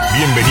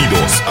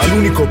Bienvenidos al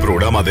único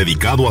programa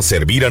dedicado a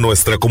servir a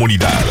nuestra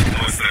comunidad.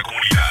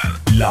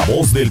 La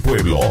Voz del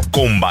Pueblo,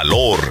 con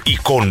valor y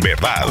con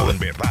verdad.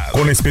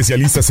 Con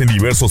especialistas en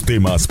diversos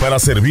temas para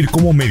servir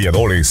como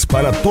mediadores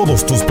para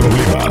todos tus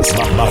problemas.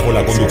 Bajo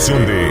la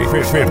conducción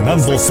de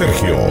Fernando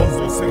Sergio.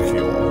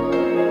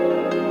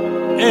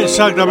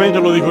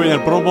 Exactamente, lo dijo en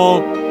el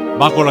promo.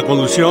 Bajo la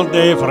conducción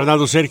de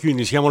Fernando Sergio,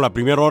 iniciamos la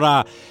primera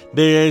hora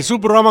de su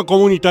programa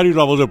comunitario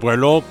La Voz del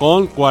Pueblo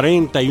con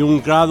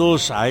 41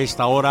 grados a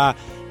esta hora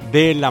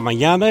de la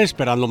mañana,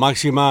 esperando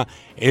máxima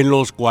en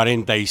los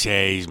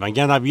 46.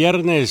 Mañana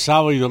viernes,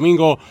 sábado y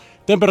domingo,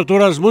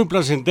 temperaturas muy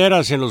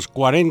placenteras en los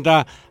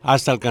 40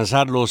 hasta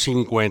alcanzar los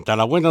 50.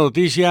 La buena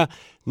noticia,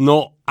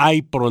 no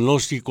hay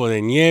pronóstico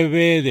de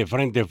nieve, de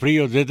frente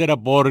frío, etcétera,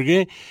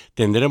 porque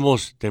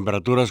tendremos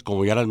temperaturas,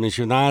 como ya las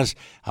mencionadas,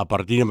 a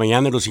partir de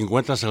mañana en los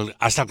 50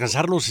 hasta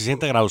alcanzar los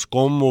 60 grados.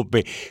 ¿Cómo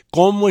ve?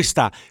 ¿Cómo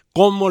está?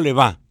 ¿Cómo le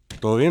va?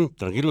 ¿Todo bien?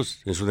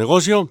 ¿Tranquilos? ¿En su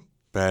negocio?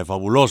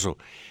 Fabuloso.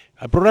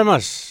 ¿Hay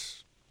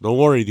problemas? Don't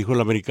worry, dijo el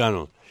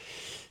americano.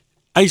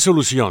 Hay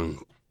solución.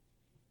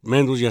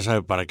 Menos ya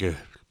sabe para qué.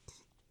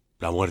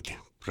 La muerte.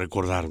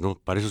 Recordar,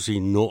 ¿no? Para eso sí,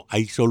 no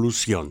hay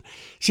solución.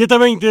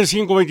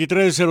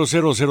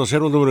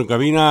 720-523-0000, número en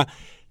cabina,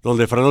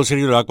 donde Fernando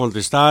Sergio le va a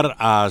contestar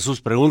a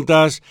sus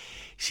preguntas.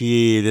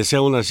 Si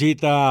desea una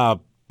cita,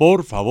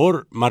 por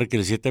favor, marque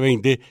el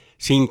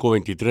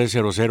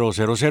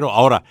 720-523-0000.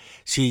 Ahora,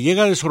 si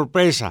llega de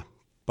sorpresa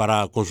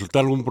para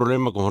consultar algún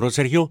problema con Fernando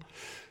Sergio,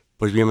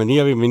 pues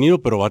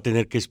bienvenido, pero va a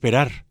tener que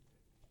esperar.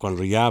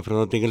 Cuando ya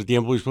Fernando tenga el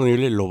tiempo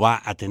disponible, lo va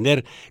a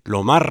atender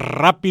lo más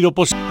rápido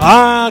posible.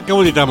 ¡Ah, qué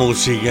bonita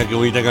música, qué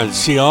bonita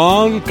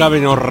canción!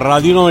 Cabeno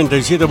Radio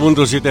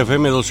 97.7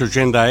 FM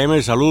 1280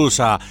 AM. Saludos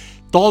a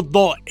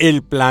todo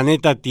el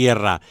planeta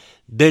Tierra.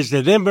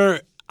 Desde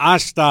Denver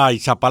hasta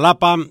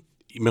Iztapalapa,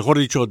 y mejor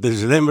dicho,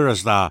 desde Denver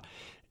hasta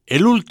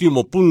el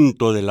último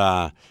punto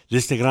de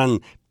este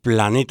gran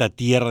planeta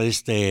Tierra, de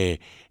este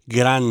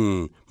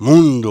gran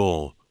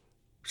mundo.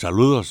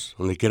 Saludos,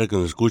 donde quiera que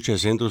nos escuche,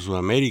 Centro,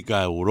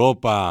 Sudamérica,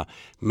 Europa,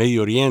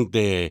 Medio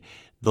Oriente,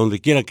 donde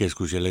quiera que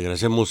escuche. Le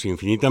agradecemos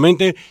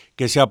infinitamente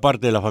que sea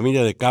parte de la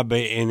familia de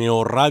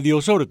KBNO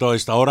Radio, sobre todo a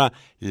esta hora,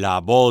 La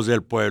Voz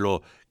del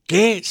Pueblo.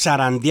 ¿Qué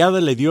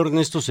zarandeada le dio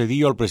Ernesto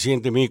Zedillo al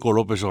presidente de México,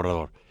 López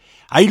Obrador?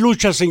 Hay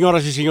lucha,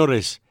 señoras y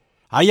señores.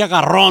 Hay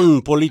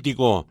agarrón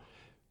político.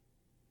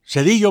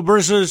 Zedillo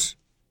versus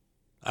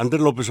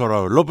Andrés López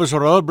Obrador. López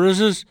Obrador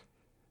versus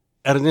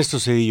Ernesto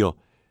Zedillo.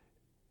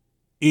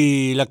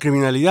 Y la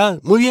criminalidad,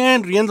 muy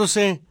bien,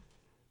 riéndose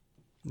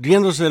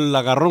del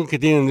agarrón que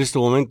tiene en este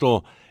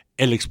momento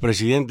el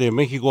expresidente de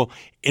México,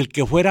 el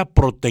que fuera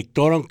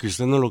protector, aunque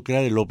usted no lo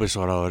crea, de López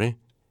Obrador,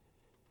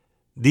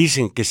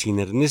 Dicen que sin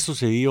Ernesto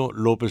Zedillo,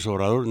 López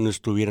Obrador no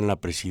estuviera en la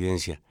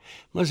presidencia.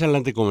 Más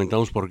adelante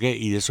comentamos por qué,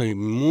 y de eso hay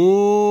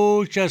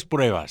muchas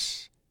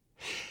pruebas.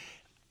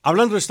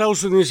 Hablando de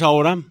Estados Unidos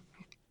ahora,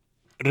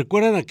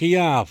 ¿recuerdan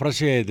aquella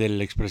frase del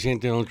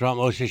expresidente Donald Trump?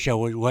 Oh, it's a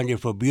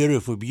wonderful,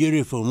 beautiful,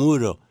 beautiful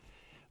muro.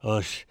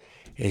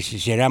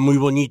 Será muy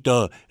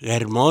bonito,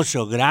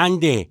 hermoso,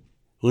 grande.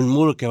 Un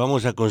muro que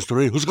vamos a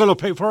construir. Who's gonna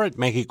pay for it?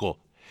 México.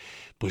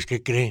 Pues,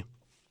 ¿qué cree?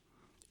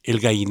 El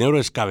gallinero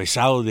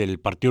descabezado del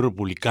Partido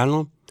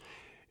Republicano,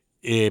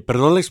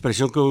 perdón la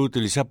expresión que voy a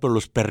utilizar, pero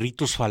los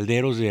perritos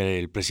falderos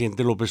del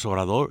presidente López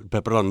Obrador,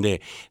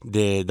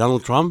 de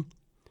Donald Trump,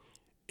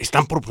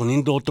 están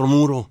proponiendo otro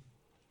muro.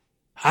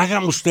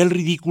 Hágame usted el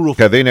ridículo.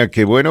 Cadena,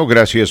 qué bueno.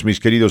 Gracias, mis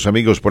queridos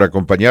amigos, por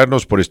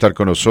acompañarnos, por estar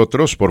con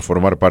nosotros, por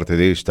formar parte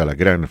de esta, la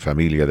gran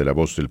familia de La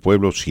Voz del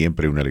Pueblo.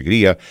 Siempre una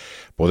alegría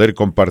poder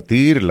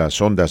compartir las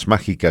ondas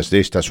mágicas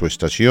de esta su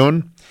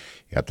estación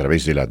a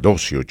través de la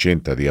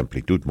 1280 de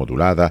amplitud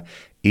modulada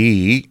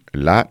y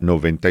la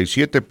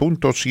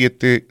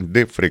 97.7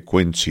 de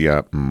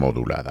frecuencia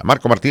modulada.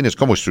 Marco Martínez,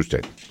 ¿cómo está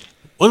usted?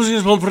 Buenos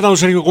días, don Fernando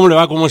Sergio. ¿Cmo le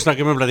va? ¿Cómo está?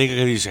 ¿Qué me platica?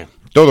 ¿Qué dice?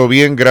 Todo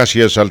bien,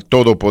 gracias al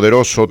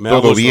Todopoderoso.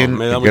 Todo bien,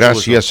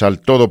 gracias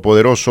al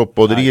Todopoderoso.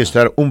 Podría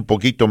estar un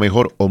poquito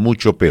mejor o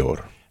mucho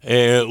peor.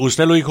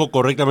 Usted lo dijo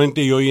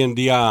correctamente y hoy en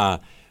día,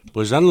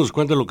 pues dándonos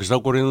cuenta de lo que está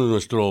ocurriendo en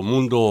nuestro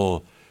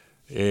mundo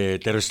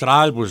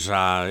terrestral, pues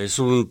es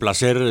un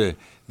placer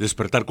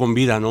despertar con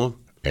vida, ¿no?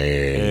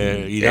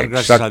 Y dar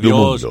gracias a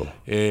Dios,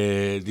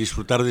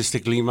 disfrutar de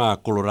este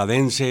clima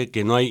coloradense,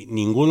 que no hay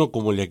ninguno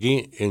como el de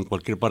aquí en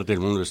cualquier parte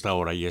del mundo a esta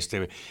hora y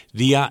este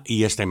día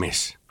y este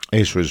mes.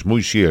 Eso es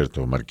muy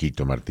cierto,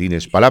 Marquito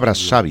Martínez. Palabras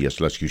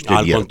sabias las que usted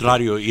vierte. Al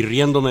contrario, y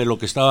riéndome de lo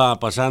que estaba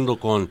pasando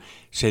con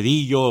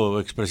Zedillo,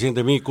 expresidente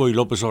de México, y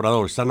López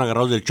Obrador. Están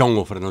agarrados del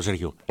chongo, Fernando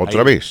Sergio.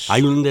 ¿Otra vez?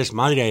 Hay un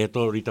desmadre allá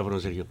todo ahorita,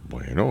 Fernando Sergio.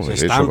 Bueno, de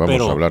eso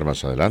vamos a hablar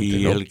más adelante,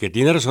 y ¿no? El que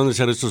tiene razón de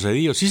ser Ernesto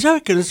Zedillo. Sí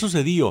sabe que Ernesto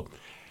Zedillo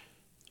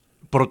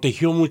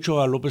protegió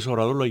mucho a López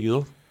Obrador, ¿lo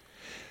ayudó?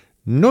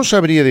 No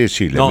sabría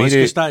decirle. No, mire, es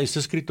que está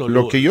escrito.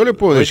 Lo que yo le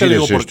puedo decir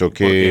es esto,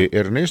 que ¿por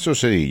Ernesto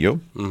Zedillo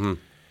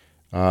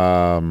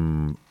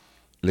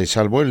le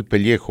salvó el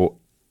pellejo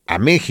a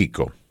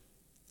México,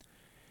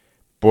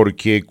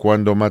 porque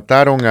cuando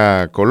mataron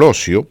a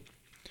Colosio,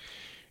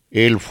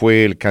 él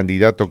fue el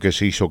candidato que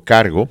se hizo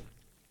cargo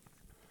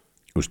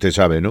usted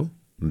sabe, ¿no?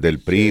 Del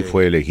PRI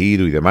fue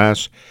elegido y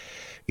demás.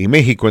 Y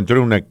México entró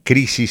en una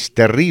crisis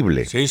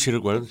terrible. Sí,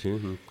 recuerdo, sí.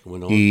 ¿Cómo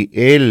no? Y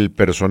él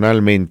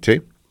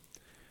personalmente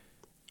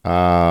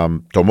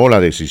tomó la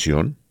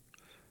decisión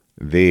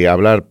de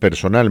hablar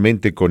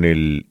personalmente con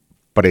el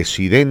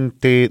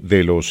presidente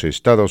de los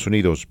Estados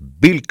Unidos,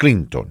 Bill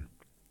Clinton.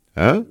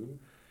 ¿Ah?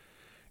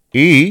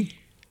 Y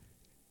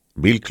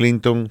Bill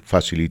Clinton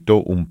facilitó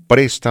un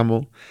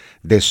préstamo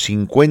de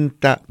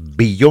 $50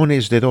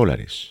 billones.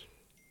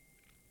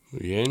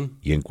 Muy bien.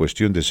 Y en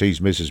cuestión de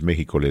 6 meses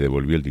México le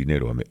devolvió el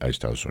dinero a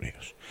Estados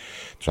Unidos.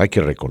 Entonces hay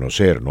que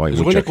reconocer, ¿no? Hay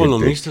mucha buen gente,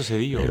 economista,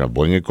 Cedillo. era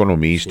buen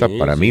economista, Sí,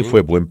 para sí. mí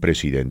fue buen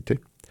presidente.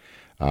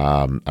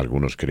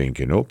 Algunos creen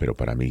que no, pero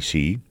para mí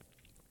sí.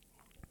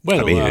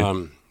 Bueno, A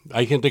ver.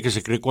 hay gente que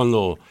se cree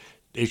cuando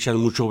echan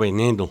mucho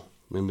veneno,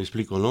 me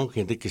explico, ¿no?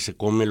 Gente que se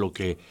come lo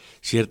que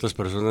ciertas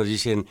personas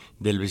dicen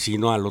del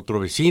vecino al otro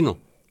vecino,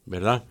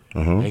 ¿verdad?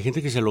 Hay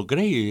gente que se lo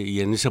cree y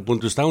en ese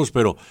punto estamos,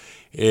 pero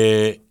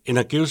en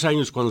aquellos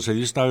años cuando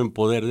Cedillo estaba en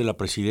poder de la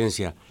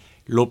presidencia,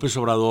 López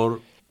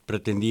Obrador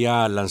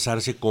pretendía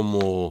lanzarse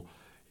como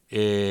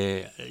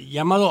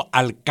llamado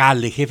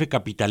alcalde, jefe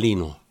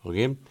capitalino,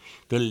 ¿ok?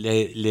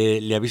 Entonces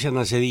le avisan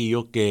a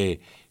Cedillo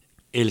que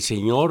el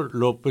señor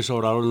López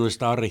Obrador no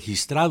estaba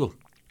registrado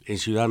en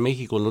Ciudad de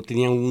México, no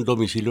tenía un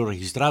domicilio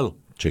registrado.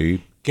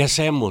 Sí. ¿Qué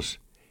hacemos?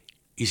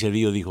 Y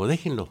Cedillo dijo,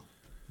 déjenlo,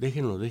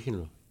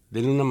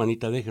 denle una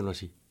manita, déjenlo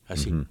así.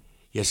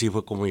 Y así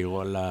fue como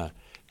llegó a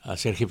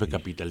ser jefe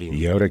capitalino.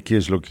 ¿Y ahora qué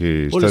es lo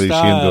que Bueno, está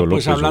diciendo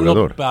López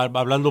Obrador?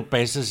 Hablando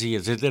pesas y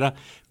etcétera,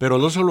 pero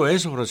no solo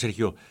eso, Juan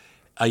Sergio.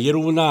 Ayer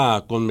hubo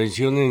una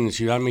convención en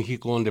Ciudad de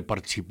México donde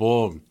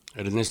participó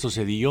Ernesto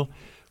Cedillo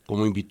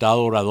como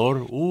invitado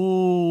orador.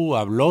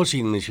 Habló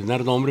sin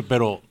mencionar nombre,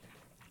 pero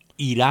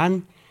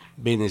Irán,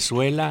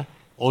 Venezuela,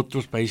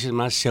 otros países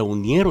más se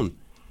unieron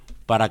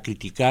para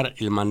criticar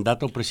el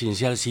mandato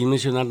presidencial sin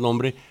mencionar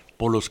nombre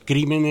por los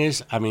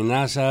crímenes,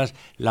 amenazas,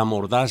 la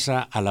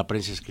mordaza a la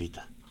prensa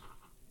escrita,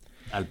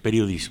 al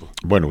periodismo.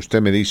 Bueno,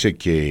 usted me dice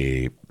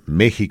que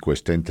México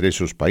está entre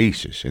esos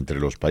países, entre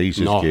los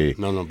países que...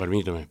 No,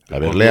 permítame. A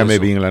ver, léame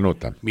bien la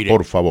nota, Mire,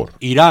 por favor.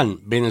 Irán,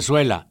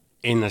 Venezuela,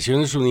 en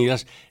Naciones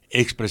Unidas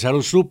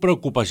expresaron su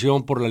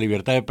preocupación por la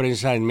libertad de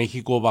prensa en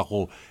México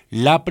bajo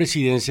la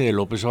presidencia de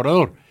López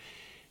Obrador.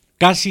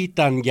 Casi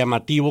tan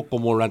llamativo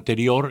como lo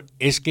anterior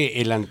es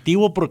que el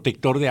antiguo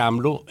protector de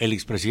AMLO, el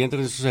expresidente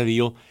Ernesto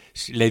Cedillo,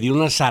 le dio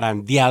una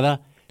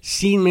zarandeada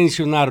sin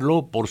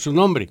mencionarlo por su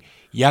nombre,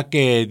 ya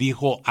que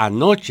dijo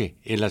anoche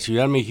en la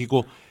Ciudad de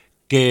México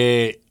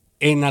que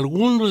en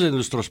algunos de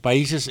nuestros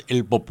países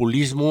el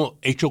populismo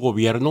hecho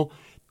gobierno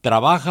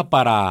trabaja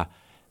para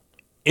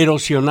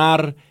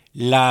erosionar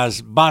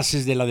las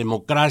bases de la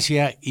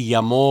democracia y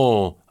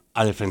llamó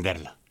a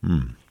defenderla.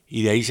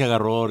 Y de ahí se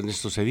agarró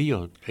Ernesto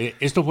Cedillo.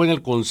 Esto fue en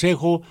el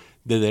Consejo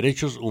de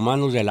Derechos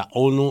Humanos de la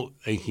ONU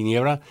en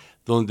Ginebra,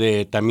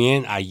 donde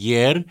también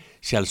ayer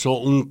se alzó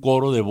un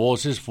coro de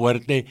voces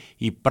fuerte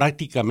y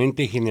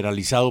prácticamente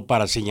generalizado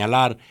para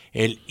señalar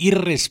el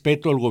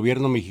irrespeto del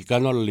gobierno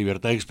mexicano a la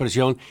libertad de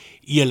expresión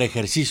y el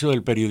ejercicio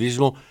del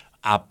periodismo,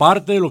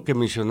 aparte de lo que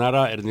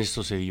mencionara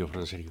Ernesto Cedillo,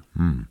 Francerio.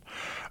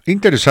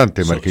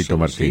 Interesante, Marquito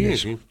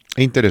Martínez. Sí.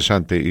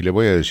 Interesante, y le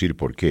voy a decir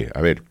por qué.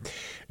 A ver,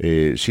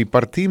 si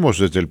partimos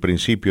desde el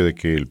principio de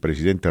que el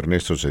presidente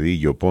Ernesto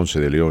Cedillo Ponce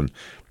de León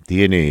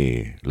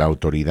tiene la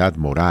autoridad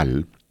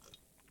moral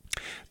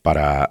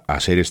para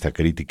hacer esta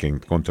crítica en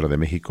contra de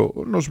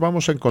México, nos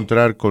vamos a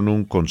encontrar con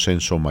un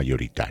consenso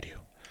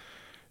mayoritario.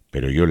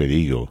 Pero yo le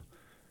digo,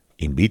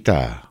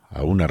 invita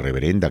a una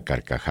reverenda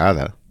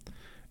carcajada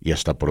y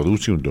hasta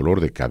produce un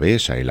dolor de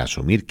cabeza el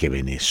asumir que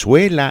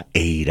Venezuela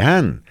e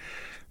Irán,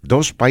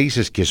 dos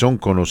países que son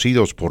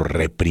conocidos por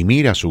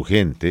reprimir a su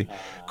gente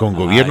con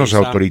gobiernos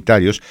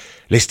autoritarios,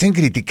 le estén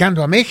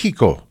criticando a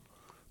México,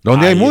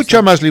 donde hay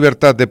mucha más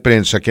libertad de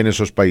prensa que en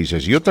esos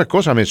países. Y otra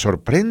cosa, me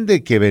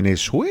sorprende que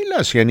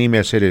Venezuela se anime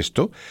a hacer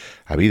esto,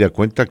 habida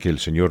cuenta que el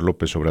señor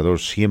López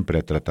Obrador siempre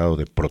ha tratado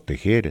de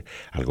proteger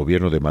al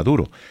gobierno de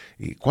Maduro.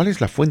 ¿Y cuál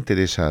es la fuente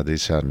de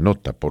esa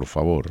nota, por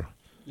favor?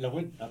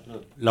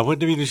 La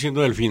fuente viene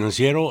siendo el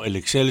Financiero, el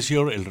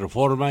Excelsior, el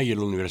Reforma y el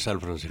Universal,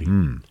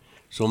 Francerio.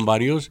 Son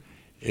varios,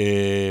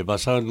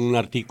 basados en un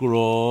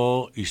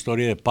artículo,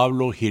 historia de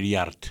Pablo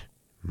Giriart.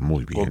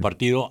 Muy bien.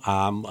 Compartido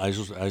a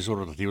esos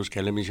rotativos que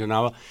él le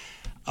mencionaba.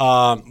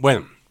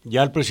 Bueno,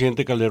 ya el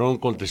presidente Calderón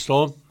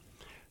contestó.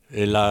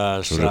 ¿Se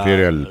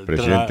refiere al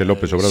presidente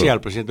López Obrador? Sí,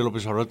 al presidente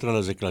López Obrador tras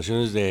las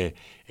declaraciones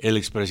del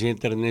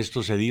expresidente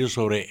Ernesto Cedillo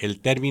sobre el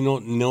término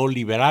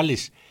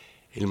neoliberales.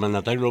 El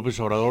mandatario López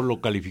Obrador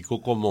lo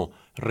calificó como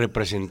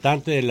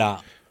representante de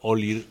la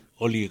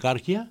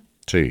oligarquía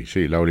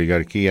Sí, la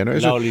oligarquía, ¿no?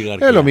 La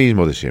oligarquía. Es lo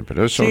mismo de siempre,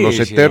 ¿no? Son los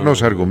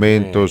eternos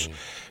argumentos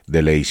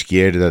de la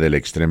izquierda, de la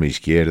extrema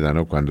izquierda,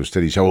 ¿no? Cuando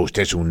usted dice,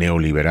 usted es un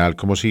neoliberal,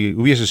 como si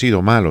hubiese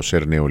sido malo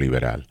ser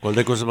neoliberal. ¿Cuál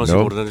de cosas más ¿no?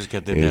 importantes que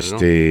atender, ¿no?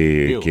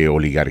 Que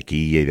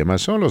oligarquía y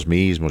demás son los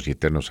mismos y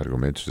eternos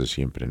argumentos de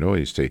siempre, ¿no?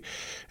 Este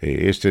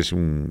es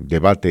un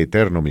debate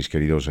eterno, mis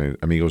queridos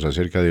amigos,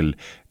 acerca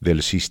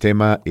del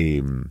sistema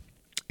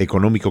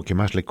económico que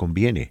más le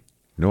conviene,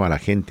 ¿no? A la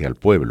gente, al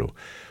pueblo.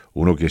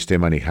 Uno que esté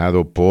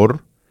manejado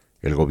por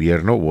el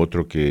gobierno u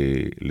otro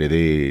que le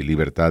dé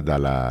libertad a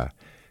la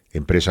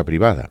empresa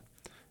privada.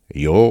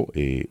 Yo,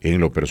 en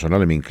lo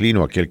personal, me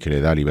inclino a aquel que le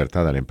da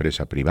libertad a la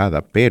empresa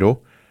privada,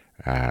 pero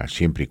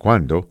siempre y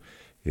cuando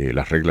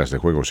las reglas de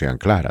juego sean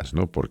claras,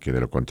 ¿no? Porque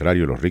de lo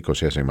contrario los ricos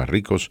se hacen más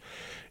ricos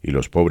y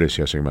los pobres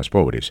se hacen más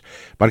pobres.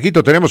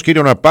 Marquito, tenemos que ir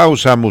a una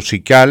pausa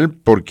musical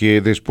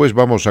porque después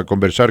vamos a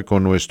conversar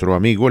con nuestro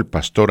amigo, el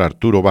pastor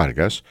Arturo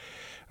Vargas,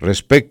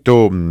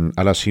 respecto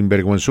a la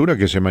sinvergüenzura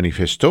que se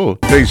manifestó.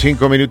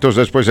 35 minutos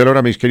después de la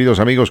hora, mis queridos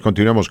amigos,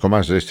 continuamos con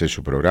más de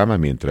su programa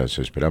mientras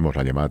esperamos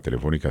la llamada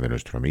telefónica de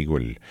nuestro amigo,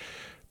 el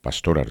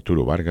pastor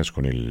Arturo Vargas,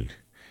 con el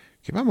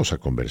que vamos a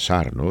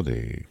conversar, ¿no?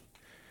 De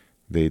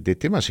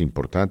temas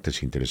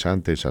importantes,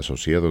 interesantes,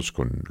 asociados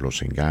con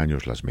los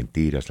engaños, las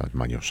mentiras, las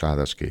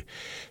mañosadas que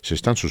se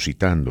están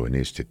suscitando en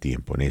este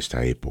tiempo, en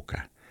esta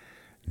época,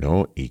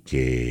 ¿no? Y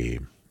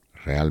que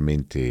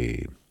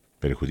realmente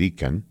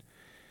perjudican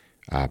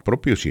a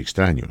propios y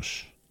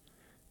extraños,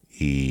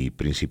 y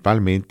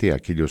principalmente a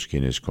aquellos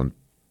quienes con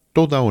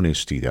toda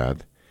honestidad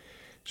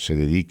se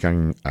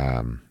dedican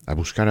a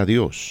buscar a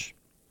Dios.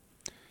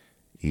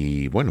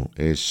 Y bueno,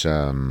 es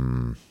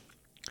algo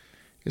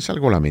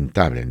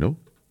lamentable, ¿no?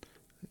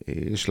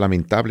 Es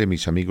lamentable,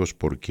 mis amigos,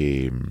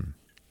 porque,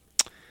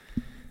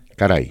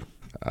 caray,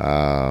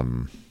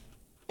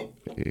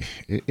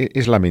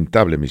 es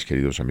lamentable, mis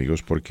queridos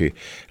amigos, porque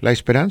la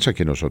esperanza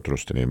que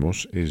nosotros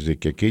tenemos es de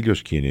que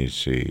aquellos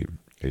quienes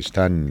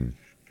están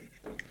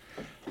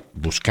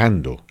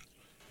buscando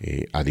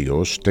a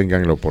Dios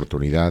tengan la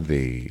oportunidad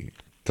de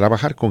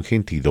trabajar con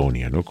gente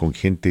idónea, ¿no? Con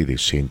gente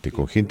decente,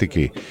 con gente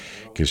que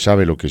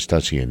sabe lo que está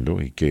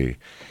haciendo y que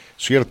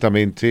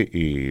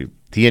ciertamente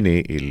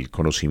tiene el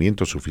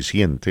conocimiento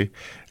suficiente,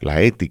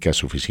 la ética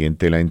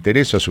suficiente, la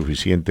entereza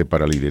suficiente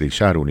para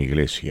liderizar una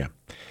iglesia.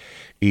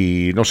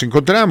 Y nos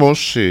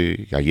encontramos,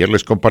 ayer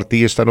les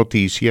compartí esta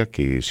noticia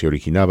que se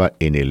originaba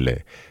en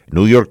el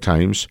New York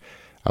Times,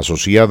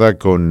 asociada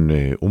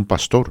con un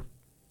pastor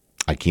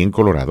aquí en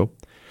Colorado,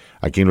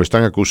 a quien lo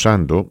están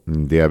acusando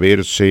de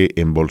haberse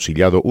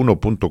embolsillado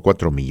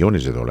 1.4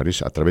 millones de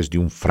dólares a través de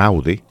un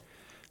fraude,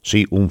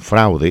 sí, un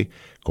fraude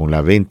con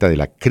la venta de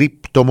la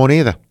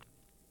criptomoneda.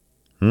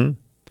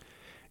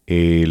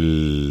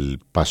 El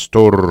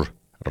pastor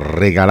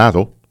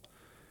Regalado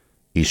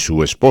y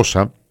su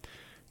esposa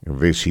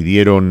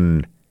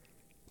decidieron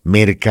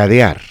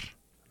mercadear,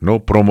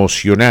 ¿no?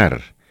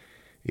 Promocionar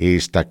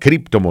esta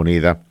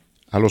criptomoneda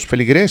a los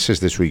feligreses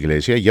de su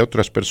iglesia y a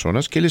otras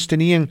personas que les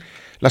tenían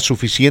la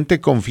suficiente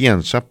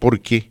confianza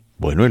porque,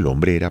 bueno, el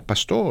hombre era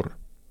pastor,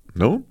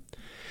 ¿no?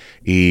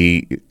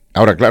 Y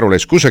ahora, claro, la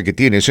excusa que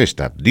tiene es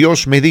esta: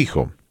 Dios me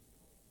dijo,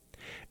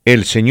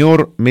 el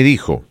Señor me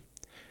dijo,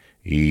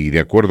 y de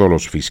acuerdo a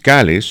los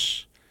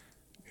fiscales,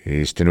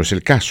 este no es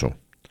el caso.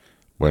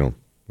 Bueno,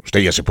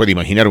 usted ya se puede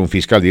imaginar, un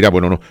fiscal dirá,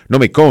 bueno, no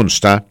me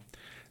consta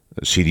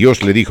si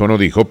Dios le dijo o no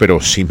dijo,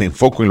 pero si me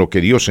enfoco en lo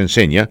que Dios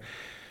enseña,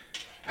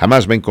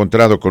 jamás me he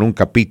encontrado con un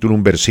capítulo,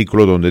 un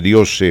versículo donde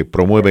Dios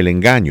promueve el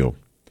engaño,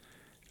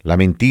 la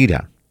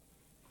mentira,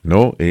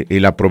 ¿no?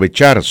 El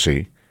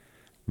aprovecharse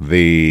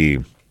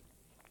del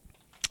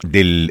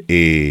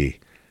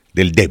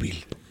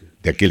débil,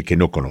 de aquel que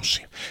no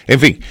conoce. En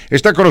fin,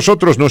 está con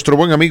nosotros nuestro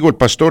buen amigo el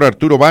pastor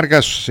Arturo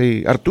Vargas.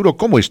 Arturo,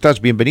 ¿cómo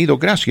estás? Bienvenido,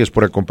 gracias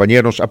por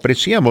acompañarnos.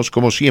 Apreciamos,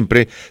 como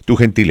siempre, tu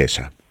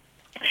gentileza.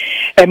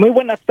 Muy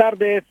buenas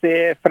tardes,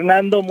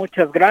 Fernando.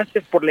 Muchas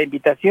gracias por la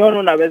invitación.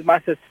 Una vez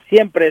más,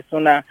 siempre es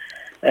una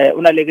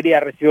alegría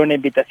recibir una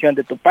invitación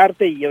de tu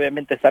parte y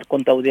obviamente estar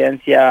con tu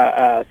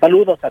audiencia.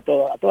 Saludos a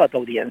toda tu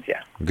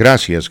audiencia.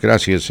 Gracias,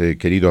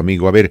 querido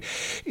amigo. A ver,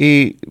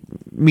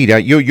 mira,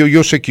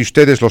 yo sé que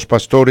ustedes, los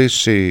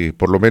pastores,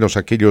 por lo menos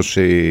aquellos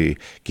que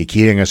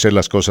quieren hacer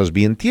las cosas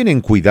bien,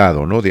 tienen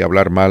cuidado, ¿no? De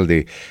hablar mal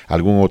de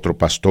algún otro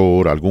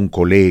pastor, algún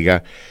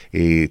colega.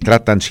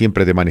 Tratan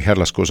siempre de manejar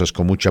las cosas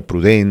con mucha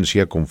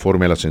prudencia,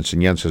 conforme a las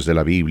enseñanzas de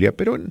la Biblia,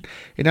 pero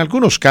en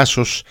algunos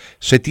casos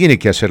se tiene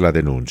que hacer la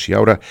denuncia.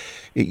 Ahora,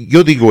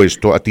 yo digo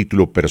esto a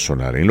título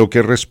personal. En lo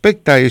que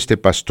respecta a este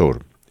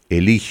pastor,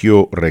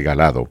 Eligio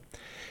Regalado,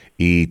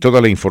 y toda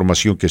la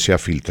información que se ha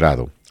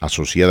filtrado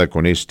asociada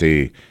con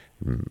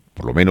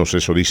por lo menos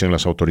eso dicen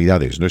las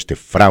autoridades, ¿no? Este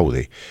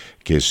fraude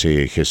que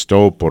se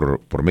gestó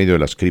por medio de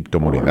las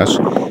criptomonedas,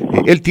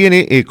 él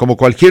tiene, como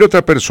cualquier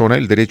otra persona,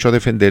 el derecho a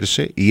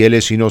defenderse, y él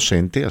es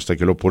inocente hasta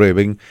que lo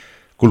prueben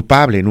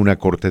culpable en una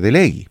corte de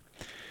ley.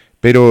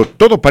 Pero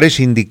todo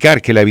parece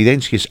indicar que la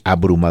evidencia es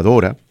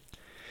abrumadora.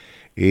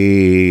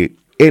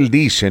 Él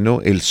dice,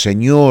 ¿no? El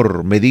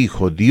Señor me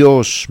dijo,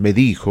 Dios me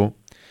dijo,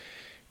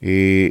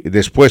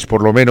 Después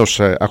por lo menos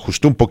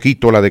ajustó un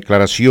poquito la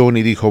declaración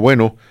y dijo,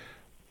 bueno,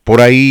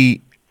 por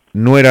ahí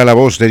no era la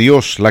voz de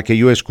Dios la que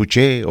yo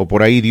escuché, o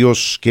por ahí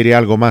Dios quiere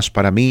algo más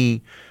para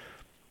mí.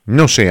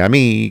 No sé, a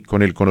mí,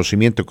 con el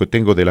conocimiento que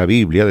tengo de la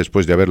Biblia,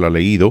 después de haberla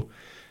leído,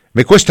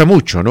 me cuesta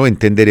mucho, ¿no?,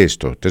 entender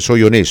esto, te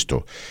soy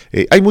honesto.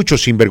 Hay mucho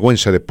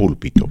sinvergüenza de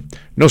púlpito.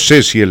 No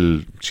sé si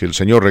el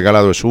Señor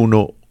regalado es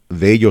uno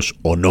de ellos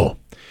o no.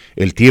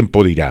 El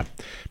tiempo dirá.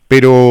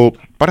 Pero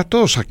para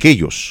todos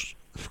aquellos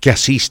que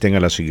asisten a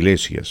las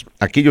iglesias,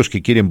 aquellos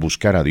que quieren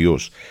buscar a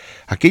Dios,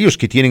 aquellos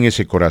que tienen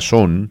ese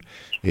corazón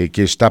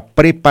que está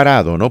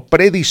preparado, ¿no?,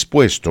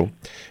 predispuesto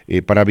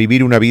para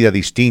vivir una vida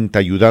distinta,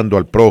 ayudando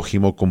al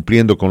prójimo,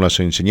 cumpliendo con las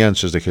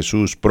enseñanzas de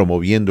Jesús,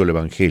 promoviendo el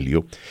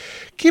Evangelio,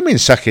 ¿qué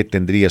mensaje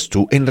tendrías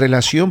tú en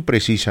relación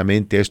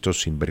precisamente a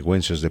estos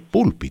sinvergüenzas de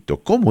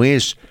púlpito? ¿Cómo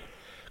es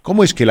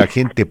que la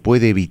gente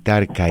puede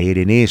evitar caer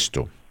en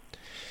esto?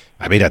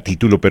 A ver, a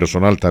título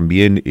personal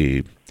también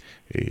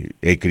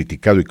he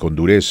criticado y con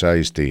dureza a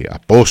este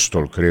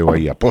apóstol, creo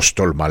ahí,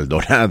 apóstol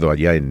Maldonado,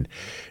 allá en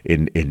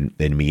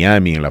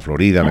Miami, en la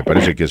Florida, me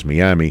parece que es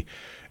Miami,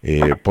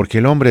 porque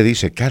el hombre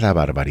dice cada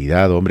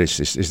barbaridad, hombre,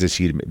 es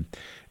decir,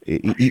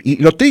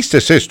 y lo triste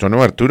es esto,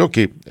 ¿no, Arturo?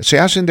 Que se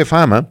hacen de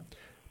fama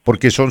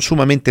porque son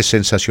sumamente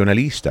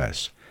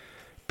sensacionalistas.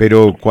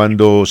 Pero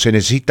cuando se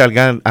necesita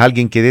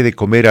alguien que dé de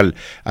comer al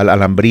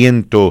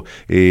hambriento,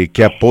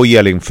 que apoye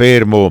al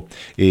enfermo,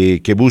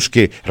 que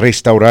busque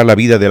restaurar la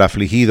vida del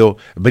afligido,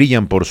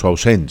 brillan por su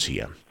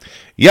ausencia.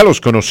 Ya los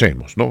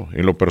conocemos, ¿no?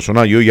 En lo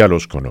personal yo ya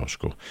los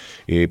conozco.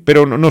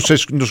 Pero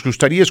nos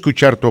gustaría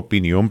escuchar tu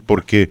opinión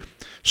porque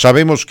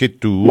sabemos que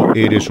tú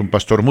eres un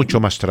pastor mucho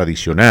más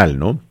tradicional,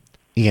 ¿no?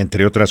 Y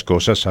entre otras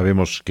cosas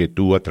sabemos que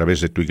tú a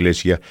través de tu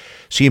iglesia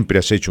siempre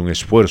has hecho un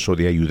esfuerzo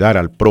de ayudar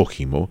al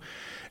prójimo,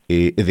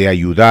 de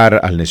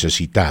ayudar al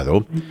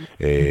necesitado,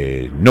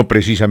 no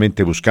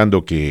precisamente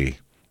buscando que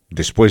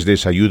después de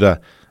esa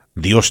ayuda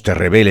Dios te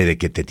revele de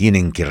que te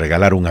tienen que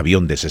regalar un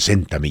avión de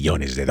 $60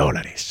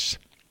 millones.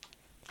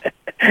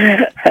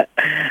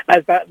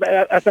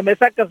 Hasta me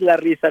sacas la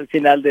risa al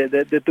final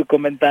de tu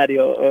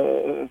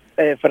comentario,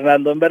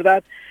 Fernando. En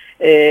verdad,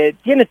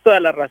 tienes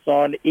toda la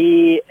razón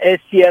y es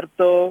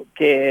cierto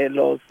que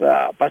los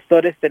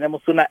pastores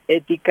tenemos una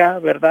ética,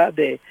 ¿verdad?,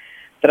 de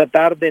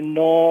tratar de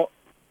no...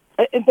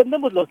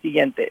 Entendemos lo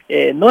siguiente,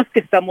 no es que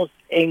estamos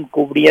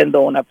encubriendo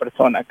a una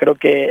persona, creo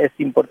que es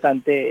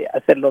importante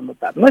hacerlo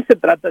notar. No se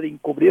trata de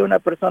encubrir a una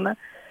persona,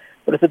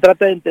 pero se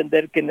trata de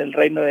entender que en el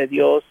reino de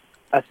Dios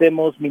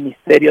hacemos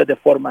ministerio de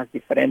formas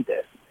diferentes.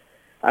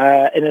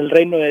 En el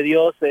reino de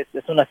Dios es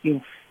una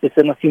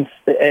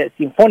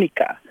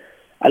sinfónica.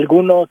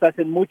 Algunos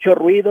hacen mucho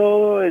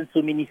ruido en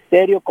su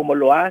ministerio, como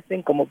lo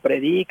hacen, como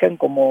predican,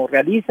 como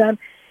realizan,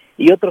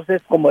 y otros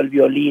es como el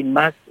violín,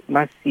 más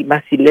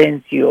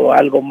silencio,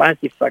 algo más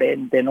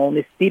diferente, ¿no? Un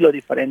estilo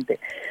diferente.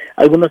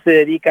 Algunos se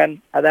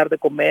dedican a dar de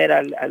comer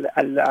al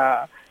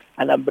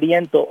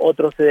hambriento,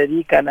 otros se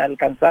dedican a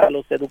alcanzar a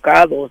los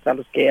educados, a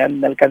los que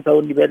han alcanzado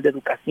un nivel de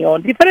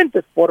educación,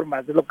 diferentes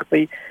formas, es lo que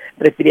estoy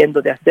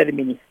refiriendo de hacer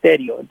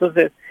ministerio.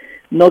 Entonces,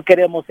 no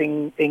queremos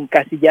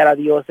encasillar a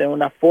Dios en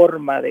una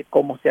forma de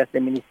cómo se hace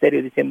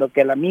ministerio, diciendo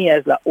que la mía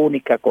es la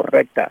única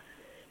correcta,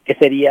 que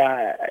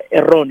sería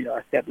erróneo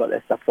hacerlo de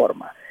esta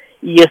forma.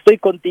 Y estoy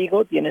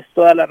contigo, tienes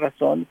toda la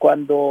razón,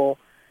 cuando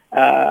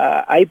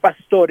hay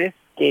pastores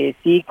que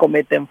sí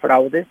cometen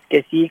fraudes,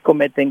 que sí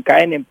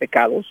caen en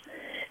pecados.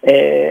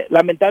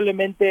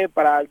 Lamentablemente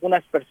para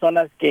algunas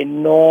personas que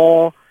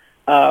no,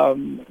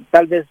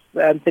 tal vez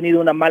han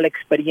tenido una mala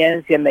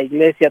experiencia en la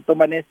iglesia,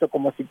 toman esto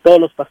como si todos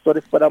los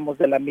pastores fuéramos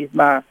del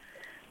mismo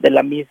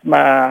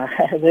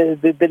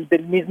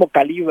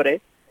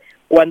calibre,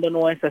 cuando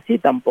no es así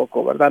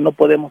tampoco, ¿verdad? No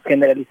podemos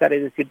generalizar y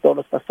decir todos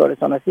los pastores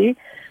son así,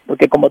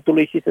 porque como tú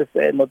lo hiciste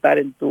notar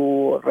en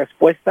tu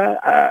respuesta,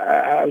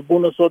 a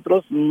algunos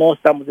otros no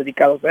estamos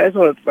dedicados a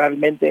eso.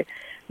 Realmente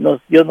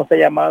Dios nos ha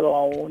llamado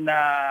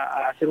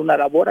a hacer una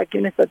labor aquí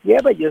en esta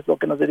tierra y es lo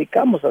que nos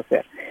dedicamos a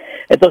hacer.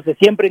 Entonces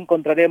siempre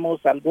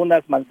encontraremos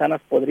algunas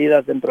manzanas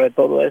podridas dentro de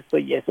todo esto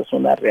y eso es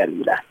una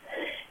realidad.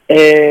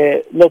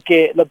 Lo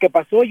que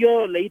pasó,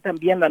 yo leí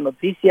también la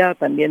noticia,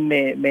 también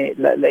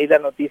leí la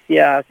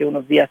noticia hace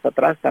unos días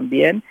atrás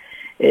también,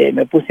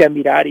 me puse a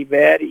mirar y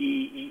ver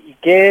y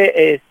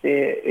que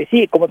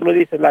sí, como tú lo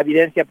dices, la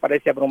evidencia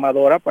parece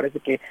abrumadora, parece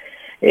que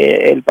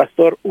el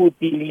pastor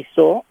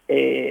utilizó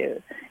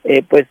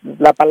pues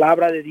la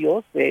palabra de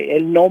Dios,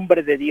 el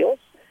nombre de Dios,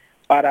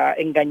 para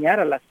engañar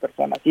a las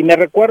personas. Y me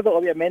recuerdo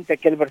obviamente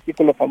aquel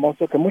versículo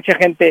famoso que mucha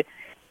gente...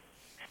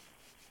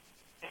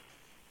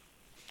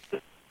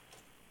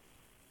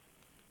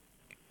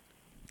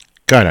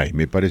 Caray,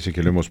 me parece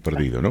que lo hemos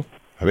perdido, ¿no?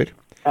 A ver.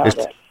 A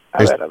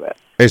ver.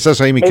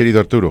 ¿Estás ahí, mi querido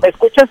Arturo? ¿Me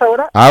escuchas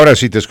ahora? Ahora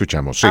sí te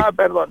escuchamos, sí.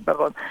 Perdón.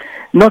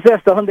 No sé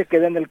hasta dónde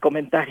quedé en el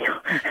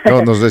comentario.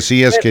 No, nos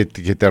decías que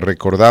te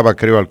recordaba,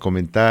 creo, al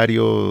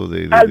comentario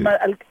de...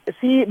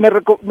 Sí, me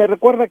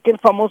recuerda aquel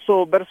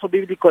famoso verso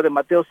bíblico de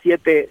Mateo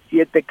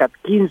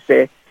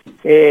 7:15,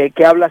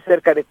 que habla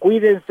acerca de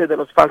cuídense de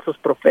los falsos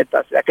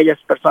profetas, de aquellas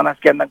personas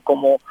que andan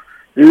como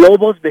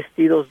lobos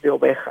vestidos de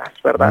ovejas,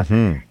 ¿verdad?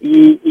 Ujú.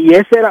 Y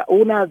esa era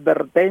una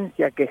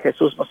advertencia que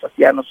Jesús nos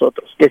hacía a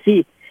nosotros, que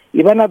sí,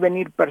 iban a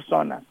venir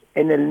personas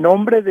en el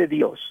nombre de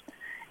Dios,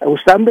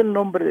 usando el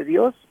nombre de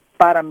Dios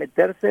para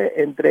meterse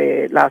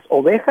entre las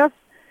ovejas,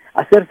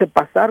 hacerse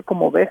pasar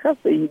como ovejas,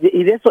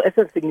 y de eso es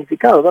el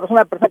significado, ¿verdad? Es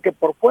una persona que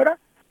por fuera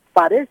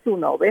parece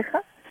una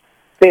oveja,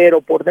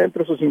 pero por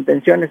dentro sus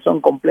intenciones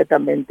son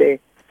completamente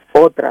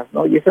otras,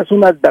 ¿no? Y esa es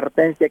una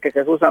advertencia que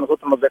Jesús a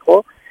nosotros nos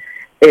dejó,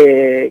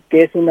 que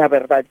es una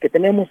verdad, que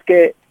tenemos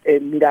que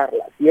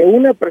mirarla. Si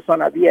una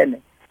persona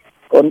viene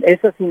con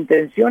esas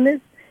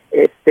intenciones,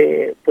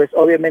 pues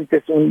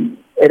obviamente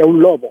era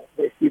un lobo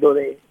vestido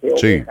de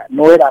oveja,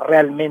 no era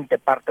realmente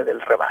parte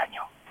del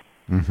rebaño.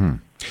 Ujú.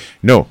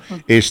 No,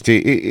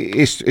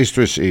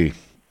 esto es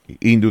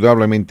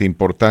indudablemente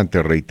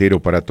importante,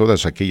 reitero, para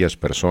todas aquellas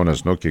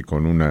personas, ¿no?, que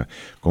con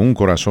un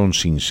corazón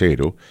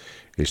sincero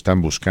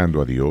están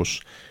buscando a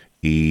Dios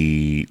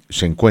y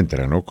se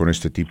encuentran, ¿no?, con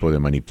este tipo de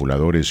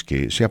manipuladores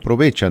que se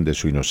aprovechan de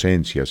su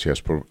inocencia,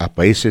 a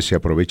veces se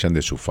aprovechan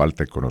de su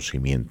falta de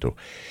conocimiento.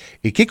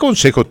 ¿Y qué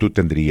consejo tú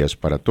tendrías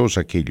para todos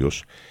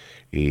aquellos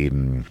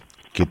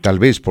que tal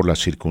vez por las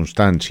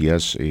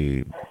circunstancias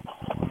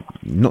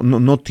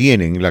no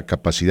tienen la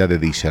capacidad de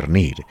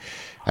discernir?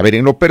 A ver,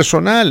 en lo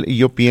personal,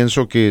 yo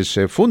pienso que es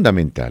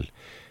fundamental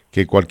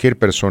que cualquier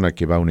persona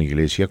que va a una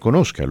iglesia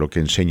conozca lo que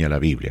enseña la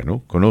Biblia,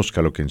 ¿no?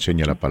 Conozca lo que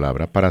enseña la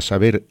palabra para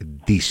saber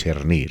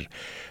discernir.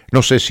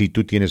 No sé si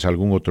tú tienes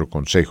algún otro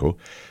consejo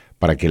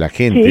para que la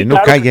gente Sí, no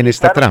claro caiga que en sí,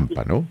 esta claro que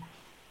trampa, sí. ¿no?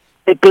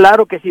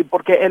 Claro que sí,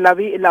 porque en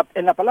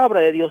la palabra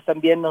de Dios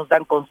también nos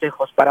dan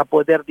consejos para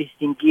poder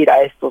distinguir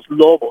a estos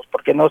lobos,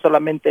 porque no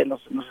solamente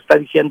nos está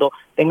diciendo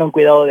tengan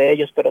cuidado de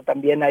ellos, pero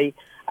también hay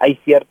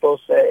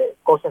ciertas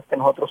cosas que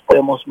nosotros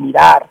podemos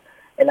mirar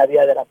en la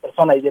vida de la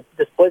persona. Y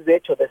después, de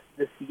hecho, de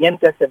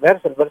siguiente a ese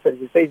verso, el verso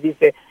 16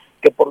 dice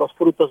que por los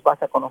frutos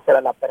vas a conocer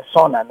a la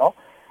persona, ¿no?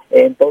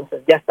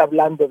 Entonces ya está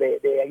hablando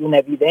hay una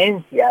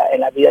evidencia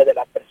en la vida de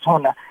la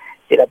persona.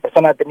 Si la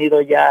persona ha tenido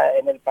ya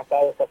en el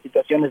pasado esas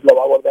situaciones, lo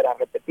va a volver a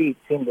repetir,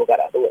 sin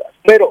lugar a dudas.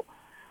 Pero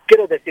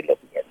quiero decir lo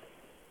siguiente.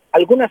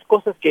 Algunas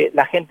cosas que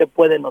la gente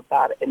puede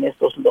notar en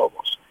estos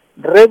lobos.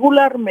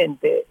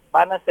 Regularmente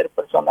van a ser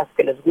personas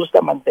que les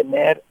gusta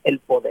mantener el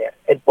poder.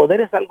 El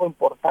poder es algo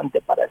importante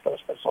para estas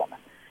personas.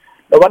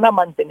 Lo van a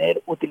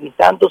mantener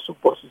utilizando su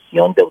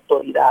posición de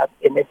autoridad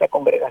en esa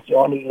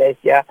congregación,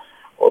 iglesia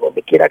o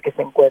donde quiera que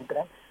se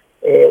encuentren.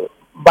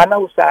 Van a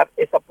usar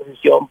esa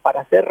posición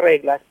para hacer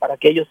reglas para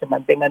que ellos se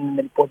mantengan en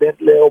el poder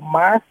lo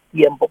más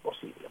tiempo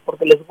posible,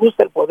 porque les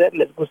gusta el poder,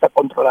 les gusta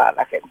controlar a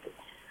la gente.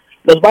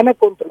 Los van a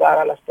controlar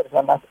a las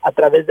personas a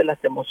través de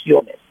las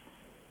emociones.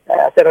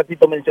 Hace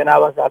ratito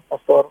mencionabas al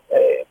pastor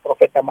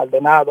profeta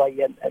Maldonado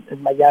ahí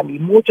en Miami y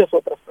muchas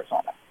otras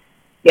personas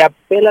que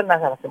apelan a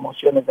las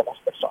emociones de las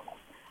personas.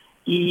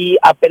 Y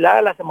apelar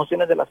a las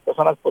emociones de las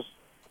personas pues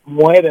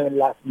mueven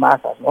las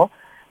masas, ¿no?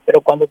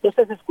 Pero cuando tú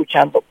estás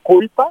escuchando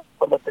culpa,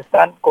 cuando te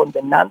están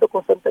condenando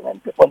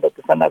constantemente, cuando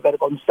te están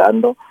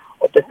avergonzando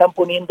o te están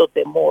poniendo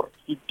temor,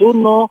 si tú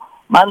no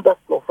mandas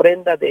tu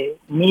ofrenda de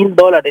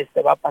 $1,000,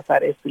 te va a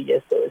pasar esto y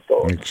esto.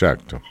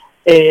 Exacto.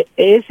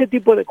 Ese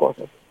tipo de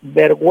cosas,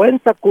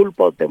 vergüenza,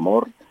 culpa o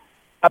temor,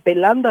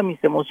 apelando a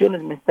mis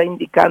emociones, me está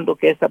indicando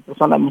que esa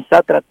persona me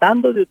está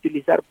tratando de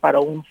utilizar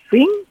para un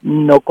fin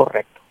no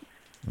correcto.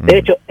 De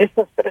hecho,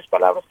 estas tres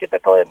palabras que te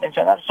acabo de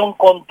mencionar son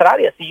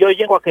contrarias. Si yo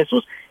llego a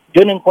Jesús,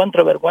 yo no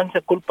encuentro vergüenza,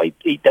 culpa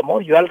y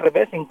temor. Yo al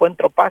revés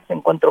encuentro paz,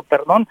 encuentro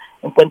perdón,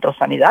 encuentro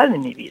sanidad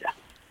en mi vida.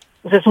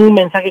 Entonces es un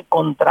mensaje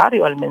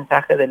contrario al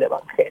mensaje del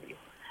Evangelio.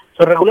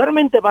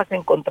 Regularmente vas a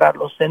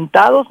encontrarlos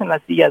sentados en la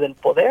silla del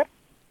poder,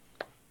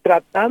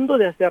 tratando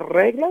de hacer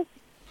reglas,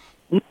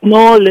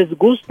 no les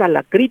gusta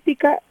la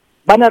crítica,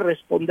 van a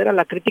responder a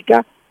la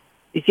crítica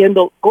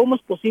diciendo, ¿cómo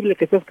es posible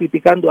que estés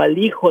criticando al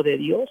Hijo de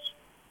Dios?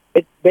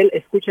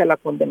 Escucha la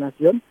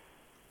condenación.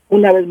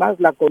 Una vez más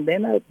la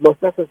condena, lo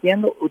estás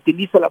haciendo,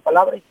 utilizo la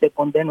palabra y te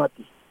condeno a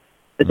ti.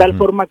 De tal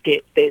forma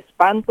que te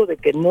espanto de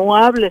que no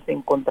hables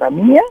en contra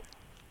mía,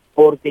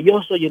 porque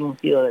yo soy el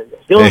ungido de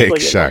Dios.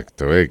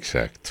 Exacto.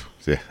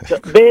 Sí.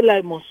 Ve la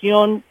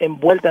emoción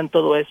envuelta en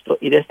todo esto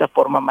y de esta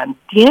forma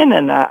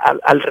mantienen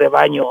al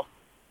rebaño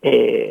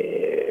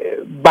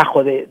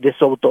bajo de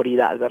su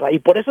autoridad, ¿verdad? Y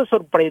por eso es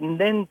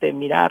sorprendente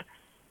mirar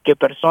que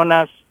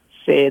personas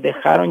se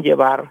dejaron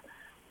llevar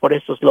por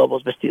estos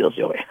lobos vestidos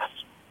de ovejas.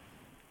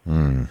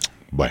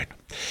 Bueno,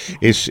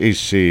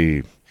 es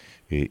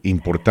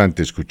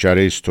importante escuchar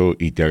esto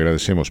y te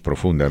agradecemos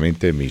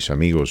profundamente, mis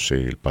amigos,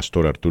 el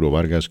pastor Arturo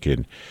Vargas,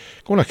 quien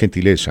con la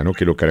gentileza, ¿no?,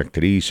 que lo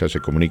caracteriza, se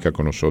comunica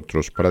con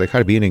nosotros para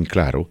dejar bien en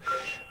claro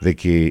de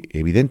que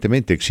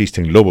evidentemente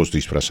existen lobos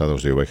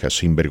disfrazados de ovejas,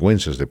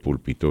 sinvergüenzas de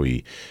púlpito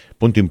y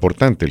punto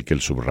importante el que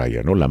él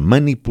subraya, ¿no?, la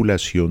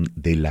manipulación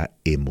de la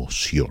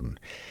emoción.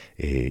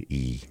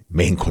 Y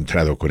me he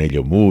encontrado con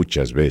ello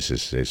muchas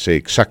veces, sé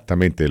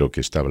exactamente de lo que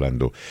está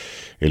hablando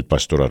el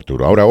pastor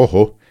Arturo. Ahora,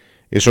 ojo,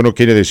 Eso no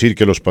quiere decir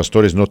que los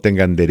pastores no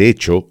tengan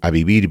derecho a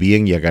vivir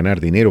bien y a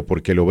ganar dinero,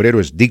 porque el obrero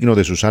es digno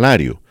de su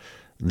salario.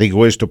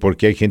 Digo esto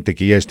porque hay gente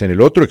que ya está en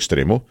el otro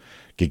extremo,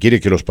 que quiere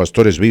que los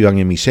pastores vivan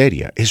en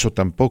miseria. Eso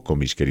tampoco,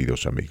 mis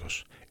queridos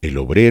amigos. El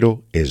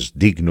obrero es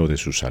digno de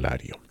su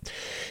salario.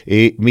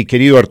 Mi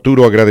querido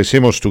Arturo,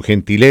 agradecemos tu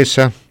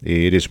gentileza,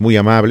 eres muy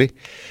amable.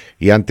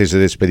 Y antes de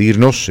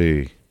despedirnos,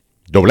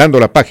 doblando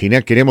la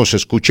página, queremos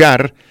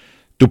escuchar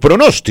tu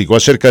pronóstico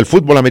acerca del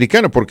fútbol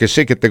americano, porque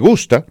sé que te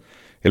gusta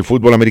el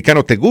fútbol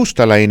americano, te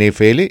gusta la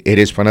NFL,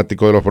 eres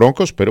fanático de los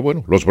Broncos, pero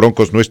bueno, los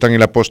Broncos no están en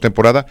la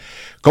postemporada.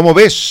 ¿Cómo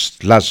ves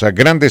las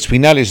grandes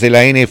finales de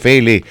la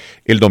NFL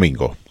el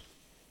domingo?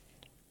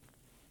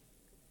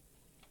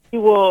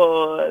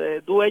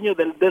 Dueño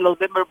de los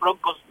Denver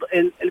Broncos,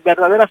 el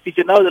verdadero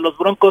aficionado de los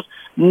Broncos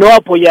no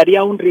apoyaría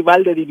a un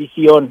rival de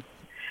división.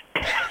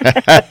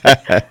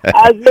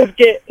 Así es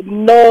que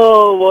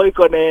no voy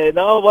con él,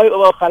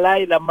 ojalá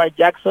y Lamar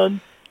Jackson,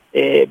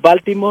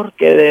 Baltimore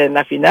quede en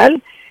la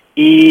final,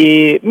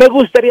 y me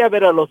gustaría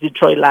ver a los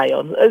Detroit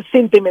Lions,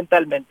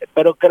 sentimentalmente,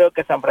 pero creo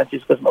que San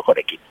Francisco es mejor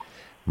equipo.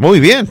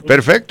 Muy bien,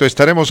 perfecto,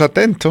 estaremos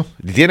atentos.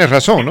 Tienes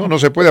razón, ¿no? No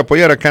se puede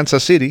apoyar a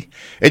Kansas City.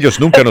 Ellos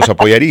nunca nos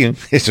apoyarían,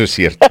 eso es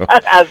cierto.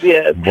 Así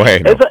es.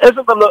 Bueno.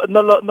 Eso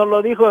no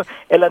lo dijo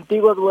el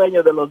antiguo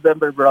dueño de los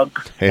Denver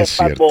Broncos. Es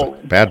cierto,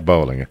 Pat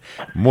Bowling.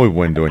 Muy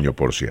buen dueño,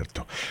 por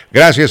cierto.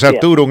 Gracias,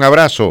 Arturo, un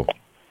abrazo.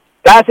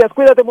 Gracias,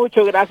 cuídate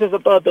mucho, gracias a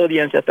toda tu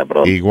audiencia, hasta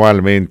pronto.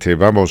 Igualmente,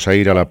 vamos a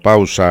ir a la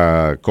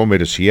pausa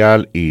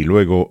comercial y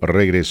luego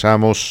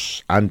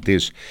regresamos.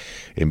 Antes,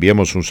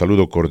 enviamos un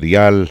saludo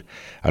cordial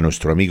a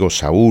nuestro amigo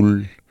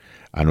Saúl,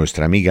 a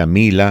nuestra amiga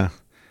Mila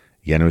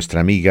y a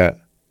nuestra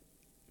amiga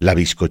La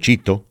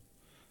Bizcochito.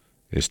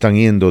 Están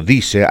yendo,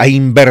 dice, a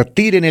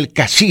invertir en el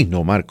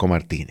casino, Marco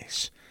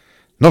Martínez.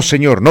 No,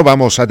 señor, no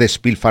vamos a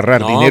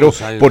despilfarrar dinero,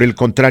 por el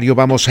contrario,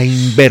 vamos a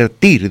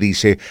invertir,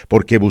 dice,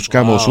 porque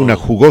buscamos una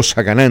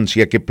jugosa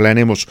ganancia que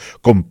planeamos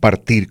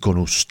compartir con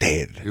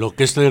usted. Lo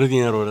que es tener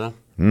dinero, ¿verdad?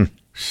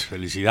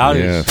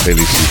 Felicidades.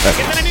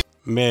 Felicidades.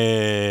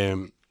 Me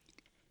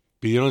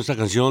pidieron esta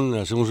canción,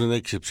 hacemos una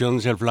excepción,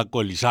 es el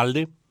Flaco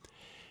Elizalde.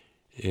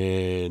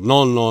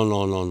 No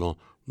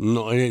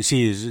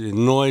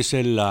es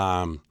el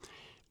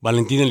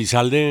Valentín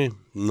Elizalde,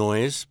 no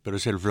es, pero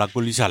es el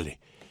Flaco Elizalde.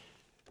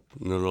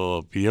 Nos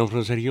lo pidieron,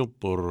 Fran Sergio,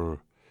 por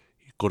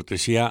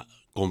cortesía,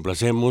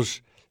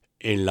 complacemos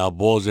en La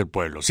Voz del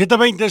Pueblo.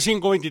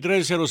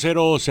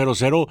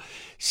 720-523-0000,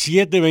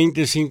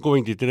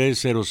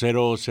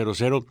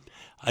 720-523-0000.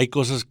 Hay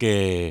cosas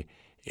que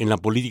en la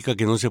política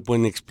que no se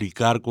pueden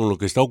explicar con lo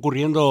que está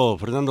ocurriendo,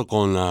 Fernando,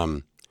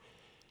 con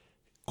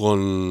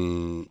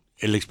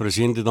el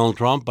expresidente Donald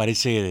Trump.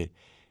 Parece,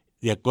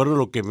 de acuerdo a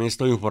lo que me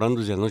estoy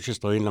informando desde anoche,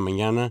 estoy en la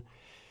mañana,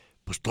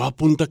 pues todo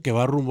apunta que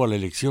va rumbo a la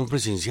elección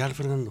presidencial,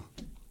 Fernando.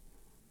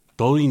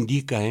 Todo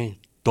indica,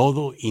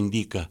 todo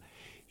indica.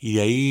 Y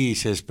de ahí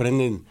se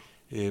desprenden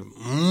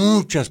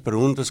muchas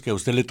preguntas que a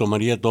usted le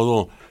tomaría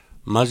todo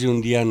más de un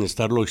día en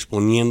estarlo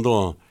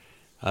exponiendo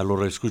a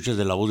los escuchas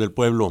de La Voz del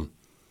Pueblo.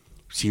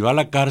 Si va a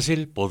la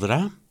cárcel,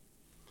 ¿podrá?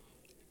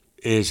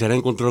 ¿Será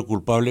encontrado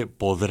culpable?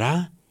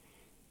 ¿Podrá?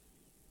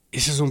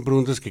 Esas son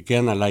preguntas que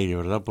quedan al aire,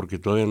 ¿verdad? Porque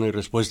todavía no hay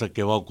respuesta a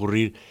qué va a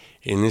ocurrir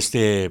en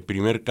este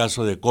primer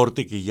caso de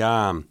corte, que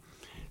ya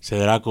se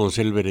dará a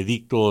conocer el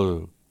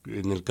veredicto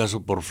en el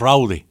caso por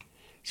fraude,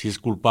 si es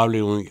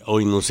culpable o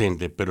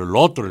inocente. Pero el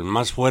otro, el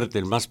más fuerte,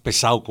 el más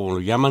pesado, como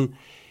lo llaman,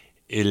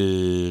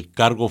 el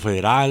cargo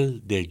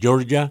federal de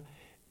Georgia,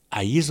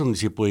 ahí es donde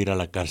se puede ir a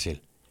la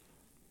cárcel.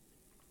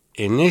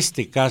 En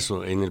este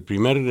caso, en el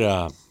primer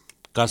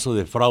caso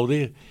de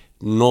fraude,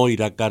 no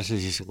irá a cárcel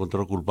si se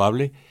encontró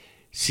culpable.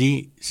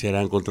 Sí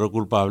será encontrado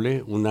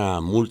culpable,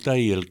 una multa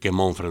y el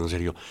quemón, Fernando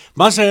Sergio.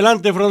 Más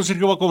adelante, Fernando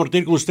Sergio va a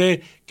compartir con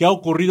usted qué ha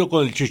ocurrido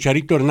con el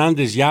Chicharito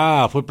Hernández.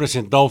 Ya fue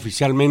presentado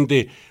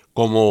oficialmente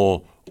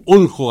como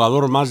un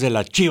jugador más de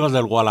las Chivas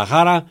del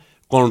Guadalajara,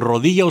 con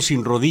rodilla o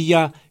sin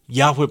rodilla,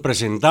 ya fue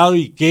presentado.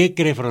 ¿Y qué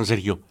cree, Fernando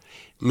Sergio?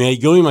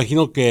 Yo me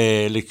imagino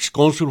que el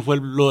excónsul fue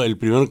el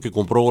primero que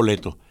compró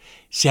boleto.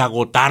 Se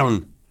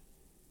agotaron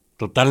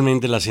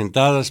totalmente las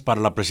entradas para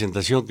la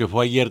presentación que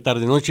fue ayer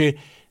tarde-noche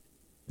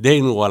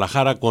de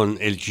Guadalajara con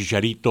el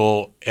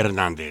Chicharito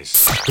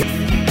Hernández.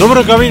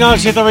 Número de cabina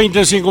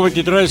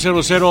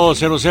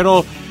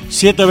 720-523-0000,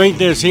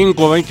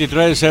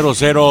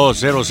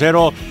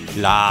 720-523-0000,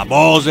 La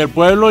Voz del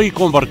Pueblo, y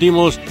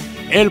compartimos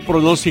el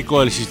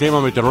pronóstico del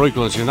Sistema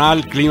Meteorológico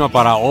Nacional. Clima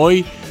para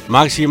hoy,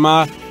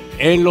 máxima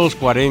en los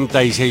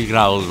 46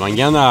 grados.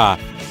 Mañana,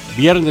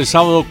 viernes,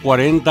 sábado,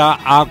 40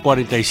 a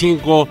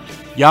 45.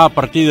 Ya a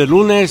partir del a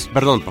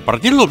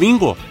partir del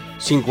domingo,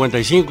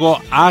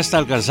 55 hasta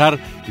alcanzar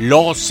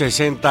los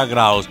 60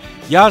 grados.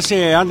 Ya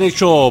se han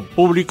hecho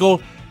público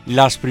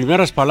las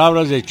primeras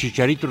palabras de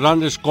Chicharito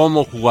Hernández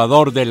como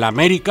jugador del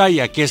América, y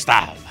aquí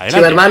está. Adelante. Sí,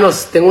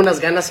 hermanos, tengo unas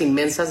ganas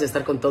inmensas de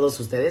estar con todos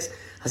ustedes,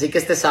 así que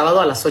este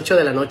sábado a las 8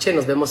 de la noche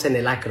nos vemos en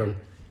el Akron.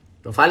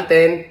 No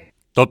falten.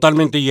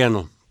 Totalmente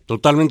lleno,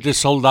 totalmente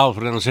sold out,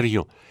 Fernando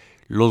Sergio.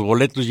 Los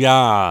boletos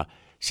ya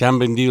se han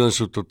vendido en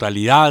su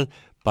totalidad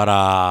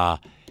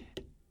para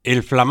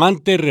el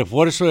flamante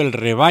refuerzo del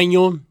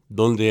rebaño,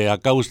 donde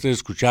acaba usted de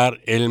escuchar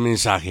el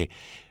mensaje.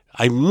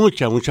 Hay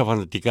mucha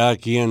fanaticada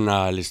aquí en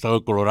el estado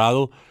de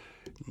Colorado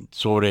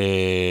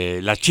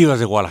sobre las Chivas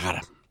de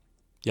Guadalajara.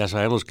 Ya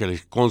sabemos que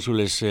el cónsul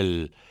es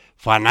el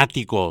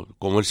fanático,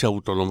 como él se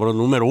autonombró,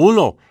 número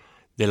 1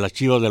 de las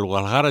Chivas del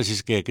Guadalajara, así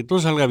es que todo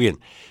salga bien.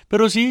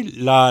 Pero sí,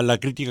 la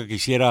crítica que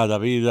hiciera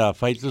David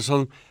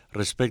Faitelson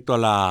respecto a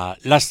la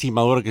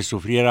lastimadora que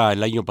sufriera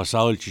el año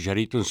pasado el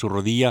Chicharito en su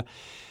rodilla,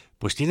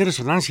 pues tiene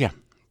resonancia,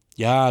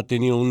 ya ha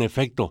tenido un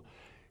efecto,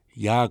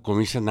 ya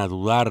comienzan a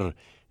dudar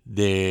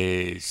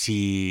de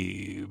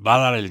si va a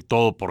dar el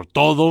todo por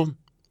todo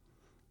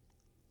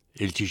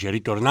el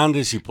Chicharito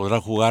Hernández, si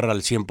podrá jugar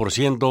al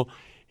 100%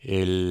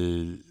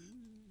 el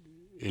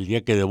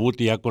día que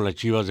debute ya con las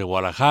Chivas de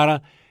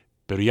Guadalajara,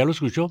 pero ya lo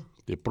escuchó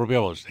de propia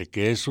voz, de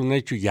que es un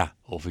hecho ya,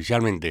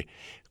 oficialmente.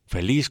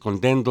 Feliz,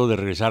 contento de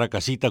regresar a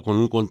casita con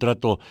un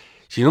contrato,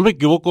 si no me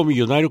equivoco,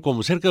 millonario,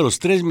 como cerca de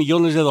los $3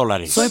 millones.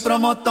 Soy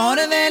promotor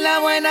de la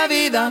buena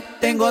vida,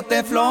 tengo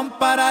teflón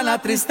para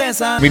la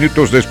tristeza.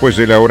 Minutos después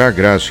de la hora,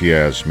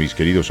 gracias mis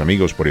queridos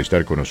amigos por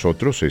estar con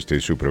nosotros. Este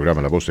es su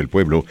programa La Voz del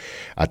Pueblo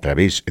a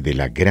través de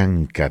la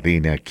gran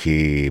cadena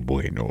Que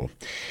Bueno.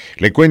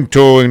 Le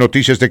cuento en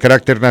noticias de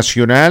carácter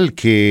nacional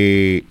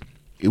que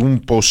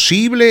un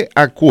posible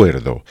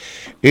acuerdo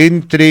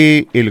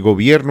entre el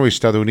gobierno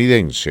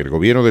estadounidense, el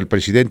gobierno del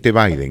presidente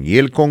Biden y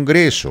el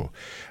Congreso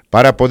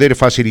para poder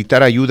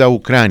facilitar ayuda a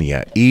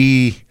Ucrania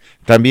y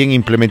también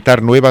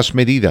implementar nuevas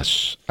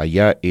medidas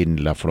allá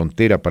en la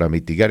frontera para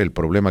mitigar el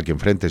problema que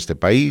enfrenta este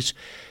país,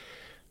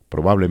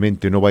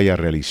 probablemente no vaya a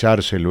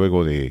realizarse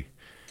luego de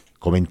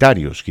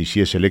comentarios que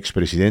hiciese el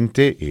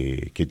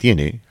expresidente que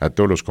tiene a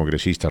todos los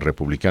congresistas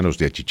republicanos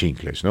de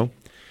achichincles, ¿no?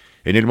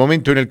 En el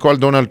momento en el cual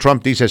Donald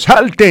Trump dice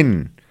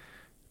 ¡salten!,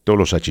 todos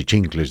los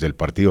achichincles del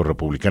Partido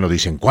Republicano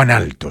dicen ¿cuán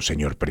alto,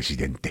 señor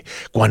presidente?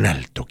 ¿Cuán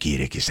alto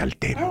quiere que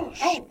saltemos?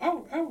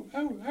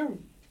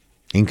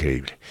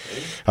 Increíble.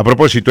 A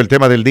propósito, el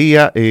tema del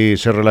día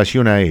se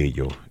relaciona a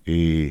ello.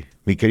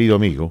 Mi querido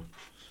amigo,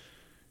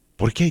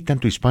 ¿por qué hay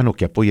tanto hispano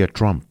que apoya a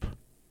Trump?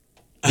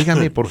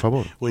 Dígame, por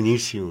favor.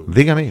 Buenísimo.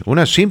 Dígame,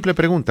 una simple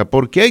pregunta.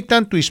 ¿Por qué hay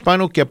tanto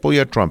hispano que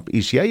apoya a Trump?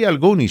 Y si hay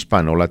algún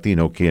hispano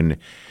latino quien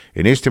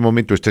en este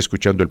momento está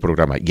escuchando el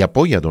programa y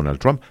apoya a Donald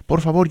Trump,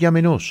 por favor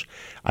llámenos,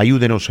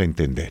 ayúdenos a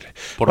entender.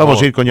 Vamos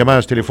a ir con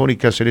llamadas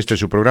telefónicas en este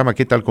su programa.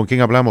 ¿Qué tal? ¿Con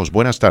quién hablamos?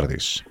 Buenas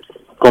tardes.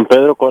 Con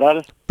Pedro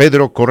Corral.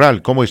 Pedro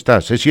Corral, ¿cómo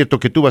estás? ¿Es cierto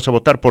que tú vas a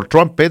votar por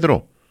Trump,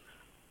 Pedro?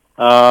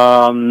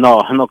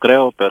 No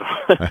creo, pero...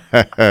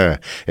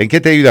 ¿En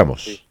qué te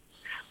ayudamos?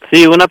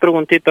 Sí, una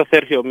preguntita,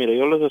 Sergio. Mira,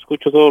 yo los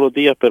escucho todos los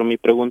días, pero mi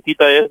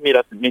preguntita es,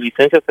 mira, mi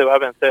licencia se va a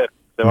vencer.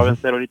 Se va a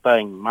vencer ahorita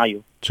en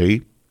mayo.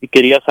 Sí. Y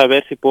quería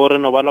saber si puedo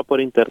renovarla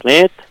por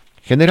internet.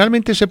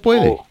 Generalmente se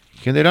puede.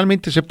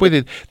 Generalmente se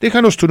puede.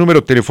 Déjanos tu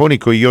número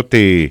telefónico y yo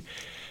te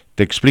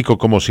explico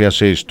cómo se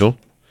hace esto.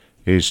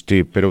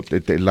 Pero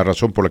la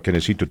razón por la que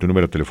necesito tu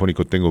número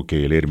telefónico tengo que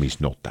leer mis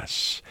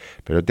notas.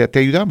 Pero te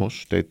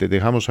ayudamos, te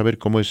dejamos saber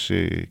cómo es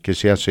que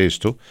se hace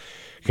esto.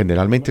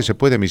 Generalmente se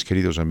puede, mis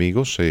queridos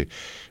amigos.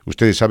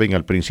 Ustedes saben,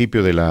 al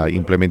principio de la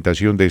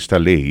implementación de esta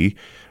ley,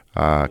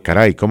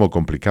 caray, cómo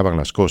complicaban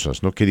las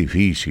cosas, ¿no? Qué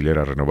difícil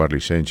era renovar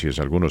licencias.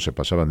 Algunos se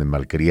pasaban de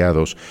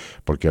malcriados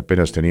porque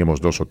apenas teníamos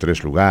 2 o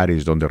 3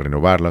 lugares donde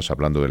renovarlas,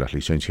 hablando de las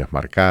licencias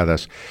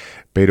marcadas.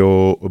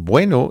 Pero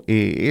bueno,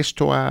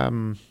 esto ha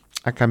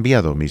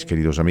cambiado, mis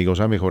queridos amigos,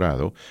 ha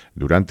mejorado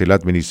durante la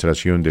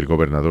administración del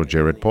gobernador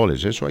Jared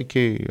Polis. Eso hay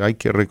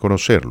que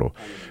reconocerlo.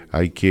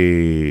 Hay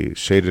que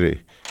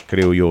ser,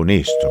 creo yo,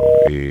 honesto.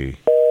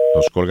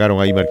 Nos colgaron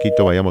ahí,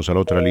 Marquito. Vayamos a la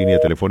otra línea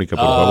telefónica,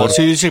 por favor.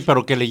 Sí,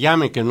 pero que le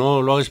llame, que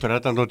no lo haga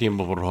esperar tanto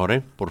tiempo, por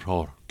favor, por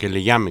favor. Que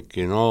le llame,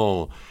 que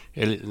no...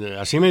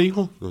 así me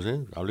dijo, no sé,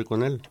 hablé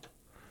con él.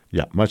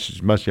 Ya,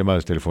 más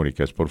llamadas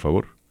telefónicas, por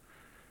favor.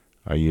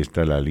 Ahí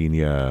está la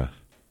línea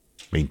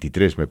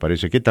 23, me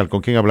parece. ¿Qué tal? ¿Con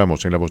quién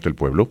hablamos en La Voz del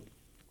Pueblo?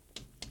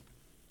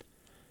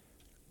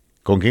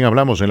 ¿Con quién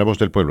hablamos en La Voz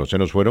del Pueblo? ¿Se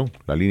nos fueron?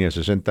 La línea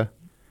 60.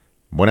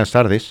 Buenas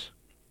tardes.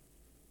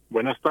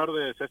 Buenas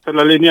tardes, esta es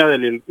la línea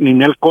del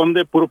Ninel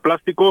Conde, puro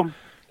plástico.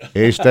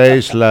 Esta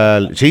es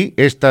la... Sí,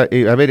 esta...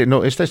 a ver,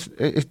 no, esta es...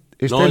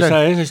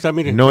 esta,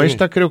 mire. No, mire.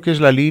 esta creo que es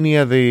la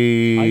línea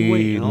de... Ay,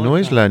 güey, no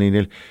es la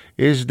Ninel.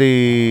 ¿Es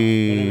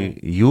de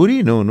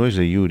Yuri? No es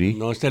de Yuri.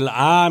 No, esta es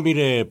la...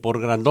 mire,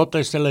 por grandota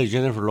esta es la de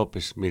Jennifer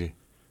López, mire.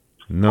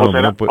 No,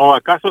 ¿O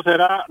acaso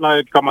será la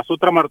de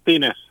Kamasutra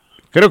Martínez?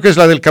 Creo que es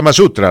la del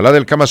Kamasutra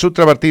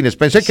Martínez.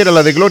 Pensé que era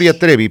la de Gloria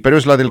Trevi, pero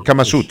es la del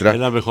Kamasutra. Es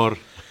la mejor.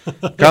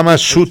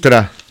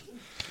 Kamasutra.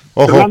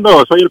 Ojo.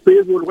 Fernando, soy el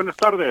Pitbull, buenas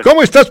tardes.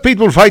 ¿Cómo estás,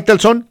 Pitbull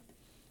Faitelson?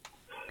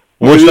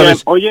 Muy bien.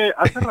 Oye,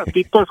 hace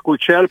ratito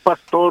escuché al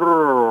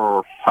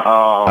pastor...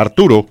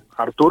 Arturo.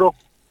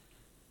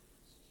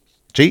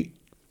 Sí.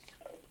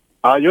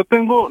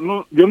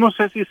 Yo no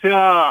sé si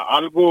sea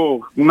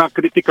algo, una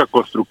crítica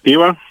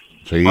constructiva.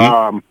 Sí.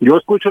 Yo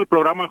escucho el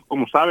programa,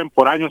 como saben,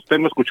 por años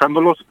tengo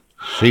escuchándolos.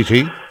 Sí.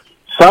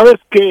 Sabes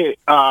que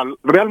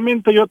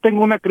realmente yo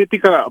tengo una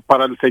crítica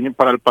para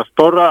el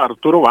pastor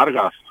Arturo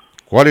Vargas.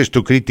 ¿Cuál es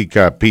tu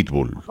crítica,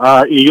 Pitbull?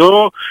 Y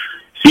yo,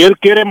 si él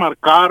quiere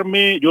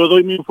marcarme, yo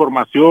doy mi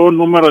información,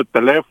 número de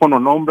teléfono,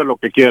 nombre, lo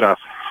que quieras.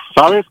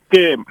 Sabes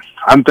que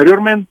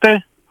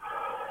anteriormente,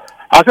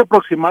 hace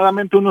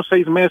aproximadamente unos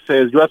 6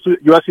 meses,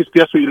 yo asistí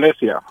a su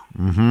iglesia.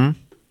 Uh-huh.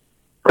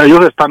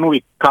 Ellos están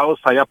ubicados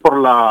allá por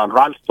la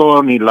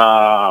Ralston y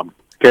la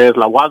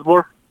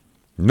Wadsworth.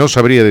 No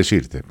sabría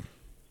decirte.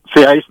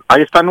 Sí,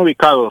 ahí están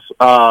ubicados.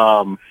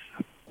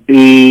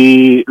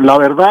 Y la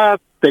verdad,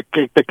 te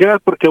quedas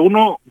porque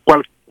uno,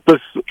 pues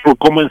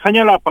como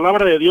enseña la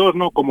palabra de Dios,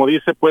 ¿no? Como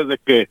dice, pues, de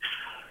que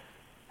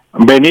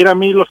venir a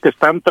mí los que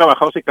están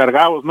trabajados y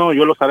cargados, ¿no?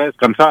 Yo los haré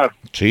descansar.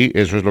 Sí,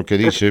 eso es lo que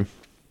dice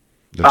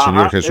el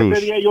Señor Jesús.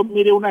 Ese día yo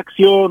miré una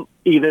acción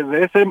y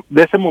desde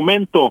ese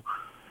momento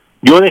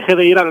yo dejé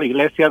de ir a la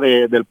iglesia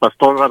del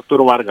pastor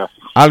Arturo Vargas.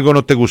 ¿Algo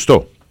no te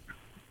gustó?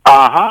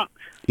 Ajá.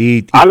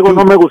 Y algo tú...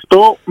 no me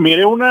gustó.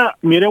 Miré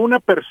una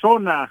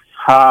persona,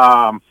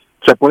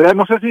 se podría,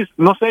 no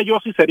sé yo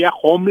si sería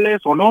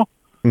homeless o no,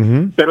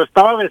 uh-huh. pero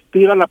estaba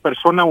vestida la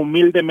persona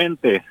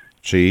humildemente.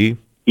 Sí.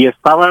 Y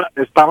estaba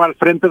al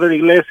frente de la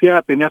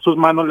iglesia, tenía sus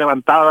manos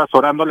levantadas,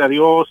 orándole a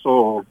Dios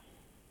o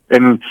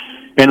en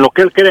lo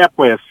que él crea,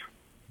 pues.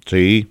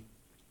 Sí.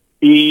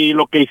 Y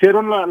lo que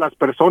hicieron las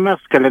personas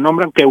que le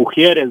nombran que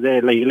ujieres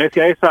de la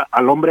iglesia esa,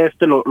 al hombre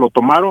lo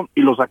tomaron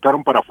y lo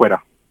sacaron para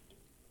afuera.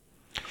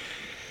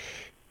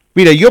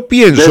 Mira, yo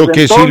pienso Desde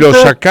que entonces, si lo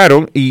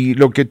sacaron, y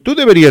lo que tú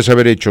deberías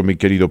haber hecho, mi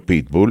querido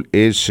Pitbull,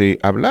 es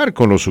hablar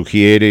con los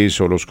sugieres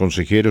o los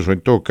consejeros, o en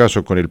todo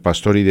caso con el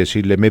pastor y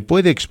decirle, ¿me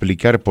puede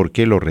explicar por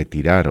qué lo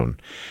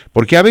retiraron?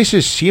 Porque a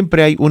veces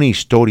siempre hay una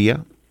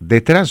historia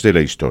detrás de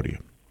la historia.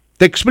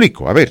 Te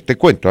explico, a ver, te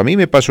cuento, a mí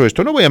me pasó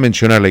esto, no voy a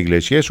mencionar la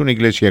iglesia, es una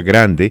iglesia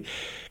grande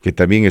que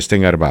también está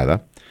en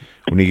Arvada,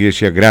 una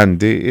iglesia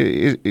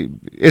grande,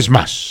 es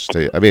más,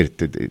 a ver,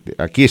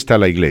 aquí está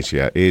la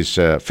iglesia,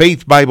 es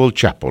Faith Bible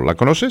Chapel, ¿la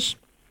conoces?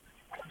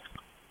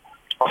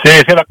 Sí,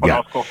 la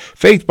conozco. Yeah.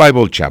 Faith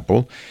Bible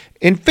Chapel.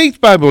 En Faith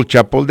Bible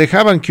Chapel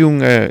dejaban que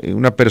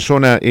una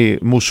persona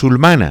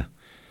musulmana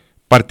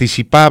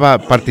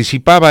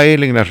participaba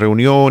él en las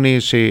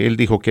reuniones, él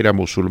dijo que era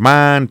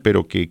musulmán,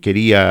 pero que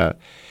quería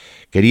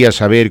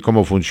saber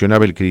cómo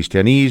funcionaba el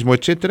cristianismo,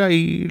 etcétera,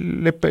 y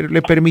le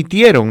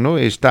permitieron, ¿no?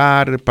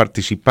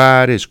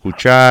 Participar,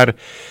 escuchar.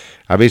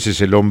 A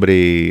veces el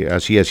hombre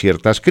hacía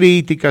ciertas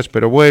críticas,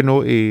 pero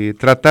bueno,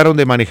 trataron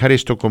de manejar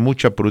esto con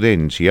mucha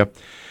prudencia,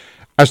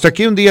 hasta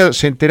que un día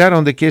se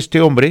enteraron de que este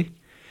hombre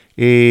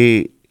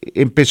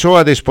empezó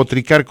a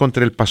despotricar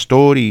contra el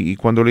pastor y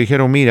cuando le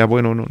dijeron, mira,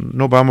 bueno,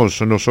 no vamos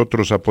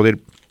nosotros a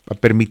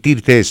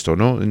permitirte esto,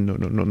 ¿no?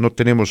 No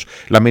tenemos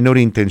la menor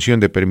intención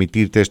de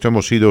permitirte esto,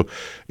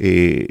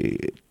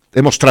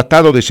 hemos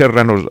tratado de ser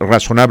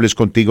razonables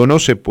contigo, no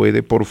se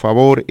puede, por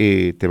favor,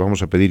 te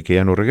vamos a pedir que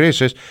ya no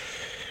regreses,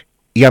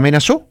 y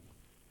amenazó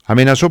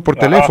por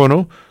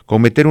teléfono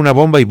con meter una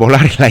bomba y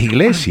volar la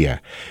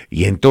iglesia,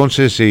 y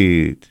entonces,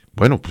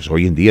 bueno, pues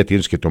hoy en día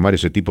tienes que tomar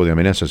ese tipo de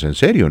amenazas en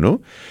serio,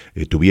 ¿no?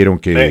 Tuvieron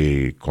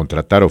que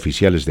contratar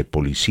oficiales de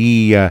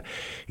policía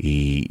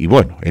y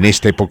bueno, en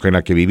esta época en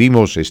la que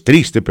vivimos es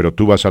triste, pero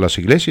tú vas a las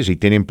iglesias y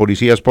tienen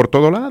policías por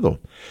todo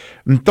lado.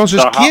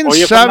 Entonces, ¿quién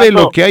sabe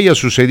Fernando, lo que haya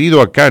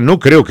sucedido acá? No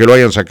creo que lo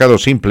hayan sacado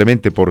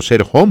simplemente por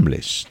ser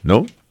homeless,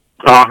 ¿no?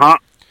 Ajá.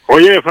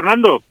 Oye,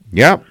 Fernando.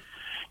 Ya.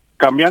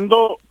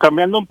 Cambiando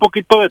un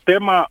poquito de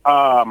tema,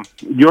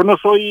 yo no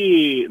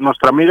soy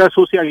nuestra amiga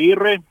Susi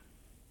Aguirre,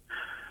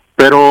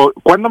 pero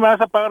 ¿cuándo me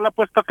vas a pagar la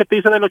apuesta que te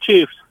hice de los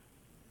Chiefs?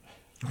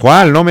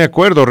 ¿Cuál? No me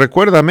acuerdo.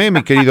 Recuérdame,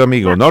 mi querido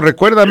amigo. No,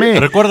 recuérdame.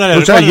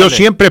 Recuérdale. Yo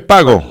siempre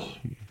pago.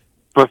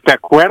 Pues, ¿te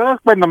acuerdas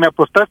cuando me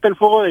apostaste el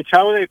fuego de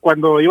Chavo de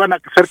cuando iban a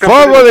hacer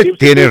fuego de Chiefs?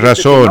 Tienes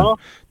razón. No?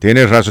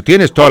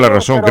 Tienes toda la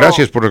razón.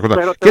 Gracias por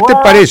recordar. ¿Qué te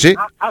parece?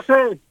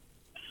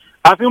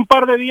 Hace un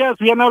par de días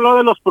habían hablado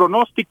de los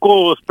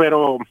pronósticos,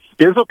 pero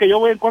pienso que yo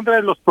voy en contra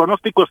de los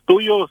pronósticos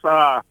tuyos.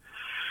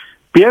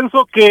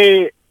 Pienso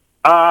que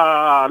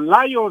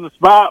Lions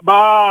va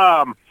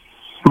a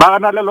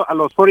ganarle a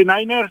los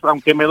 49ers,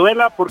 aunque me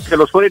duela porque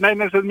los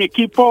 49ers es mi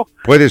equipo.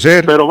 Puede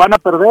ser. Pero van a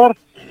perder.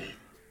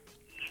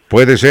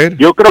 Puede ser.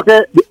 Yo creo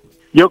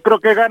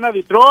que gana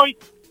Detroit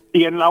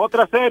y en la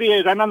otra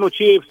serie ganan los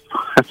Chiefs.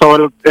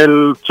 Sobre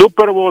el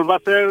Super Bowl va a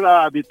ser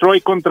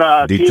Detroit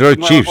contra Detroit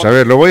Chiefs. A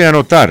ver, lo voy a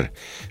anotar.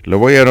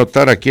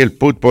 Aquí el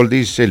Pitbull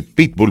dice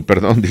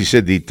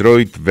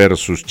Detroit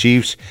versus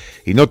Chiefs.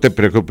 Y no te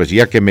preocupes,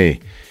 ya que me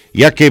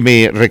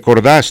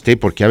recordaste,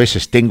 porque a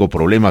veces tengo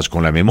problemas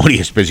con la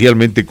memoria,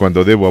 especialmente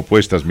cuando debo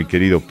apuestas, mi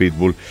querido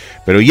Pitbull,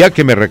 pero ya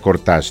que me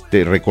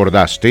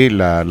recordaste,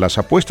 las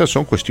apuestas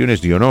son cuestiones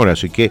de honor,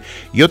 así que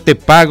yo te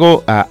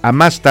pago a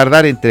más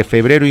tardar entre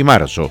febrero y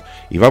marzo,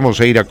 y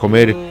vamos a ir a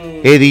comer.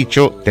 He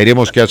dicho,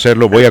 tenemos que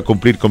hacerlo, voy a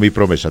cumplir con mi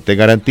promesa, te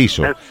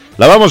garantizo.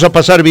 La vamos a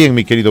pasar bien,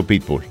 mi querido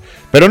Pitbull.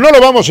 Pero no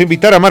lo vamos a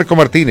invitar a Marco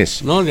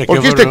Martínez,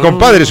 porque este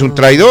compadre es un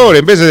traidor,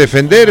 en vez de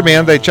defenderme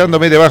anda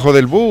echándome debajo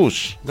del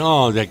bus.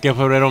 No, de aquí a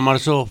febrero,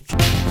 marzo.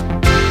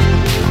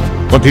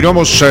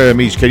 Continuamos,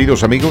 mis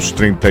queridos amigos,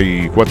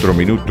 34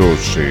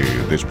 minutos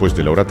después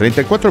de la hora,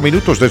 34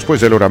 minutos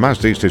después de la hora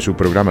más de este su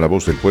programa La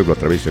Voz del Pueblo a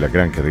través de la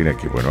gran cadena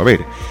que, bueno, a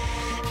ver,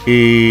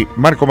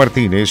 Marco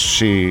Martínez,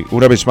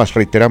 una vez más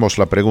reiteramos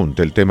la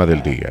pregunta, el tema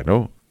del día,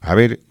 ¿no? A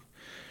ver,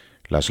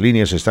 las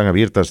líneas están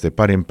abiertas de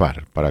par en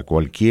par para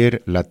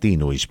cualquier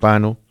latino,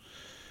 hispano,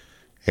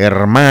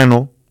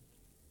 hermano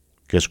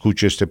que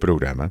escuche este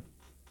programa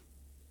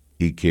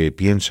y que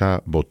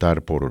piensa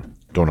votar por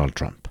Donald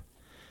Trump.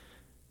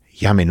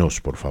 Llámenos,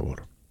 por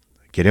favor.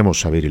 Queremos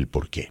saber el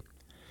porqué.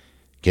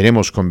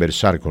 Queremos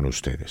conversar con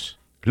ustedes.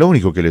 Lo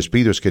único que les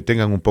pido es que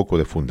tengan un poco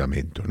de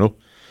fundamento, ¿no?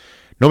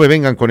 No me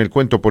vengan con el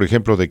cuento, por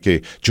ejemplo, de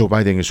que Joe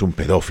Biden es un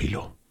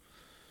pedófilo.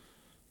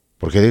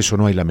 Porque de eso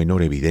no hay la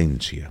menor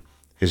evidencia.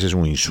 Ese es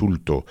un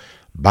insulto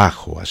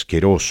bajo,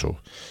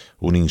 asqueroso,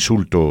 un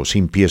insulto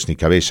sin pies ni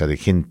cabeza de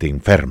gente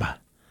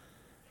enferma.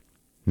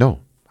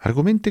 No,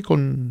 argumente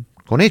con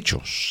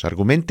hechos,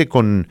 argumente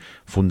con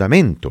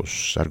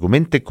fundamentos,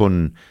 argumente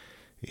con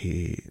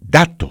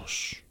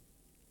datos.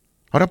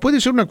 Ahora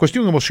puede ser una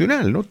cuestión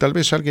emocional, ¿no? Tal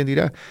vez alguien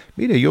dirá,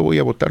 mire, yo voy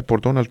a votar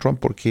por Donald Trump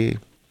porque,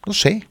 no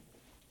sé,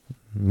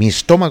 mi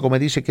estómago me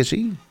dice que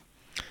sí,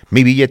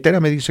 mi billetera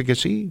me dice que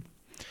sí,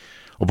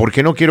 o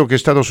porque no quiero que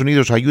Estados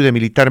Unidos ayude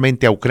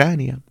militarmente a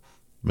Ucrania.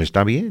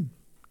 Está bien,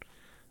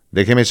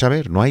 déjeme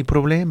saber, no hay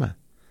problema.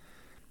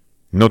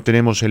 No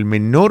tenemos el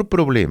menor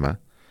problema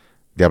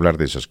de hablar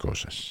de esas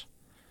cosas.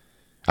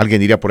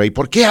 Alguien dirá por ahí,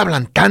 ¿por qué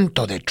hablan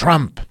tanto de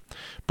Trump?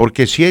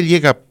 Porque si él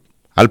llega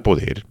al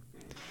poder,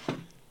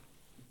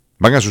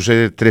 van a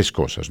suceder tres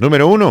cosas.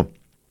 Número uno,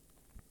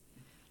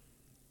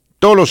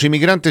 todos los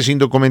inmigrantes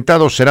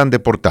indocumentados serán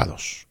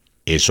deportados.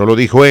 Eso lo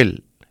dijo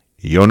él,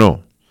 yo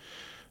no.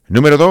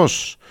 Número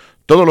dos,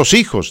 todos los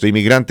hijos de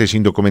inmigrantes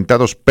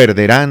indocumentados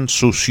perderán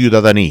su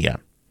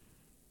ciudadanía.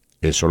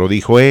 Eso lo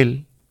dijo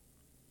él,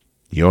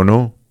 yo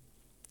no.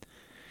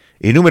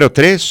 Y número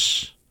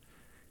tres,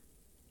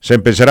 se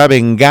empezará a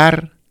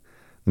vengar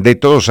de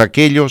todos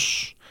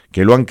aquellos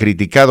que lo han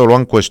criticado, lo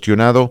han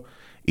cuestionado,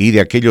 y de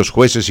aquellos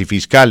jueces y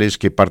fiscales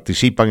que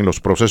participan en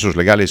los procesos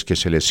legales que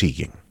se les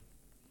siguen.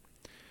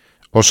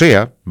 O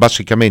sea,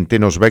 básicamente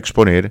nos va a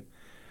exponer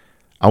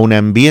a un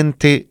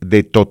ambiente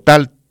de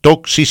total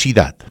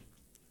toxicidad.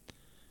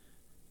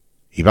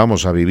 Y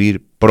vamos a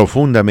vivir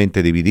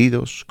profundamente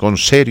divididos, con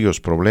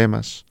serios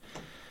problemas.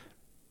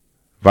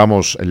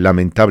 Vamos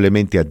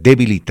lamentablemente a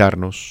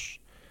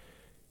debilitarnos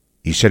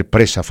y ser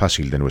presa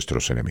fácil de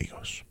nuestros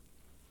enemigos.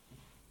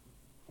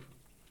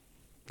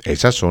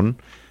 Esas son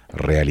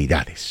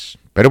realidades.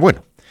 Pero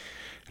bueno,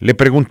 le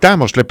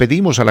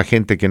pedimos a la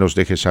gente que nos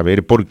deje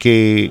saber,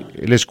 porque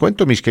les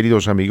cuento, mis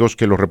queridos amigos,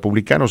 que los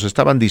republicanos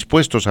estaban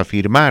dispuestos a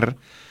firmar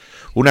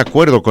un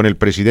acuerdo con el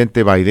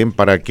presidente Biden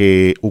para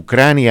que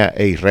Ucrania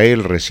e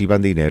Israel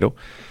reciban dinero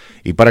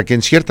y para que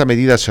en cierta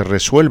medida se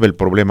resuelva el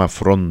problema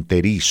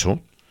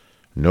fronterizo,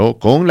 ¿no?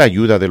 Con la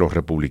ayuda de los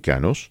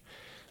republicanos,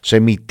 se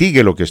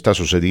mitigue lo que está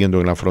sucediendo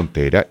en la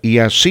frontera y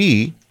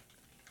así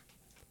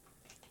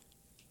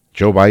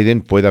Joe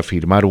Biden pueda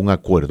firmar un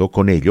acuerdo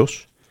con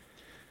ellos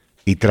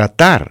y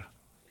tratar,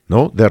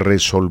 ¿no?, de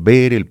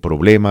resolver el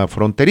problema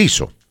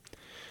fronterizo.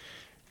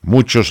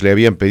 Muchos le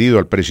habían pedido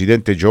al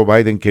presidente Joe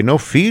Biden que no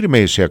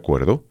firme ese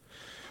acuerdo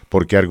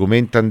porque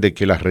argumentan de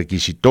que las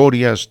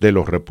requisitorias de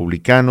los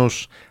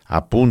republicanos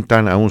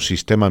apuntan a un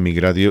sistema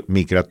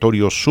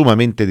migratorio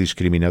sumamente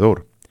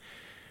discriminador.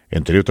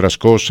 Entre otras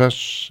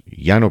cosas,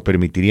 ya no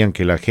permitirían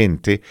que la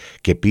gente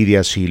que pide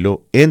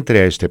asilo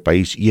entre a este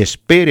país y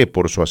espere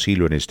por su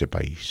asilo en este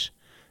país.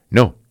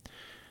 No,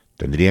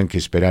 tendrían que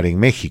esperar en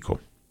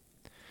México.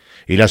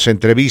 Y las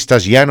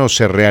entrevistas ya no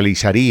se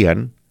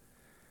realizarían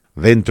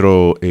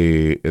dentro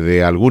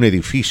de algún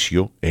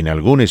edificio, en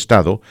algún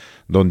estado,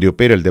 donde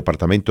opera el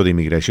Departamento de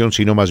Inmigración,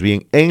 sino más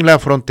bien en la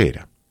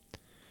frontera.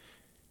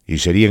 Y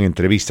serían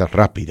entrevistas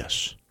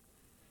rápidas.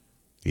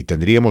 Y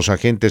tendríamos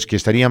agentes que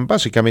estarían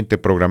básicamente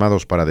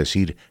programados para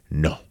decir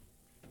no.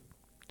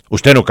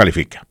 Usted no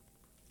califica.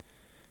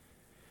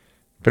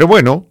 Pero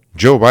bueno,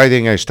 Joe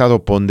Biden ha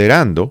estado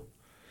ponderando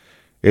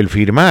el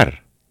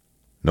firmar,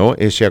 ¿no?,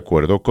 ese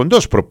acuerdo con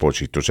dos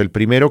propósitos. El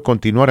primero,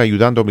 continuar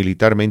ayudando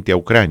militarmente a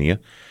Ucrania,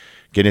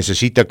 que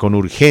necesita con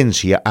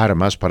urgencia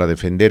armas para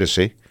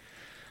defenderse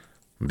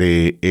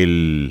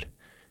del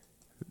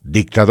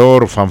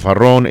dictador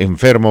fanfarrón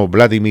enfermo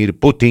Vladimir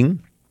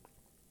Putin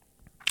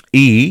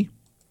y,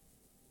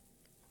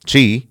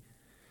 sí,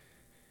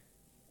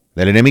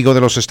 del enemigo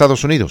de los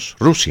Estados Unidos,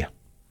 Rusia.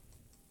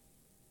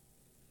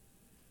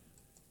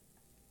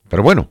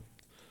 Pero bueno,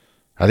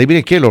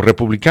 adivinen qué, los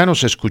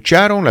republicanos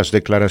escucharon las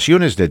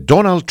declaraciones de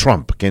Donald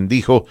Trump, quien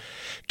dijo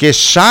que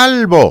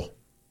salvo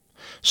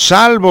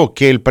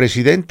que el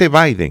presidente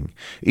Biden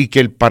y que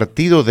el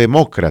Partido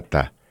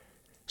Demócrata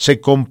se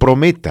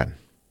comprometan,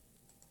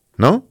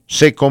 ¿no?,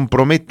 se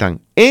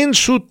comprometan en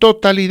su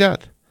totalidad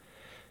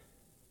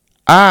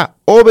a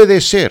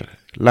obedecer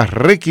las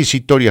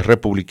requisitorias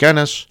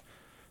republicanas,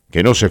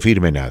 que no se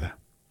firme nada.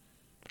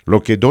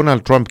 Lo que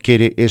Donald Trump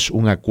quiere es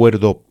un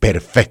acuerdo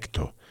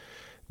perfecto,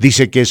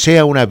 Dice que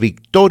sea una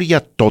victoria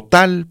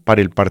total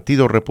para el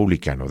Partido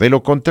Republicano. De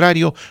lo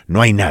contrario,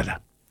 no hay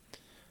nada.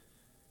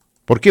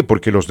 ¿Por qué?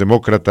 Porque los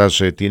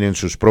demócratas tienen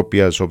sus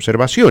propias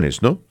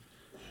observaciones, ¿no?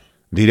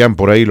 Dirán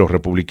por ahí los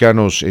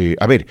republicanos,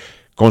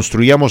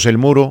 construyamos el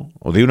muro,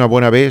 o de una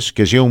buena vez,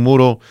 que sea un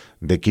muro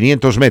de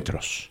 500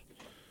 metros.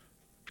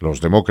 Los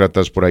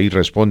demócratas por ahí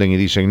responden y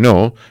dicen,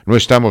 no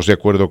estamos de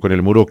acuerdo con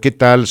el muro. ¿Qué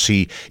tal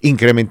si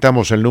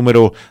incrementamos el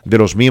número de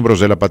los miembros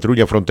de la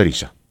patrulla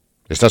fronteriza?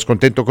 ¿Estás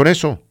contento con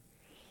eso?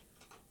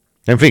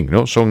 En fin,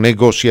 ¿no? Son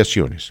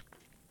negociaciones.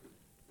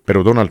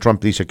 Pero Donald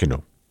Trump dice que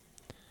no.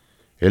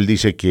 Él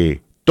dice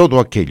que todo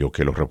aquello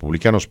que los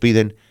republicanos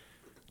piden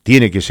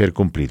tiene que ser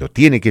cumplido,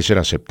 tiene que ser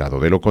aceptado.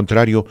 De lo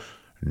contrario,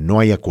 no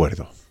hay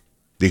acuerdo.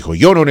 Dijo,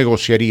 yo no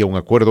negociaría un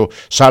acuerdo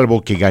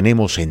salvo que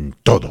ganemos en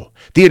todo.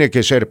 Tiene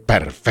que ser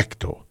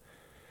perfecto.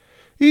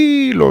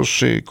 Y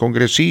los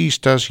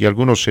congresistas y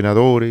algunos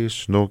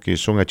senadores, ¿no?, que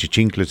son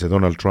achichincles de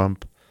Donald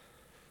Trump,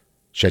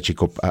 se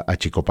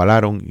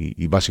achicopalaron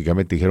y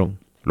básicamente dijeron,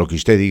 lo que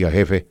usted diga,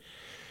 jefe,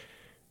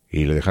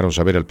 y le dejaron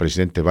saber al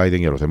presidente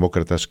Biden y a los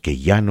demócratas que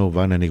ya no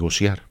van a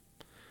negociar,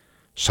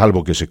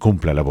 salvo que se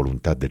cumpla la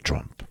voluntad de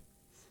Trump.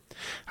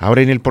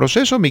 Ahora, en el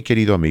proceso, mi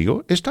querido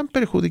amigo, están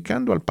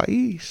perjudicando al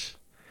país.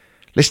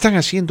 Le están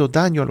haciendo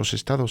daño a los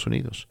Estados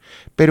Unidos.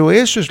 Pero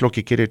eso es lo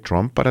que quiere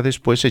Trump para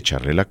después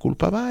echarle la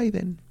culpa a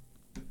Biden.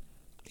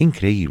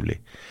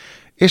 Increíble.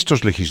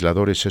 Estos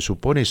legisladores se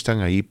supone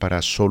están ahí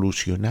para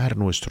solucionar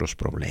nuestros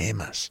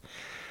problemas,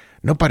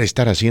 no para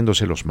estar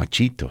haciéndose los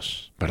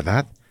machitos,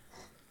 ¿verdad?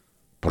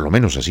 Por lo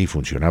menos así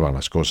funcionaban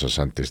las cosas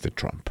antes de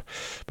Trump.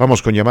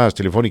 Vamos con llamadas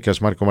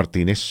telefónicas, Marco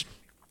Martínez.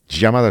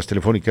 Llamadas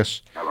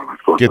telefónicas.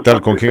 ¿Qué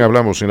tal? ¿Con quién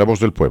hablamos en La Voz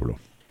del Pueblo?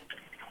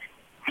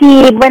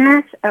 Sí,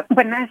 buenas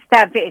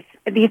tardes.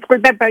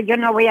 Disculpe, pero yo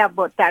no voy a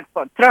votar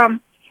por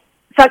Trump.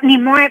 Ni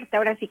muerta,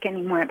 ahora sí que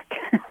ni muerta.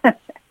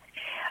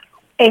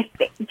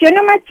 Yo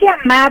nomás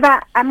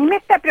llamaba, a mí me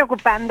está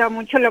preocupando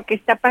mucho lo que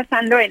está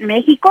pasando en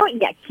México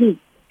y aquí.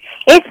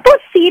 ¿Es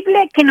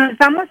posible que nos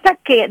vamos a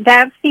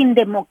quedar sin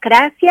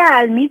democracia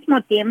al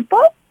mismo tiempo?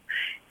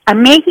 A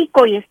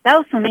México y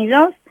Estados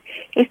Unidos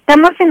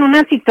estamos en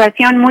una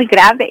situación muy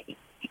grave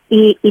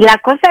y la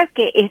cosa es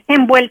que está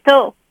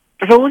envuelto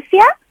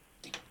Rusia,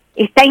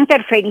 está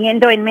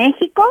interfiriendo en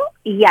México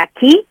y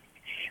aquí.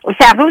 O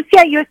sea,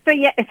 Rusia, yo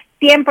estoy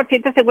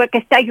 100% segura que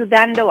está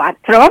ayudando a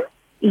Trump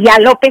y a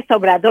López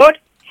Obrador.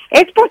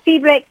 ¿Es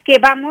posible que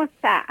vamos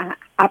a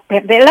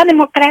perder la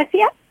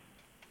democracia?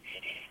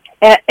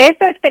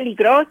 Esto es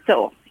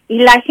peligroso y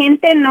la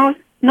gente no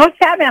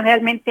sabe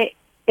realmente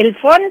el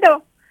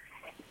fondo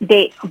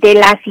de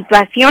la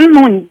situación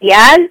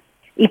mundial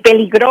y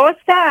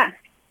peligrosa.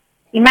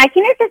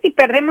 Imagínense si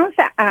perdemos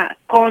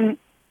con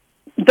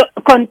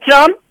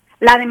Trump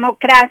la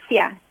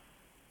democracia,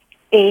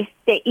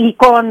 y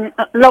con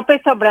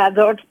López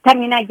Obrador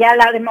también allá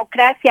la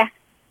democracia.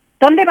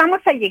 ¿Dónde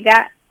vamos a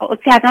llegar? O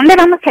sea, ¿dónde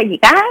vamos a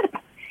llegar?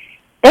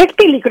 Es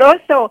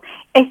peligroso.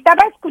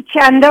 Estaba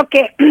escuchando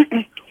que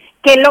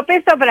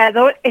López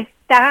Obrador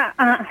está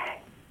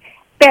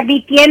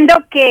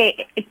permitiendo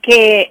que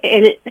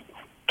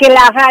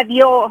las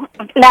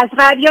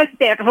radios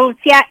de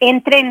Rusia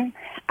entren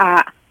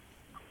a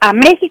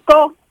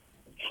México.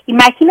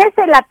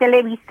 Imagínense la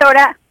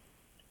televisora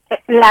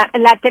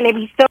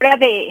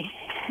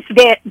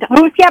de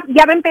Rusia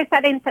ya va a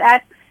empezar a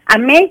entrar a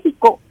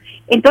México.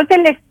 Entonces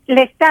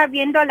le está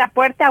abriendo la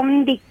puerta a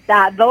un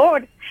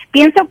dictador.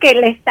 Pienso que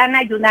le están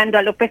ayudando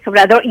a López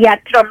Obrador y a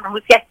Trump.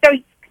 Rusia,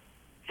 estoy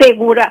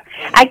segura.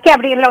 Hay que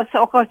abrir los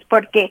ojos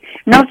porque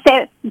no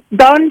sé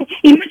dónde.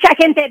 Y mucha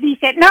gente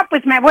dice, no,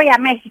 pues me voy a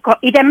México.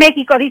 Y de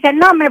México dice,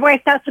 no, me voy a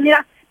Estados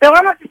Unidos. Pero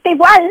vamos, está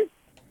igual.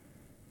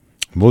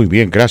 Muy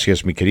bien,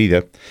 gracias, mi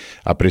querida.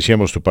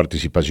 Apreciamos tu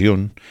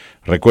participación.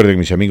 Recuerden,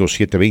 mis amigos,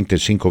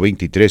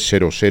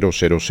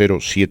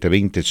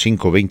 720-523-0000,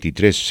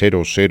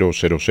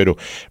 720-523-0000.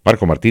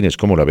 Marco Martínez,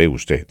 ¿cómo la ve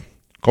usted?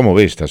 ¿Cómo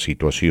ve esta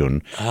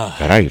situación?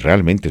 Caray,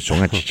 realmente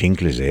son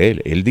achichincles de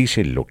él. Él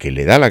dice lo que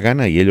le da la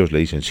gana y ellos le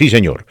dicen, sí,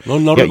 señor.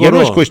 Ya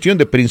no es cuestión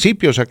de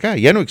principios acá,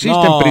 ya no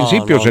existen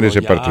principios en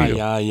ese partido.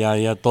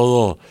 Ya,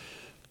 todo.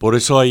 Por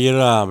eso ayer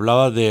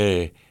hablaba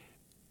de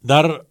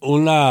dar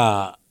un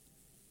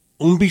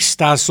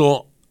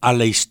vistazo a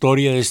la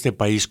historia de este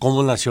país,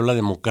 cómo nació la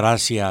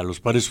democracia, los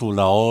padres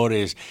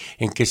fundadores,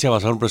 en qué se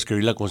basaron para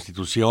escribir la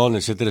Constitución,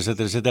 etcétera,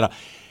 etcétera, etcétera.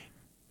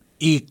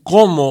 Y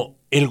cómo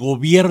el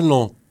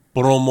gobierno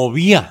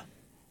promovía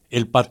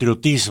el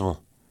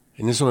patriotismo.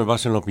 En eso me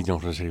baso en la opinión,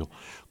 en serio.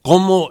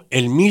 Cómo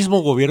el mismo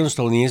gobierno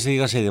estadounidense,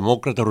 dígase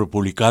demócrata o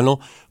republicano,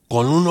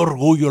 con un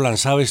orgullo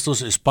lanzaba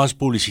estos espacios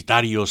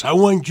publicitarios. I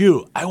want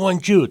you,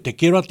 te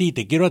quiero a ti.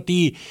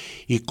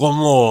 Y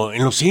como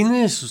en los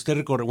cines, usted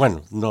recuerda,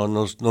 bueno, no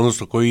nos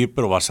tocó ir,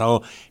 pero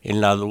basado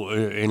en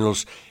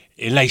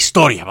la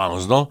historia,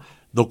 vamos, ¿no?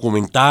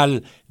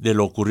 Documental de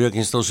lo ocurrido aquí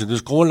en Estados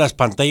Unidos, cómo las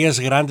pantallas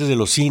grandes de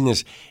los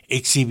cines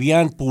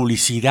exhibían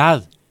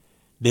publicidad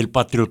del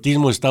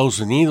patriotismo de Estados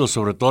Unidos,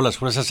 sobre todo las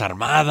Fuerzas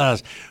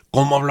Armadas,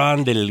 cómo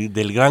hablaban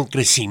del gran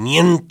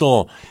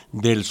crecimiento,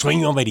 del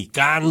sueño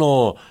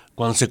americano,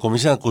 cuando se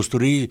comienzan a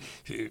construir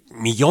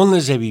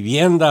millones de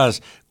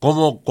viviendas,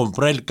 cómo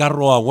comprar el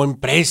carro a buen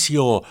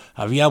precio,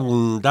 había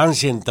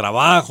abundancia en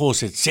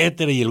trabajos,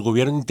 etcétera, y el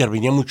gobierno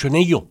intervenía mucho en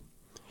ello.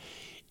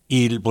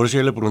 Y por eso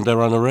yo le pregunté a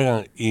Ronald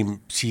Reagan, y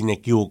sin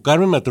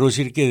equivocarme me atrevo a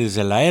decir que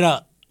desde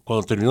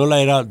cuando terminó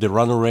la era de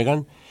Ronald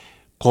Reagan,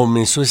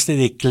 comenzó este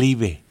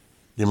declive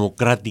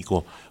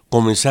democrático,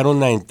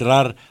 comenzaron a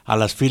entrar a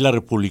las filas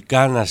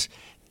republicanas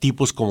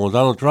tipos como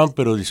Donald Trump,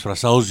 pero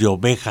disfrazados de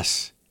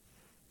ovejas.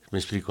 ¿Me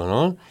explico,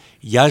 no?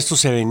 Ya esto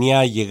se venía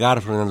a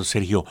llegar, Fernando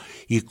Sergio,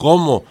 y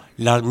cómo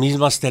las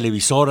mismas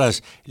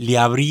televisoras le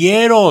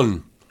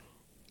abrieron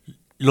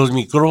los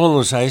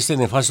micrófonos a este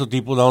nefasto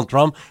tipo Donald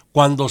Trump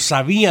cuando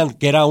sabían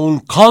que era un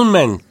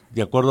conman,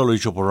 de acuerdo a lo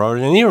dicho por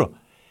Robert Enero.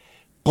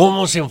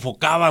 Cómo se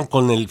enfocaban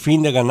con el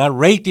fin de ganar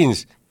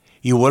ratings.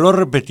 Y vuelvo a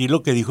repetir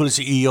lo que dijo el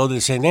CEO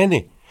del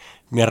CNN.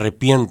 Me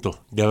arrepiento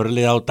de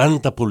haberle dado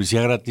tanta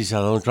publicidad gratis a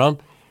Donald Trump.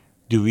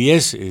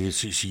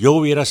 Si yo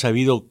hubiera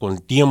sabido con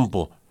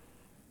tiempo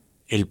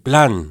el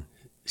plan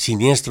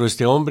siniestro de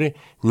este hombre,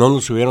 no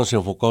nos hubiéramos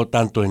enfocado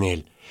tanto en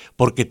él.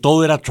 Porque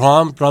todo era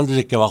Trump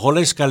desde que bajó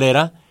la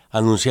escalera,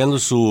 anunciando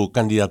su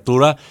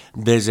candidatura,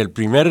 desde el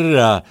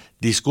primer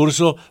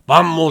discurso,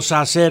 vamos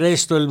a hacer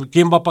esto,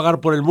 ¿quién va a pagar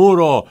por el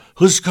muro?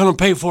 Who's gonna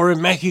pay for it,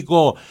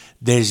 México?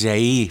 Desde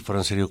ahí,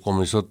 Francisco,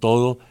 comenzó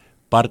todo,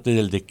 parte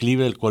del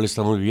declive del cual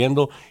estamos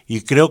viviendo,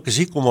 y creo que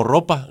sí, como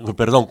Roma,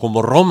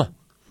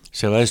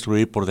 se va a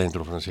destruir por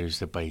dentro, Francisco,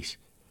 este país.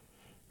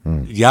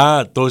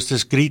 Ya todo está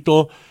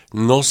escrito,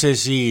 no sé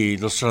si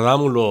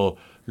Nostradamus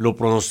lo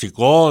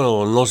pronosticó,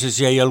 o no sé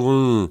si hay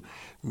algún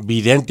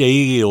vidente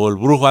ahí, o el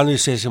brujo,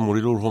 se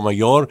murió el brujo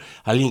mayor,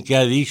 alguien que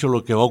ha dicho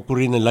lo que va a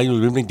ocurrir en el año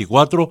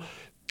 2024,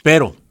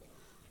 pero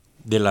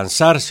de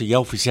lanzarse ya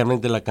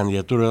oficialmente la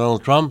candidatura de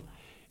Donald Trump,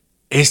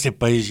 este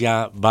país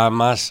ya va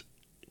más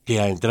que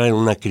a entrar en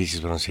una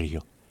crisis,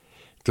 Francisco.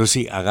 Entonces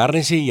sí,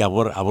 agárrense y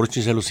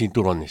abróchense los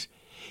cinturones.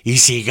 Y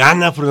si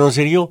gana,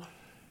 Francisco,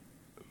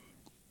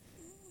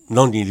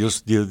 no, ni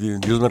Dios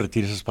me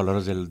retire esas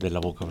palabras de la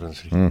boca,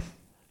 Francisco.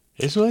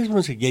 Eso es,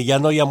 ya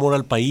no hay amor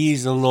al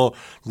país, no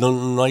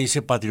hay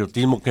ese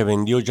patriotismo que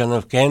vendió John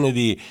F.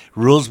 Kennedy,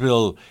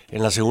 Roosevelt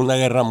en la Segunda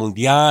Guerra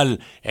Mundial,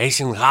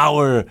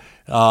 Eisenhower,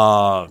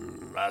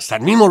 hasta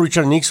el mismo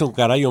Richard Nixon,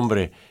 caray,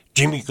 hombre,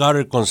 Jimmy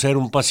Carter con ser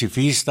un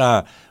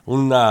pacifista,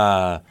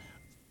 una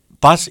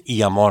paz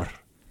y amor,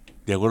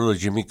 de acuerdo a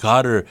Jimmy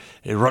Carter,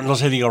 no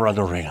se diga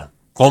Ronald Reagan.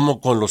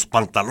 Como con los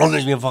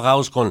pantalones bien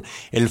fajados, con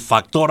el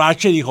factor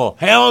H, dijo,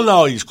 hell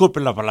no,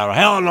 disculpen la palabra,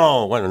 hell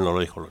no. Bueno, no lo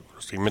dijo, lo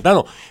estoy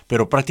inventando,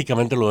 pero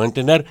prácticamente lo va a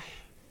entender.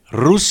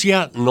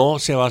 Rusia no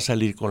se va a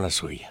salir con la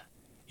suya.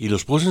 Y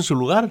los puso en su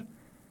lugar.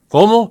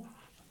 ¿Cómo?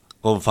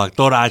 Con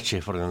factor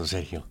H, Fernando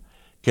Sergio,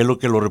 que es lo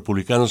que los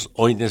republicanos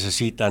hoy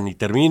necesitan. Y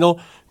termino,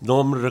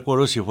 no me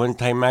recuerdo si fue en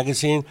Time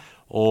Magazine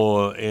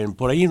o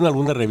por ahí en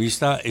alguna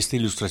revista, esta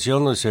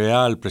ilustración donde se ve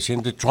al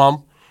presidente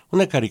Trump,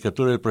 una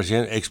caricatura del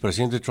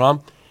expresidente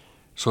Trump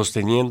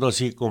sosteniendo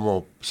así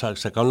como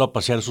sacando a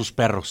pasear sus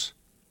perros,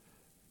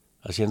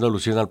 haciendo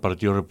alusión al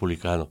Partido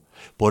Republicano.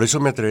 Por eso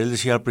me atreví a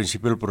decir al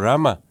principio del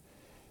programa,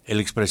 el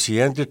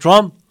expresidente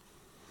Trump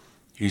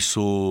y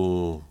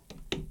sus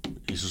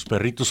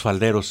perritos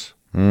falderos,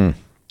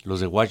 los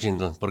de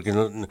Washington, porque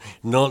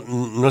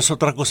no es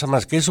otra cosa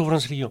más que eso,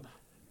 Francisco.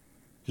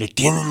 Le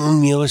tienen un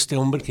miedo a este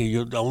hombre que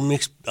yo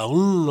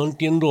aún no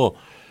entiendo.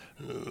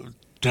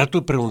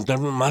 Trato de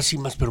preguntarme más y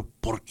más, pero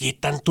 ¿por qué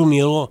tanto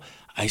miedo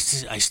a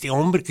este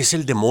hombre que es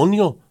el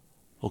demonio?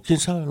 O quién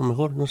sabe, a lo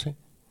mejor, no sé.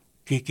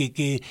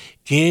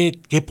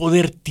 ¿Qué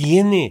poder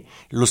tiene?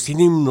 ¿Los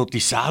tiene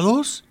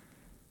hipnotizados?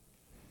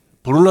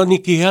 Por un lado,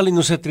 Nikki Haley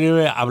no se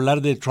atreve a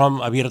hablar de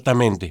Trump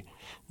abiertamente.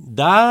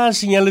 Da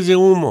señales de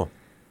humo,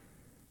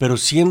 pero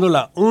siendo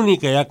la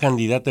única ya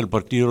candidata del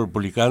Partido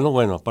Republicano,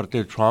 bueno, aparte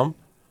de Trump,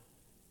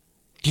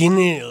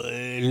 tiene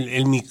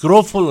el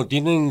micrófono,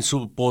 tiene en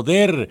su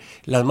poder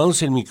las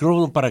manos el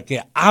micrófono para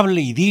que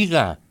hable y le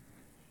diga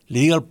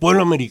al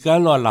pueblo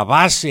americano, a la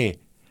base.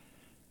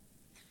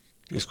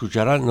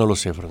 ¿Escuchará? No lo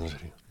sé, Fernando.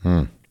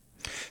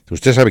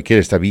 Usted sabe que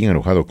él está bien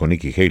enojado con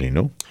Nikki Haley,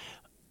 ¿no?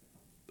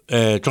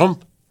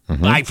 Trump.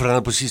 Ay,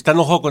 Fernando, pues si está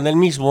enojado con él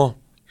mismo,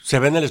 se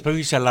ve en el espejo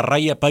y se la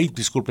raya,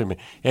 discúlpeme,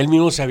 él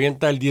mismo se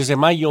avienta el 10 de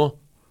mayo.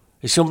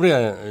 Ese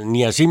hombre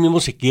ni así mismo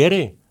se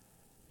quiere.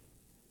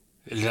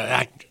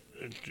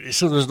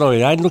 Eso no es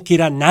novedad, no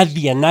quiere a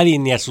nadie,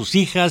 ni a sus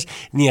hijas,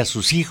 ni a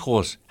sus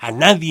hijos, a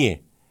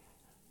nadie.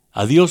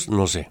 A Dios,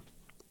 no sé.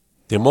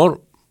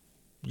 Temor,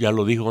 ya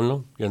lo dijo,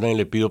 ¿no? Ya nadie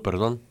le pido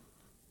perdón.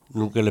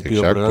 Nunca le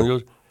pido perdón a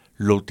Dios.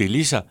 Lo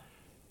utiliza.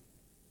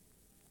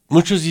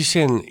 Muchos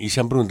dicen y se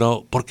han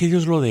preguntado, ¿por qué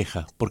Dios lo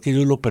deja? ¿Por qué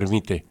Dios lo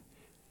permite?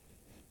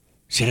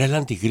 ¿Será el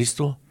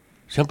anticristo?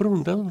 ¿Se han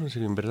preguntado?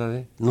 En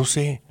verdad, no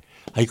sé.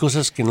 Hay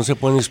cosas que no se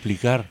pueden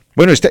explicar.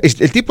 Bueno,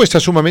 el tipo está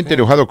sumamente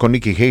enojado con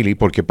Nikki Haley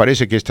porque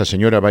parece que esta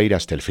señora va a ir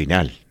hasta el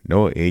final,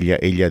 ¿no?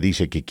 Ella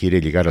dice que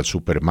quiere llegar al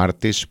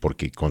supermartes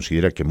porque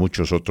considera que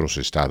muchos otros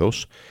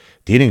estados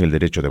tienen el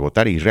derecho de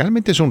votar y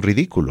realmente es un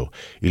ridículo.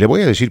 Y le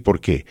voy a decir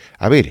por qué.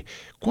 A ver,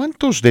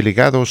 ¿cuántos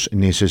delegados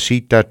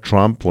necesita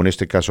Trump, o en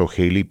este caso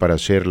Haley, para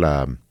ser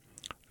la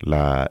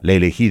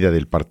elegida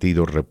del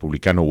Partido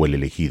Republicano o el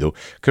elegido?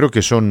 Creo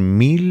que son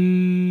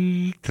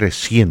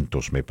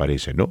 1,300, me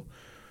parece, ¿no?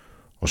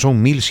 O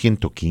son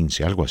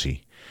 1,115, algo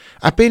así.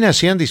 Apenas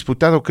se han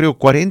disputado, creo,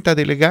 40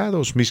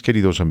 delegados, mis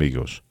queridos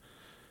amigos.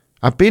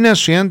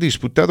 Apenas se han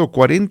disputado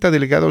 40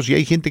 delegados y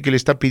hay gente que le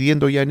está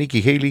pidiendo ya a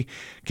Nikki Haley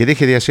que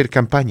deje de hacer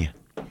campaña,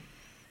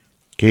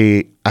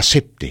 que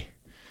acepte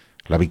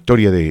la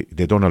victoria de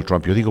Donald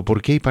Trump. Yo digo,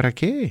 ¿por qué y para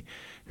qué?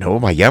 No,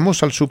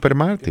 vayamos al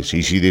supermartes.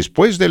 Y si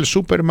después del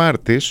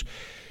supermartes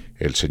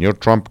el señor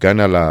Trump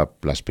gana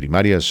las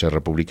primarias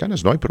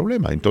republicanas, no hay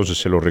problema. Entonces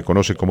se lo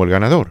reconoce como el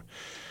ganador.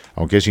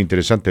 Aunque es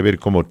interesante ver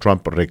cómo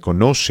Trump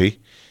reconoce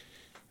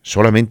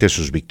solamente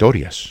sus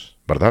victorias,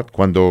 ¿verdad?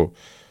 Cuando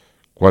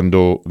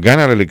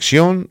gana la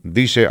elección,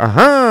 dice,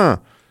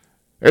 ajá,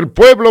 el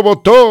pueblo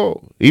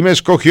votó y me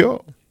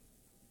escogió.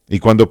 Y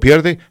cuando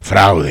pierde,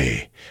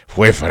 fraude,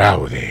 fue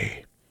fraude.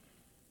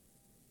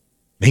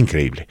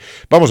 Increíble.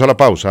 Vamos a la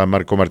pausa,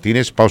 Marco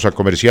Martínez, pausa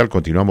comercial,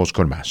 continuamos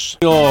con más.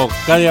 Yo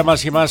cada día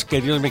más y más que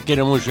Dios me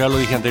quiere mucho, ya lo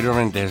dije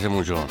anteriormente, hace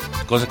mucho,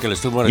 cosa que le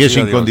estoy Y es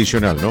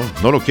incondicional, ¿no?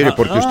 No lo quiere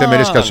porque usted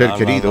merezca ser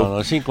querido,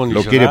 no, es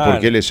incondicional. Lo quiere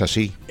porque él es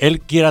así.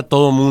 Él quiere a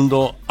todo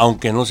mundo,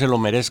 aunque no se lo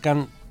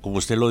merezcan, como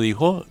usted lo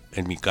dijo,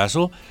 en mi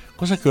caso,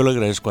 cosa que yo le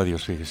agradezco a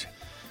Dios, fíjese.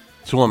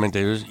 Sumamente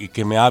a Dios, y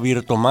que me ha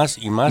abierto más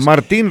y más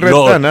Martín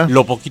Retana,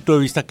 lo poquito de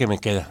vista que me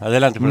queda.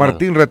 Adelante, Fernando.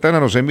 Martín Retana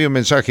nos envía un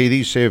mensaje y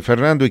dice,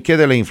 Fernando, ¿y qué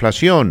de la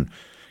inflación?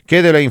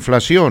 ¿Qué de la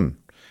inflación?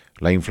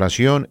 La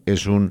inflación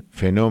es un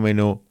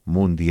fenómeno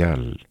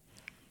mundial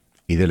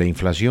y de la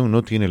inflación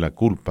no tiene la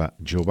culpa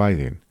Joe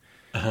Biden.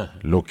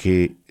 Lo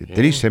que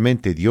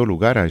tristemente dio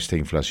lugar a esta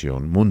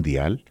inflación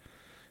mundial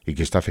y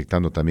que está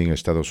afectando también a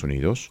Estados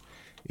Unidos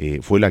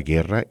fue la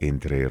guerra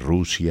entre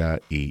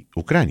Rusia y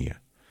Ucrania.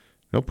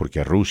 ¿No? Porque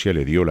a Rusia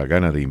le dio la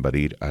gana de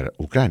invadir a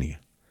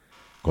Ucrania,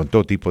 con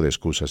todo tipo de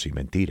excusas y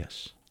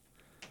mentiras.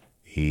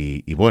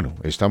 Y bueno,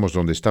 estamos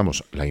donde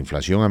estamos. La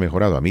inflación ha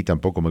mejorado. A mí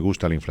tampoco me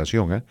gusta la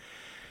inflación, ¿eh?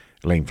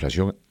 La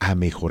inflación ha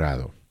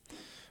mejorado.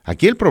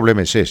 Aquí el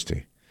problema es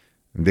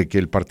de que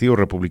el Partido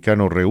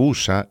Republicano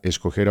rehúsa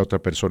escoger a otra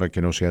persona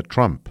que no sea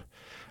Trump.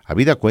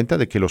 Habida cuenta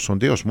de que los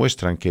sondeos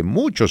muestran que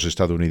muchos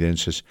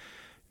estadounidenses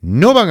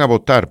no van a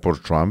votar por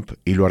Trump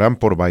y lo harán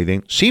por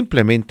Biden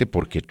simplemente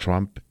porque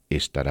Trump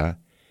estará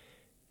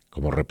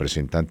como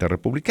representante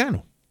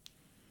republicano.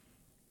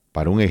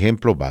 Para un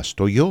ejemplo,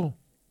 basto yo.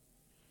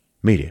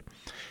 Mire,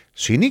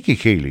 si Nikki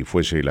Haley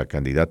fuese la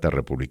candidata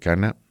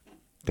republicana,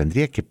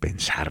 tendría que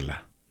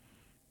pensarla.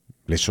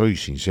 Le soy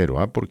sincero,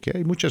 porque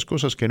hay muchas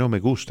cosas que no me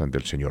gustan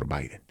del señor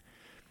Biden.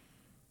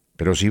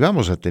 Pero si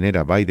vamos a tener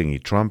a Biden y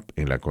Trump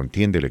en la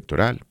contienda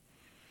electoral,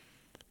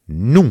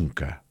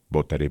 nunca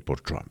votaré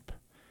por Trump.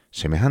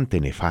 Semejante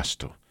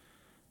nefasto.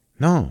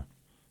 No.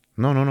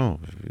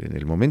 En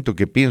el momento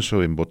que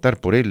pienso en votar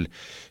por él,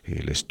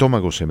 el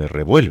estómago se me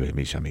revuelve,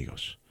 mis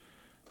amigos.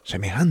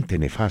 Semejante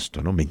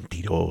nefasto, ¿no?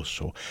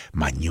 Mentiroso,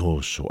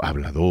 mañoso,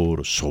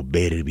 hablador,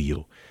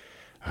 soberbio.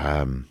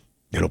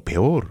 De lo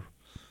peor.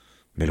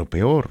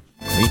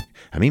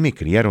 A mí me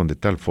criaron de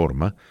tal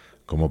forma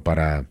como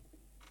para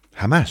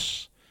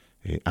jamás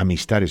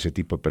amistar ese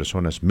tipo de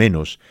personas,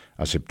 menos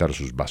aceptar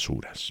sus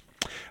basuras.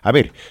 A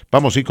ver,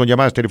 vamos a ir con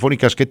llamadas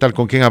telefónicas. ¿Qué tal?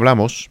 ¿Con quién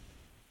hablamos?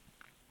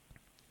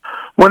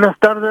 Buenas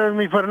tardes,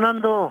 mi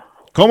Fernando.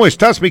 ¿Cómo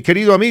estás, mi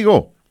querido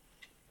amigo?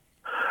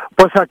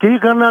 Pues aquí,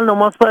 carnal,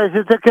 nomás para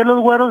decirte que los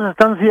güeros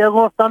están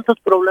ciegos, tantos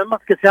problemas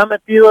que se ha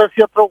metido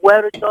ese otro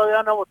güero y todavía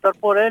van a votar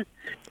por él.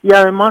 Y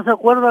además,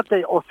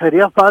 acuérdate, o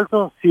sería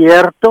falso,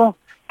 cierto,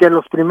 que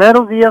los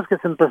primeros días que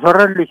se empezó a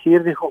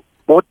reelegir, dijo,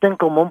 voten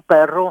como un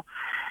perro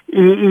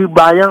y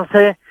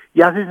váyanse,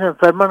 ya si se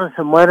enferman y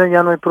se mueren,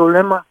 ya no hay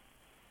problema.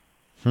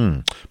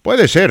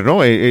 Puede ser, ¿no?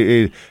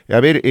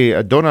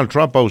 Donald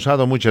Trump ha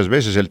usado muchas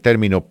veces el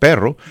término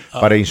perro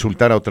para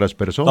insultar a otras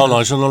personas. No,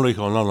 eso no lo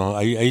dijo, no.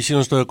 Ahí sí no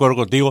estoy de acuerdo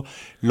contigo.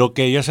 Lo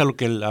que ya sé lo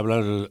que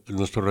habla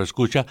nuestro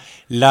reescucha,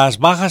 las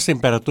bajas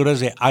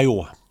temperaturas de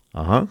Iowa,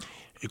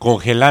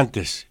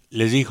 congelantes,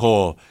 les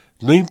dijo,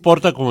 no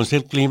importa cómo esté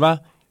el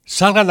clima,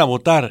 salgan a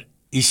votar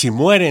y si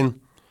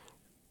mueren,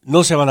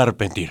 no se van a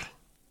arrepentir.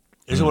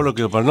 Eso fue lo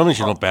que no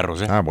mencionó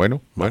perros, ¿eh?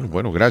 Bueno,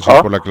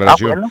 gracias por la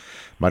aclaración. Bueno.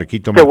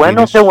 Marquito Qué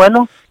Martínez.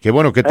 bueno. Qué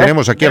bueno que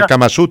tenemos aquí al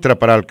Kama Sutra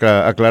para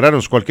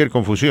aclararnos cualquier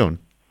confusión.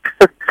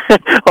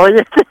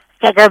 Oye,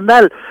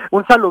 carnal,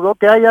 un saludo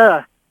que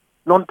haya.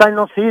 No,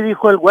 sí,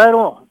 dijo el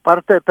güero,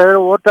 parte de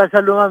Pedro Bota,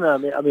 saludan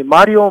a mi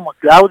Mario, a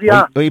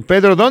Claudia. Oye,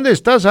 Pedro, ¿dónde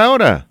estás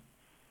ahora?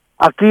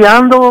 Aquí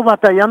ando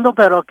batallando,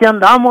 pero aquí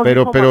andamos.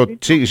 Pero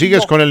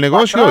 ¿sigues con el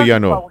negocio o ya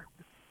no?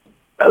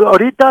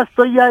 Ahorita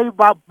estoy ahí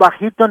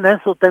bajito en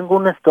eso, tengo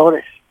un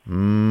storage.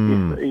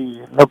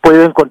 Y no he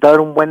podido encontrar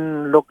un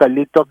buen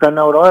localito acá en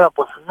Aurora,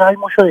 pues hay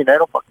mucho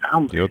dinero para acá,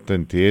 hombre. Yo te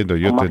entiendo.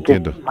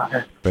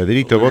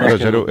 Pedrito Botas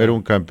era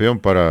un campeón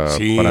para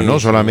no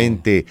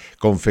solamente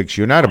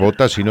confeccionar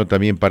botas, sino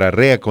también para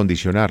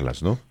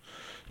reacondicionarlas, ¿no?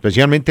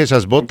 Especialmente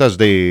esas botas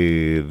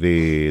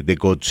de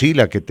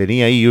Godzilla que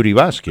tenía ahí Yuri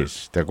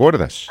Vázquez, ¿te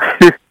acuerdas?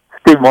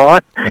 Simón,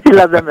 y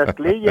las de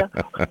mezclilla.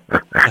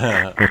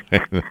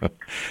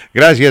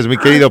 Gracias, mi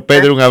querido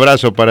Pedro, un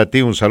abrazo para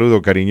ti, un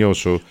saludo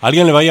cariñoso.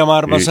 Alguien le va a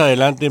llamar más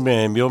adelante,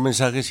 me envió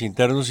mensajes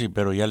internos,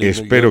 pero ya le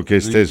espero que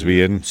estés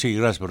bien. Sí,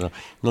 gracias, pero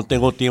no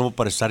tengo tiempo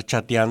para estar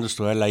chateando,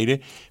 estoy al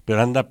aire,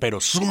 pero anda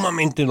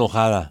sumamente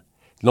enojada,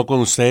 no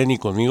con usted ni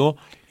conmigo,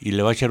 y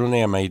le va a echar una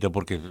llamadita,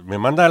 porque me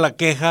manda la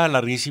queja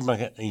larguísima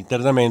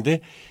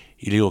internamente,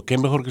 y le digo, qué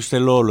mejor que usted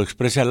lo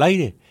exprese al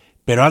aire.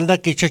 Pero anda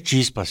que echa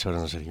chispas,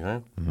 Fernando Sergio.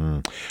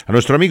 A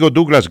nuestro amigo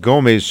Douglas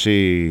Gómez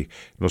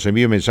nos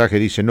envía un mensaje,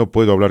 dice, no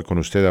puedo hablar con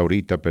usted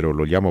ahorita, pero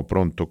lo llamo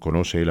pronto,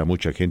 conoce él a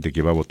mucha gente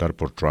que va a votar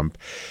por Trump.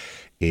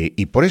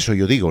 Y por eso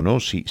yo digo, ¿no?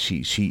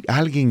 Si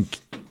alguien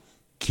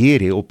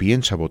quiere o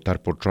piensa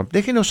votar por Trump,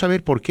 déjenos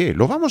saber por qué.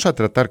 Lo vamos a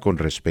tratar con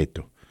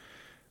respeto.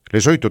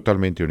 Les soy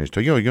totalmente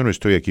honesto. Yo no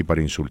estoy aquí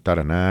para insultar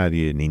a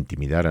nadie, ni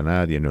intimidar a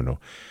nadie, no.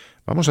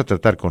 Vamos a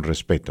tratar con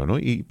respeto, ¿no?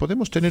 Y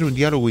podemos tener un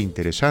diálogo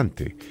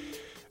interesante.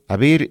 A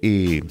ver,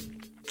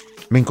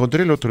 me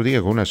encontré el otro día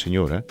con una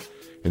señora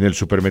en el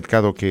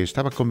supermercado que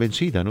estaba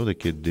convencida, ¿no?, de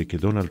que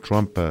Donald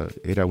Trump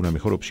era una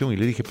mejor opción. Y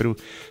le dije, pero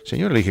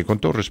señora, le dije, con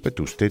todo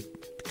respeto, ¿usted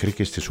cree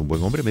que este es un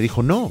buen hombre? Me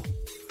dijo, no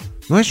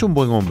es un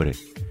buen hombre.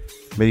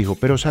 Me dijo,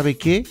 pero ¿sabe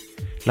qué?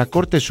 La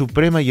Corte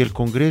Suprema y el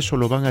Congreso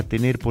lo van a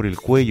tener por el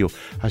cuello,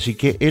 así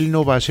que él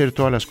no va a hacer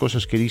todas las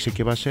cosas que dice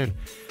que va a hacer.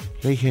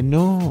 Le dije,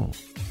 no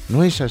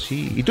es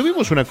así. Y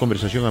tuvimos una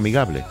conversación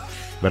amigable,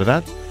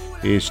 ¿verdad?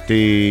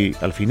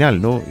 Al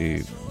final, ¿no?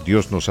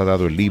 Dios nos ha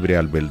dado el libre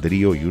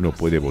albedrío y uno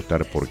puede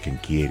votar por quien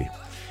quiere.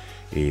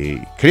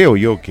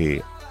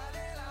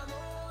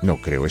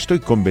 Estoy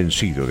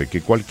convencido de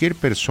que cualquier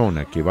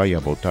persona que vaya a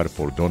votar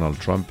por Donald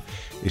Trump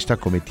está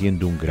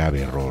cometiendo un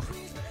grave error,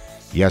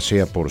 ya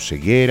sea por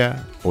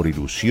ceguera, por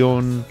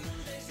ilusión,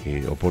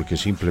 o porque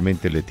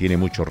simplemente le tiene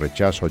mucho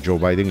rechazo a Joe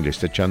Biden y le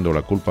está echando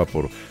la culpa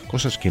por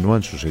cosas que no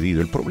han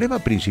sucedido. El problema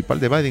principal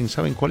de Biden,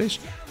 ¿saben cuál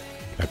es?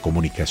 La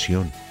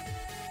comunicación.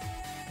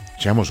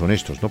 Seamos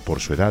honestos, ¿no? Por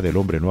su edad el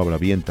hombre no habla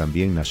bien,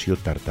 también nació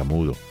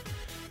tartamudo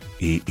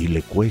y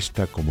le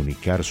cuesta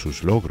comunicar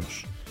sus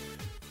logros.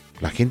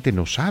 La gente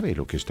no sabe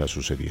lo que está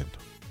sucediendo.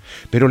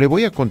 Pero le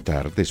voy a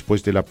contar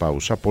después de la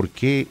pausa por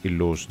qué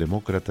los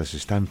demócratas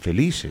están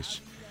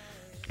felices.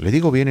 Le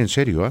digo bien en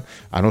serio, ¿eh?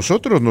 A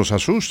nosotros nos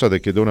asusta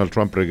de que Donald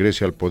Trump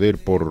regrese al poder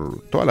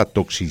por toda la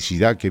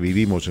toxicidad que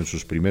vivimos en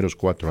sus primeros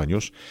 4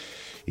 años.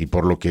 Y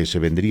por lo que se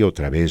vendría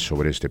otra vez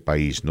sobre este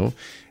país, ¿no?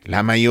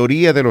 La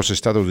mayoría de los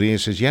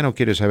estadounidenses ya no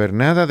quiere saber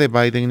nada de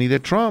Biden ni de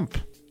Trump.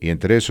 Y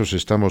entre esos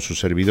estamos su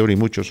servidor y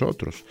muchos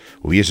otros.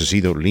 Hubiese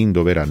sido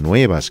lindo ver a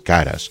nuevas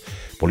caras,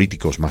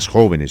 políticos más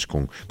jóvenes,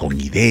 con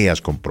ideas,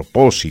 con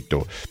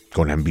propósito,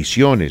 con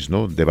ambiciones,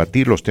 ¿no?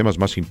 Debatir los temas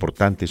más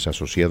importantes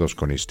asociados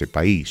con este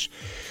país.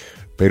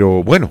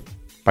 Pero bueno,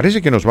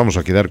 parece que nos vamos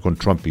a quedar con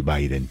Trump y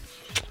Biden.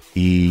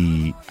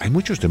 Y hay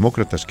muchos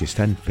demócratas que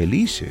están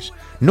felices,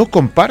 no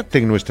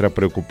comparten nuestra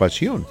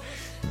preocupación.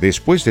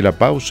 Después de la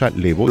pausa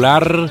le voy a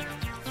hablar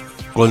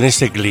con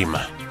este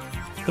clima,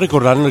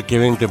 recordando que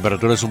ven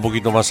temperaturas un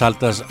poquito más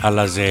altas a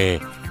las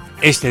de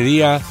este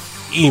día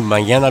y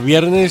mañana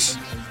viernes,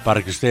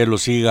 para que usted lo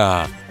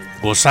siga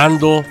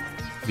gozando,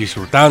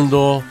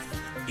 disfrutando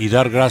y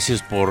dar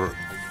gracias por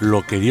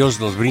lo que Dios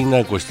nos brinda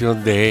en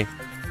cuestión de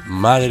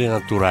madre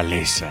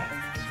naturaleza.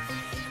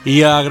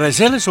 Y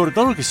agradecerle sobre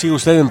todo que siga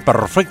usted en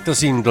perfecta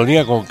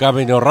sintonía con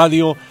KBNO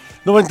Radio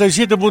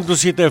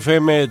 97.7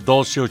 FM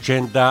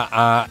 1280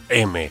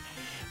 AM.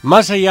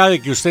 Más allá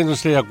de que usted no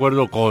esté de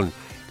acuerdo con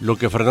lo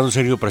que Fernando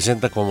Sergio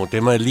presenta como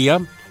tema del día,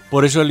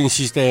 por eso él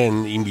insiste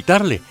en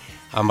invitarle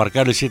a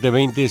marcar el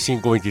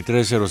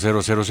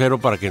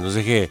 720-523-0000 para que nos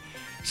deje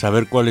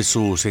saber cuál es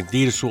su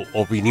sentir, su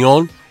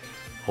opinión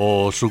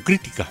o su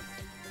crítica.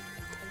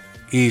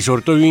 Y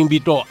sobre todo yo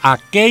invito a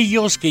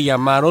aquellos que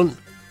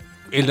llamaron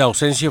en la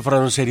ausencia de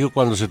Fernando Sergio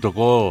cuando se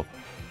tocó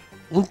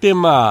un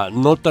tema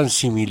no tan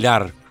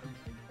similar,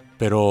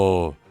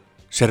 pero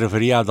se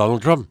refería a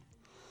Donald Trump.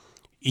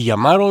 Y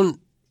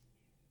llamaron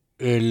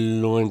el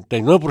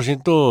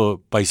 99%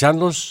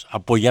 paisanos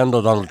apoyando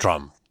a Donald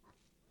Trump.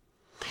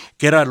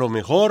 Que era lo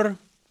mejor,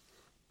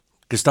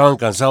 que estaban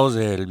cansados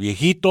del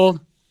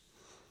viejito.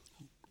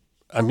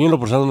 A mí en lo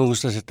personal no me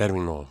gusta ese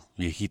término,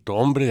 viejito,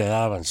 hombre de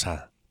edad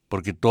avanzada,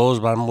 porque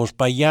todos vamos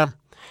para allá.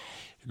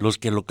 Los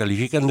que lo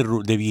califican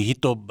de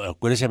viejito,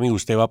 acuérdese amigo,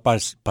 usted va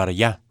para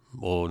allá,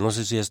 o no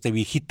sé si ya esté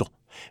viejito,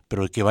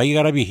 pero el que va a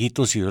llegar a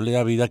viejito, si Dios le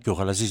da vida, que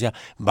ojalá así sea,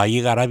 va a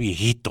llegar a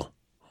viejito,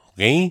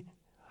 ¿ok?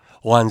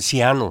 O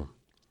anciano,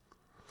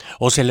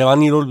 o se le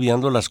van a ir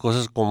olvidando las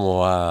cosas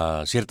como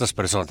a ciertas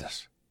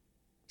personas.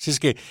 Así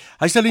es que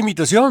ahí está la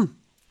invitación,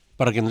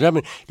 para que nos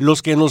llamen.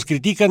 Los que nos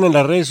critican en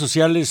las redes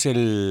sociales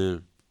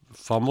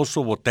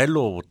famoso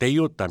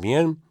Botello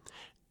también,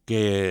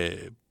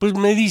 que pues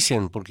me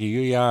dicen, porque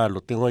yo ya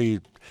lo tengo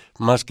ahí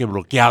más que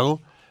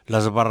bloqueado,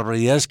 las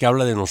barbaridades que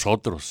habla de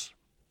nosotros.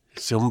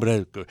 Ese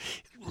hombre,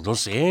 no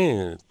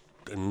sé,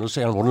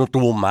 a lo mejor no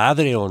tuvo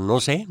madre o no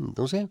sé,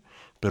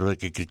 pero de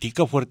que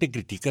critica fuerte,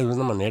 critica de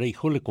una manera,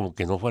 híjole, como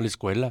que no fue a la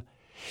escuela.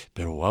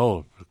 Pero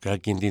wow, cada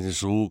quien tiene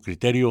su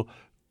criterio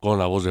con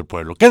la voz del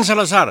pueblo. Ken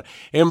Salazar,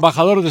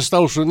 embajador de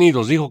Estados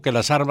Unidos, dijo que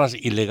las armas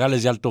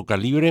ilegales de alto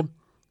calibre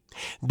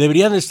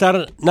deberían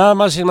estar nada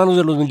más en manos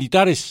de los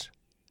militares,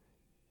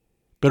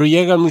 pero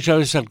llegan muchas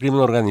veces al crimen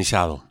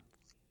organizado.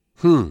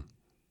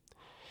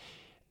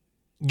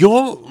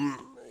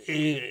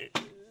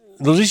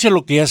 Nos dice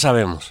lo que ya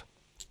sabemos.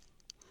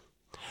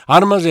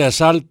 Armas de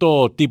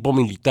asalto tipo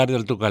militar de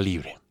alto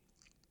calibre.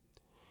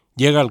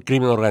 Llega al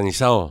crimen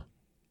organizado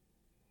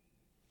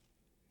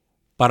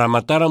para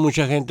matar a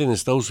mucha gente en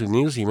Estados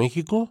Unidos y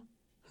México.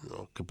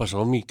 No, ¿qué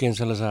pasó, mi Ken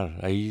Salazar?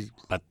 Ahí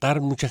matar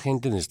mucha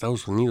gente en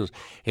Estados Unidos.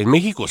 En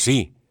México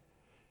sí.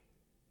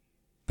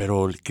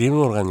 Pero el crimen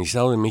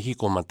organizado de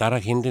México, matar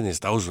a gente en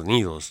Estados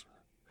Unidos.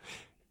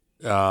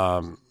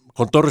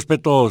 Con todo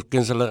respeto,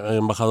 Ken Salazar,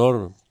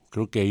 embajador,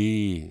 creo que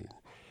ahí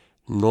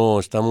no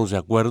estamos de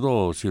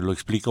acuerdo, si lo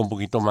explica un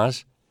poquito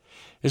más.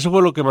 Eso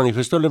fue lo que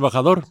manifestó el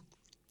embajador,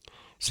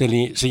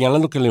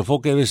 señalando que el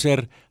enfoque debe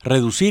ser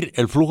reducir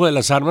el flujo de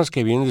las armas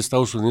que vienen de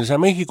Estados Unidos a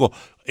México.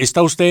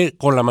 Está usted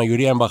con la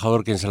mayoría,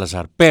 embajador Ken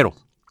Salazar, pero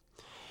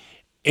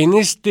en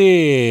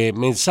este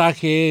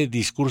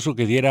discurso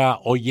que diera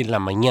hoy en la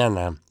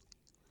mañana,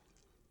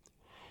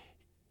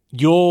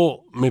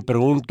 yo me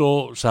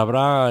pregunto,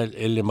 ¿sabrá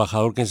el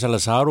embajador Ken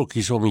Salazar o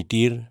quiso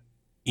omitir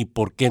y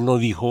por qué no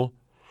dijo?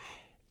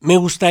 Me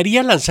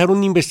gustaría lanzar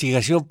una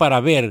investigación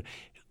para ver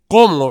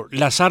cómo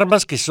las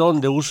armas que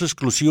son de uso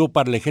exclusivo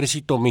para el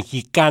ejército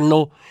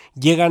mexicano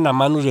llegan a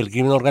manos del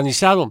crimen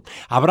organizado.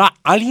 ¿Habrá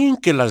alguien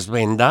que las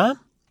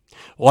venda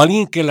o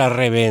alguien que las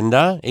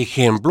revenda?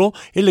 Ejemplo,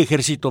 el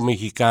ejército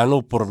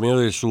mexicano por medio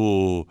de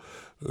su,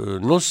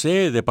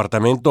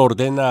 departamento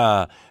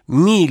ordena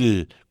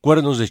 1,000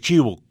 cuernos de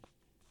chivo,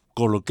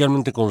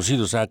 coloquialmente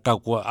conocidos,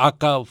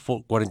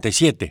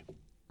 AK-47.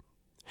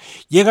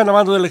 Llegan a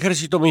manos del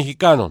ejército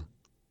mexicano.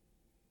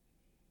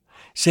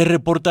 ¿Se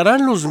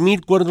reportarán los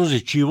 1,000 cuernos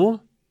de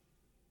chivo?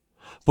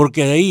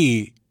 Porque de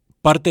ahí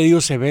parte de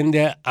ellos se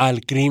vende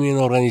al crimen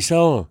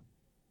organizado.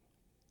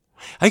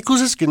 Hay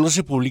cosas que no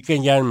se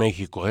publican ya en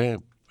México,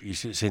 y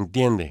se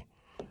entiende.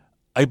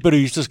 Hay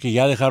periodistas que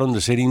ya dejaron de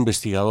ser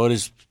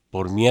investigadores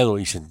por miedo,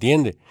 y se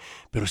entiende.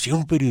 Pero si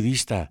un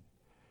periodista,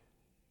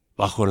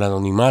 bajo el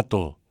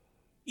anonimato,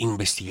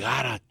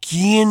 investigara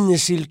quién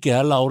es el que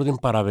da la orden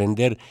para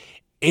vender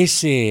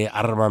ese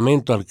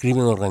armamento al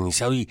crimen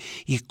organizado y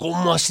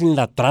cómo hacen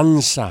la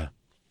tranza,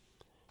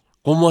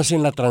 cómo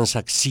hacen la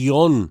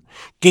transacción,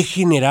 qué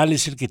general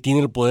es el que tiene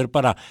el poder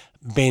para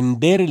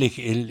vender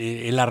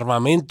el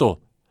armamento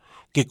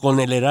que con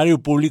el erario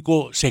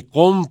público se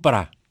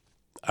compra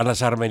a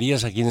las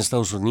armerías aquí en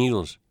Estados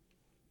Unidos.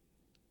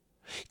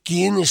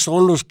 ¿Quiénes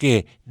son los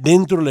que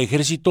dentro del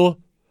ejército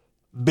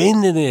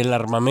venden el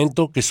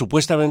armamento que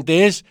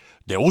supuestamente es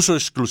de uso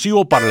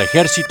exclusivo para el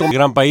ejército? Un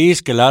gran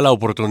país que le da la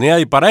oportunidad,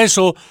 y para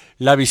eso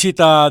la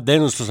visita de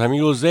nuestros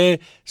amigos de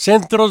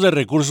Centros de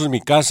Recursos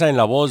Mi Casa, en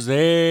la voz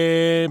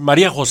de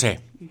María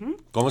José.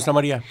 ¿Cómo está,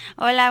 María?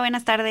 Hola,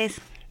 buenas tardes.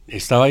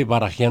 Estaba ahí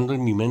barajeando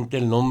en mi mente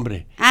el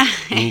nombre.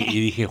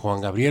 Y dije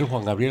Juan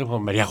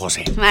María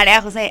José.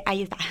 María José,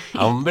 ahí está.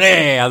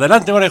 Hombre,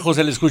 adelante, María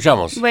José, le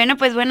escuchamos. Bueno,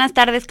 pues buenas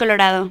tardes,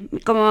 Colorado.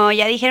 Como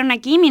ya dijeron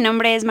aquí, mi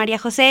nombre es María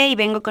José y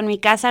vengo con Mi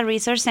Casa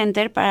Resource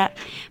Center para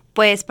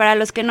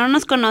los que no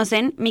nos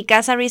conocen, Mi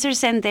Casa Resource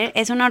Center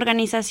es una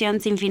organización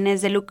sin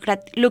fines de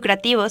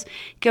lucrativos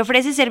que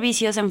ofrece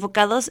servicios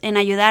enfocados en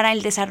ayudar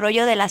al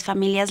desarrollo de las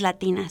familias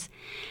latinas.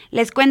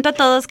 Les cuento a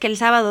todos que el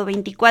sábado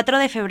 24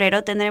 de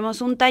febrero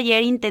tendremos un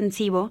taller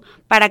intensivo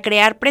para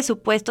crear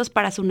presupuestos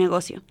para su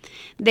negocio.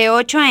 De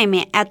 8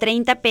 a.m. a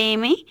 3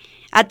 p.m.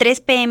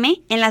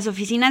 en las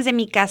oficinas de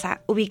Mi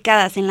Casa,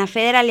 ubicadas en la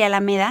Federal y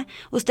Alameda,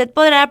 usted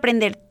podrá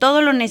aprender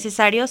todo lo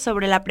necesario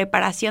sobre la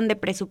preparación de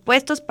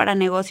presupuestos para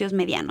negocios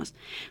medianos.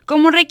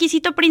 Como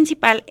requisito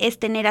principal es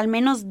tener al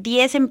menos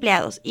 10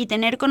 empleados y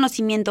tener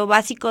conocimiento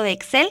básico de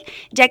Excel,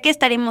 ya que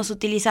estaremos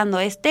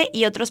utilizando este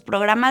y otros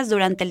programas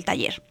durante el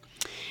taller.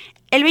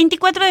 El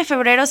 24 de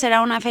febrero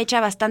será una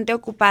fecha bastante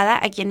ocupada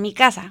aquí en Mi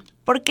Casa,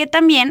 porque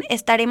también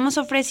estaremos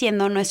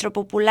ofreciendo nuestro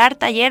popular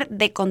taller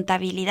de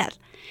contabilidad.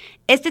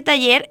 Este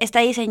taller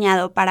está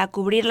diseñado para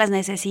cubrir las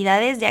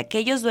necesidades de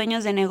aquellos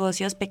dueños de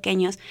negocios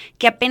pequeños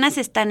que apenas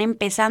están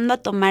empezando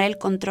a tomar el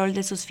control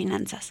de sus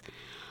finanzas.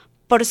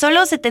 Por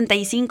solo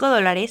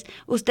 $75,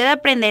 usted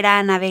aprenderá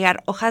a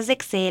navegar hojas de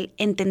Excel,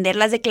 entender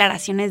las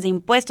declaraciones de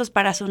impuestos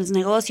para sus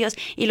negocios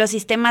y los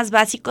sistemas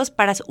básicos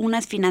para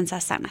unas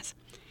finanzas sanas.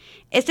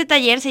 Este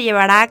taller se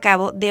llevará a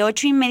cabo de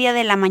 8:30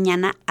 de la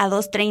mañana a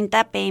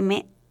 2:30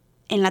 p.m.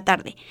 en la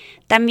tarde,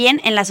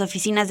 también en las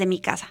oficinas de Mi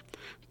Casa.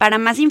 Para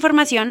más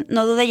información,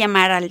 no dude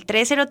llamar al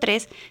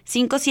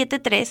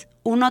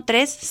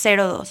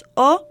 303-573-1302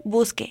 o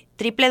busque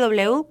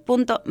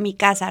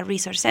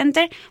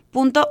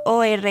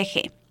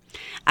www.micasaresourcecenter.org.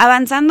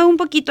 Avanzando un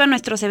poquito a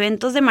nuestros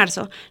eventos de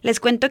marzo, les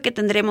cuento que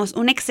tendremos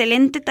un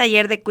excelente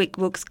taller de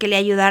QuickBooks que le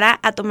ayudará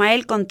a tomar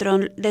el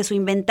control de su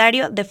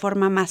inventario de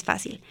forma más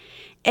fácil.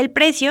 El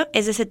precio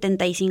es de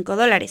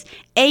 $75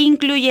 e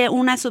incluye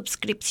una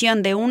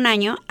suscripción de 1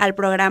 año al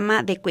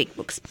programa de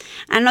QuickBooks.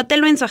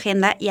 Anótelo en su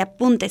agenda y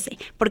apúntese,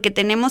 porque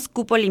tenemos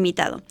cupo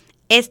limitado.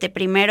 Este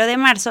 1 de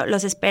marzo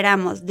los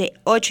esperamos de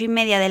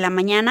 8:30 de la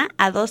mañana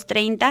a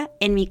 2:30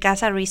 en Mi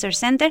Casa Resource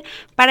Center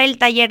para el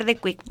taller de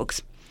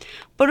QuickBooks.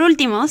 Por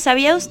último,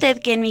 ¿sabía usted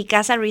que en Mi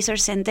Casa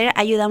Resource Center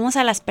ayudamos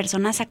a las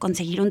personas a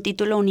conseguir un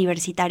título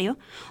universitario?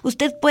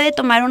 Usted puede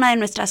tomar una de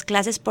nuestras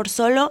clases por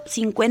solo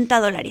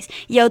 $50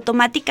 y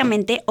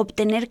automáticamente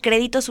obtener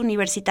créditos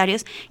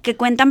universitarios que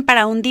cuentan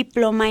para un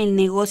diploma en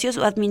negocios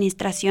o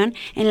administración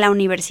en la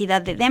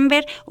Universidad de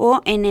Denver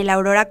o en el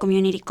Aurora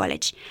Community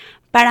College.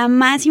 Para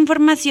más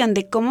información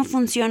de cómo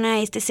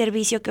funciona este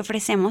servicio que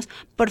ofrecemos,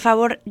 por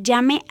favor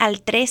llame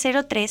al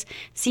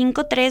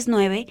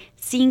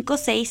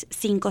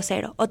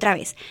 303-539-5650. Otra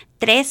vez,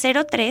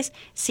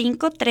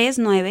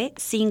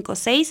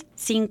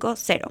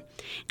 303-539-5650.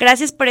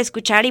 Gracias por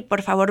escuchar y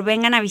por favor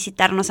vengan a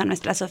visitarnos a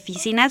nuestras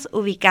oficinas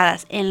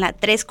ubicadas en la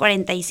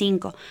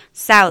 345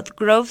 South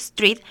Grove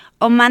Street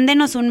o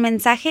mándenos un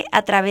mensaje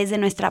a través de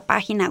nuestra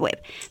página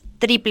web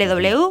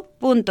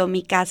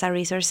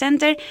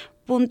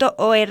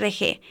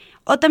www.micasaresourcecenter.org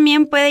o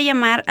también puede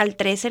llamar al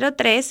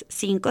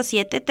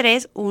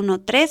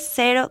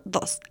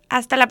 303-573-1302.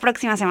 Hasta la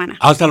próxima semana.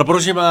 Hasta la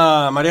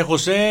próxima, María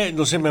José.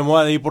 No se me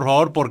mueva de ahí, por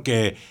favor,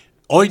 porque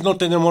hoy no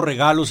tenemos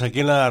regalos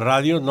aquí en la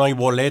radio, no hay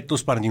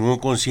boletos para ningún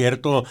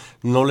concierto,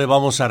 no le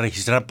vamos a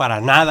registrar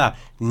para nada,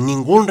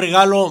 ningún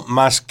regalo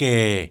más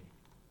que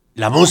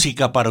la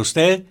música para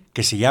usted,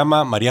 que se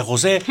llama María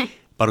José,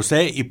 para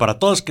usted y para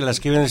todos que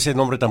las que ven ese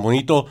nombre tan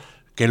bonito,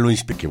 que lo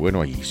inspira. Que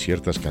bueno, hay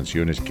ciertas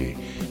canciones que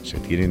se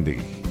tienen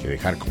que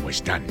dejar como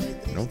están,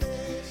 ¿no?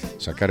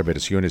 Sacar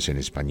versiones en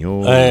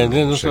español,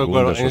 no estoy de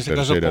acuerdo. En este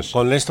caso,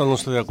 con esto no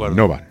estoy de acuerdo.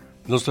 No van.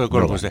 No estoy de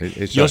acuerdo con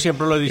usted. Yo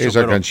siempre lo he dicho.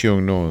 Esa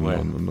canción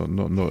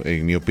no,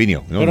 en mi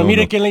opinión. Pero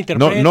mire quién la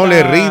interpreta. No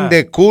le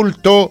rinde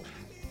culto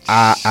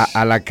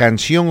a la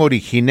canción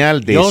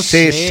original de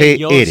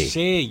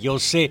CCR. Yo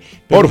sé.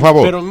 Por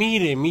favor. Pero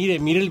mire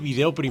el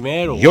video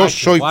primero. Yo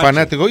soy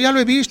fanático. Ya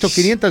lo he visto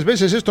 500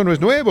 veces. Esto no es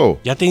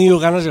nuevo. Ya he tenido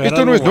ganas de ver.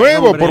 Esto no es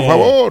nuevo, por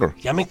favor.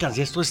 Ya me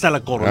cansé. Esto está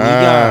la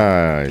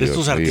coronilla de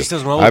estos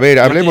artistas nuevos. A ver,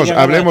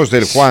 hablemos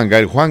del Juanga.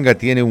 El Juanga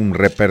tiene un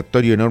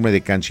repertorio enorme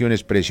de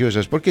canciones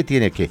preciosas. ¿Por qué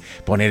tiene que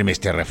ponerme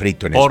este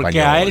refrito en español?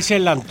 Porque a él se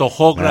le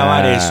antojó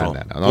grabar eso.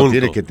 No,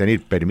 tiene que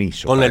tener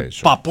permiso. Con el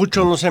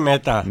papucho no se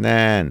meta.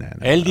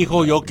 Él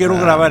dijo, yo quiero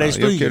grabar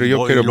esto.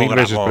 Yo quiero mil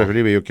veces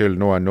preferible. Yo quiero el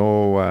Noa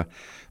Noa.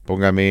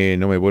 Póngame,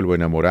 no me vuelvo a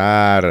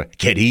enamorar,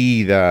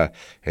 querida,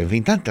 en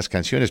fin, tantas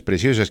canciones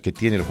preciosas que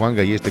tiene el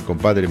Juanga y este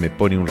compadre me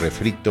pone un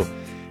refrito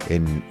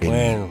en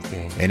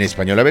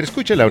español. A ver,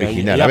 escucha la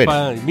original,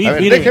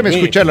 déjeme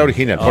escuchar la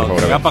original, por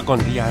favor.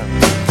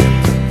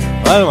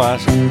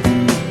 Además,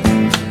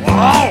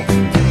 ¡wow!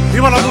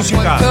 ¡Viva la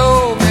música!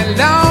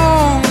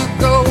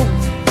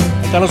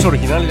 Están los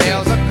originales.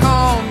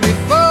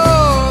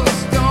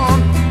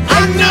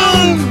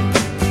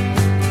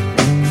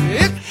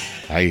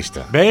 Ahí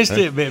está.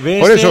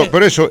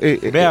 Por eso,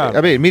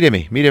 a ver,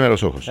 míreme a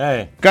los ojos.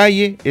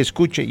 Calle,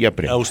 escuche y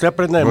aprenda. Usted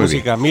aprende de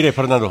música. Bien. Mire,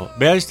 Fernando,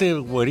 vea este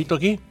güerito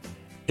aquí.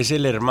 Es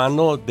el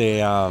hermano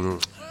de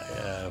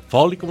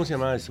Foley, ¿cómo se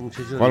llama ese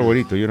muchacho? ¿Cuál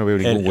güerito? Yo no veo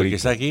ningún güerito. El que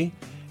está aquí.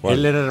 ¿Cuál?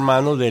 Él era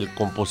hermano del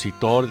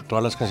compositor de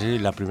todas las canciones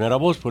y la primera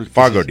voz fue el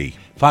Fogerty.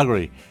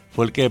 Fue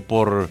el que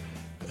por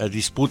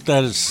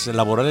disputas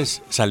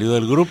laborales salió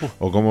del grupo.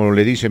 O como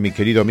le dice mi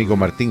querido amigo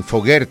Martín,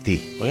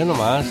 Fogerty. Oiga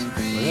nomás.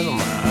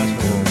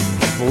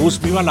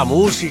 Viva la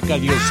música,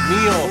 Dios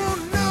mío.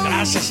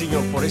 Gracias,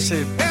 Señor, por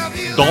ese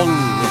don,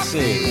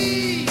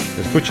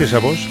 Escuche esa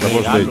voz, la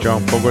voz de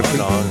John Fogerty.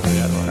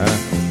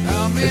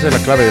 Esa es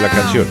la clave de la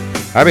canción.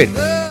 A ver,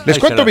 les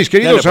cuento, mis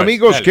queridos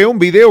amigos, que un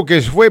video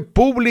que fue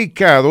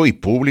publicado y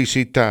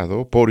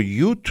publicitado por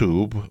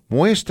YouTube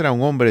muestra a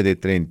un hombre de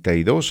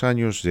 32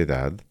 años de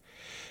edad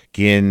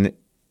quien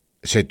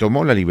se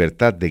tomó la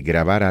libertad de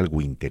grabar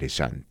algo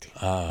interesante.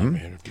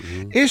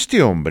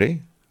 Este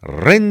hombre,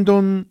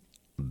 Rendon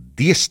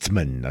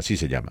Diestman, así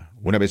se llama.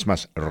 Una vez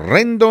más,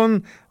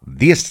 Rendon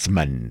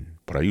Diestman.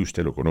 Por ahí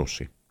usted lo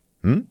conoce.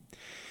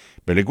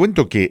 Pero le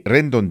cuento que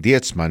Rendon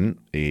Diestman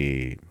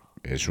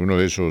es uno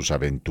de esos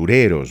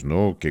aventureros,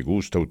 ¿no?, que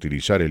gusta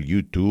utilizar el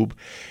YouTube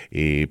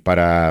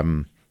para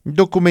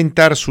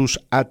documentar sus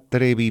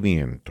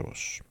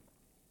atrevimientos.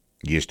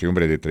 Y este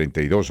hombre de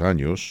 32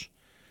 años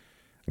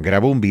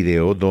grabó un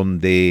video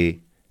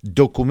donde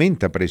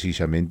documenta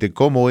precisamente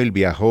cómo él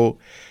viajó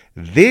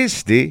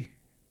desde...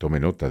 Tome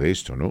nota de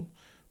esto, ¿no?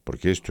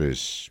 Porque esto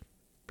es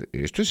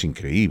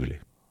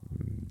increíble.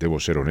 Debo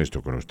ser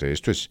honesto con usted.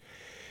 Esto es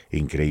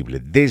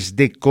increíble.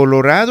 Desde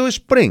Colorado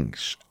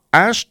Springs,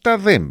 hasta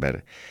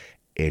Denver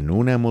en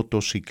una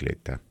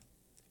motocicleta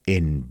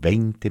en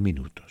 20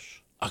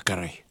 minutos. Ah,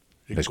 caray.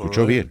 ¿Me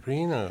escuchó bien?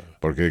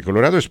 Porque de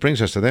Colorado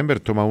Springs hasta Denver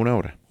toma 1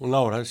 hora.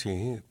 1 hora,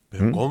 sí.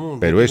 ¿Pero cómo?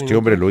 Pero este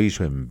hombre lo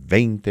hizo en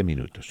 20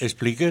 minutos.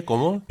 ¿Explique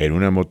cómo? En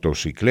una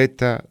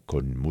motocicleta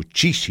con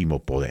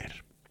muchísimo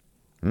poder.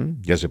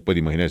 Ya se puede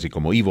imaginar así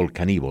como Evil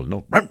Cannibal,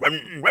 ¿no?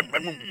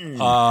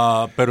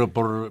 Pero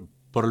por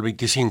el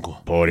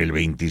 25. Por el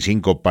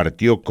 25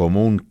 partió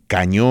como un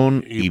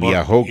cañón y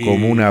viajó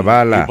como una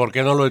bala. ¿Y por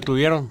qué no lo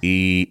detuvieron?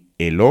 Y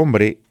el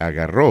hombre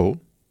agarró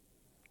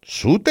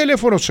su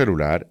teléfono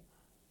celular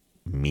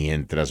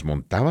mientras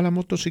montaba la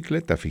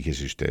motocicleta,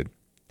 fíjese usted,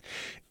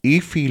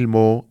 y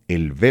filmó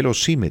el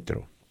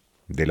velocímetro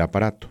del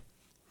aparato,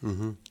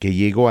 que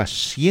llegó a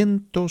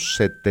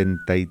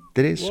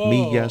 173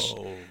 millas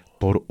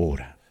por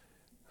hora.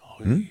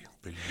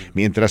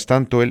 Mientras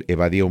tanto, él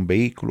evadía un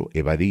vehículo,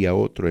 evadía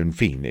otro, en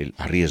fin, él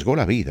arriesgó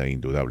la vida,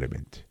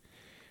 indudablemente.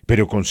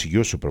 Pero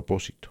consiguió su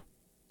propósito.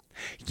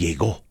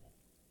 Llegó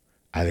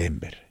a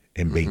Denver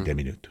en 20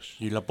 minutos.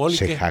 ¿Y la poli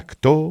Se qué?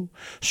 jactó,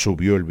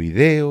 subió el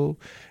video,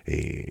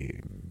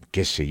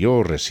 qué sé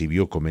yo,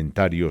 recibió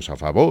comentarios a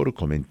favor,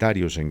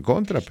 comentarios en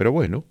contra, pero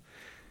bueno,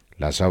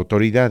 las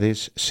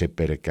autoridades se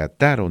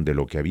percataron de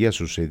lo que había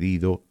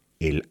sucedido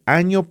el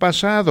año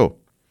pasado.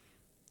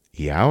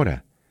 Y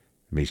ahora,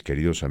 mis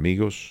queridos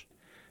amigos,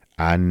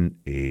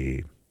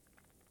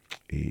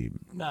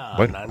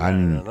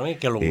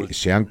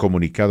 se han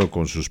comunicado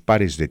con sus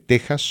pares de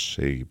Texas,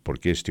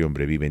 porque este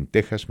hombre vive en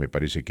Texas, me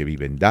parece que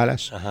vive en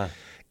Dallas,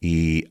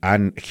 y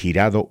han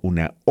girado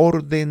una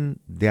orden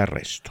de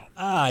arresto.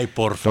 ¡Ay,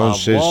 por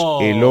Entonces,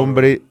 favor! el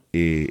hombre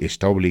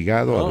está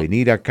obligado a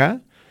venir acá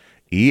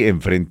y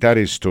enfrentar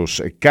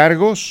estos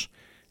cargos,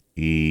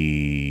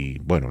 y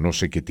bueno, no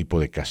sé qué tipo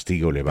de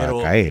castigo le va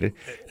a caer,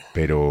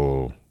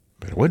 pero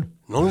bueno.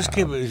 No, es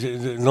que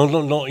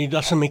no, it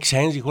doesn't make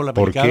sense, dijo el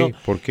americano.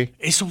 ¿Por qué?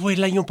 Eso fue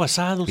el año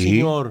pasado,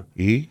 señor.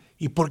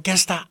 ¿Y por qué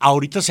hasta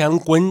ahorita se dan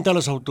cuenta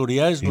las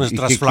autoridades,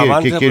 nuestras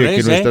flamantes? ¿Qué quiere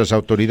que nuestras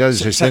autoridades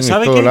estén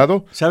en todo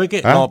lado? ¿Sabe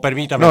qué? ¿Ah? No,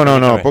 permítame.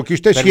 No, porque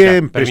usted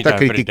siempre está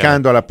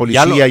criticando a la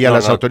policía y a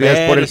las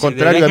autoridades. Por el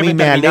contrario, a mí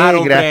me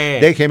alegra,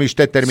 déjeme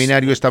usted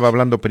terminar, yo estaba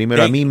hablando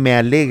primero, a mí me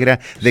alegra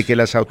de que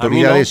las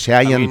autoridades se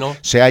hayan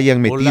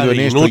metido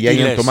en esto y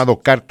hayan tomado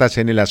cartas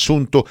en el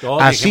asunto,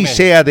 así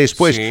sea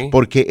después,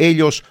 porque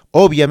ellos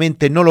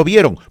obviamente no lo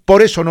vieron,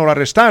 por eso no lo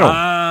arrestaron.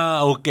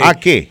 Ok. ¿A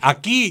qué?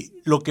 Aquí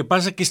lo que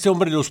pasa es que este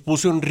hombre los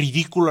puso en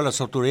ridículo a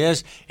las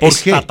autoridades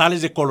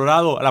estatales de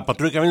Colorado, a la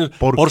patrulla de caminos.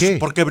 ¿Por qué?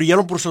 Porque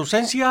brillaron por su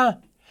ausencia.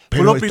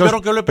 Pero fue lo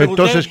primero que yo le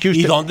pregunté.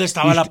 ¿Y dónde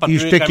estaba la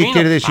patrulla de caminos? ¿Y usted qué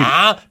quiere decir?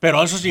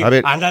 Pero eso sí,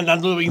 andan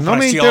dando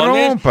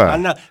infracciones.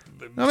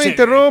 No me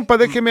interrumpa,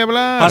 déjeme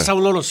hablar. Pasa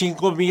uno los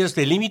 5 millas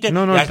de límite. El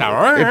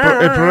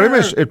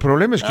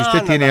problema es que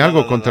usted tiene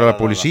algo contra la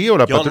policía o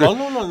la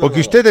patrulla.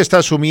 Porque usted está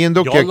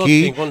asumiendo que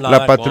aquí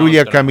la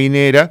patrulla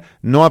caminera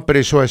no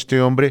apresó a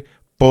este hombre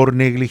por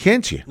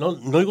negligencia.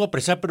 No iba a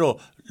apresar, pero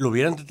lo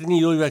hubieran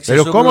detenido.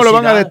 Pero ¿cómo lo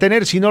van a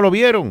detener si no lo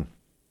vieron?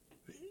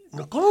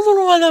 ¿Cómo no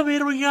lo van a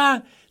ver,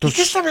 oiga? ¿De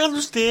qué está hablando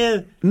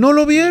usted? No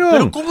lo vieron.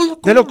 ¿Pero cómo?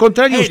 De lo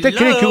contrario, ¿usted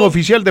cree que un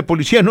oficial de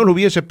policía no lo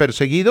hubiese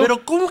perseguido?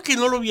 ¿Pero cómo que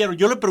no lo vieron?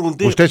 Yo le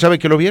pregunté. ¿Usted sabe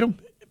que lo vieron?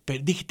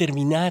 Dije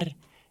terminar.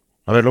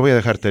 A ver, lo voy a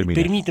dejar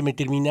terminar. Permítame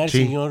terminar,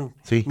 señor.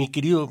 Sí. Mi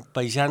querido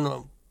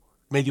paisano,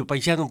 medio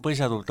paisano, pues,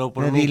 adoptado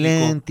por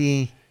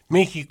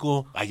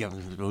México. Ya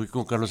lo voy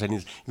con Carlos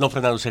Salinas. No,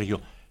 Fernando,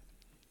 Sergio.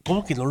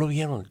 ¿Cómo que no lo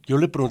vieron? Yo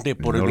le pregunté,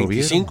 ¿por el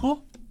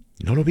 25?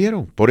 No lo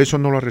vieron, por eso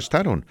no lo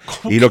arrestaron.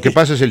 Y lo que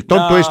pasa es el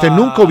tonto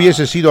nunca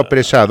hubiese sido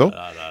apresado.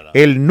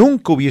 Él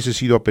nunca hubiese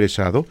sido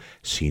apresado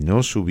si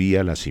no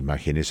subía las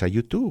imágenes a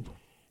YouTube.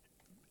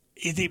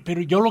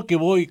 Pero yo lo que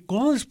voy,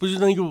 ¿cómo después de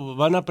un año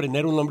van a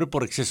prender un hombre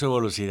por exceso de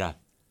velocidad?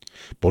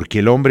 Porque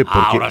el hombre,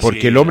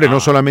 no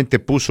solamente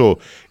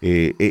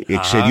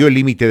excedió el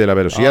límite de la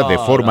velocidad de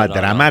forma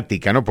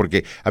dramática, ¿no?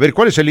 Porque, a ver,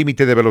 ¿cuál es el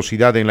límite de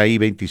velocidad en la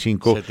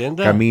I-25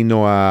 70.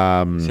 Camino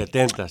a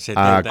 70.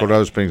 A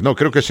Colorado Springs? No,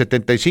 creo que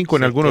 75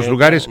 en algunos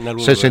lugares,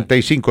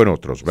 65 en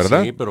otros,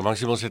 ¿verdad? Sí, pero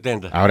máximo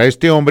 70. Ahora,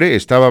 este hombre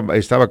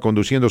estaba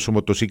conduciendo su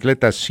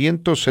motocicleta a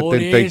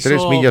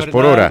 173 millas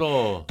por hora.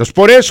 Entonces,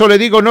 por eso le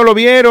digo, no lo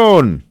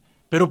vieron.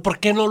 ¿Pero por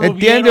qué no lo vieron?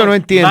 ¿Entiende o no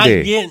entiende?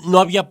 Más bien, no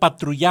había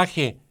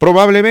patrullaje.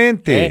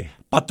 Probablemente.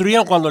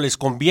 Patrullan cuando les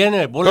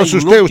conviene.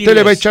 Entonces usted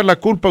le va a echar la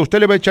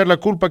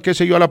culpa, qué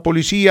sé yo, a la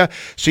policía,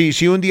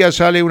 si un día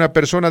sale una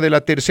persona de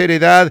la tercera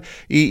edad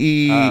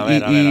y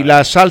la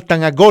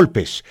asaltan a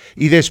golpes.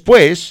 Y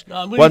después,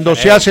 cuando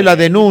se hace la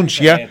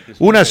denuncia,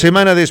 una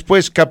semana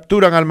después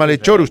capturan al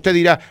malhechor, usted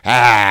dirá,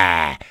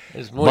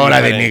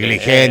 bola de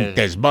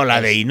negligentes,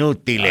 bola de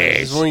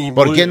inútiles.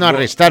 ¿Por qué no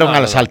arrestaron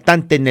al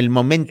asaltante en el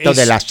momento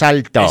del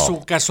asalto? Es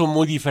un caso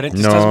muy diferente.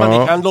 Estás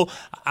manejando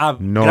a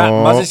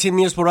más de 100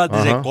 millas por hora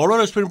desde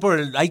Colorado Springs por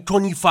el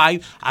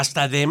I-25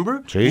 hasta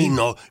Denver. Sí. Y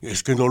no,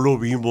 es que no lo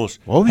vimos.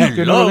 Obvio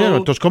que no lo vieron.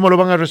 Entonces, ¿cómo lo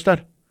van a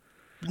arrestar?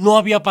 No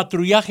había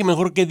patrullaje,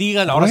 mejor que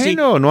digan. Ahora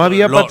no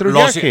había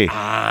patrullaje.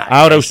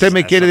 Ahora, ¿usted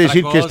me quiere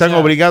decir que están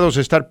obligados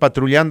a estar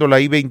patrullando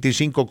la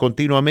I-25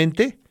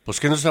 continuamente?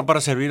 Pues que no están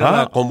para servir a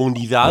la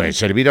comunidad. Pues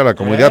servir a la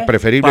comunidad,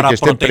 preferible que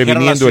estén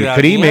previniendo el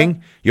crimen.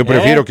 Yo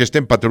prefiero que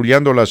estén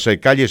patrullando las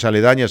calles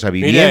aledañas a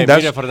viviendas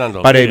mire,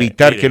 Fernando, para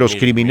evitar que los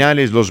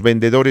criminales, los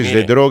vendedores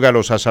de droga,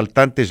 los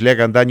asaltantes le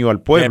hagan daño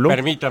al pueblo.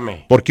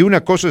 Permítame. Porque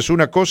una cosa es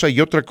una cosa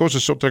y otra cosa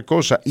es otra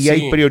cosa. Y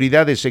hay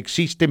prioridades,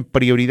 existen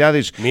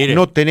prioridades.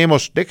 No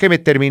tenemos, déjeme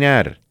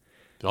terminar.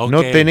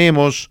 No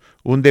tenemos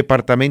un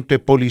departamento de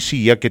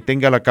policía que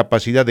tenga la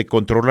capacidad de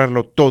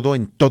controlarlo todo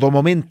en todo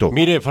momento.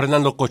 Mire,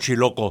 Fernando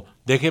Cochiloco,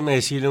 déjeme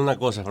decirle una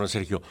cosa, Fernando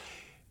Sergio.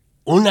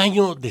 Un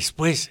año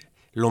después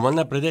lo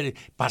mandan a prender.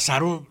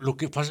 Pasaron lo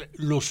que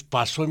los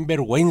pasó en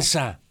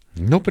vergüenza.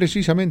 No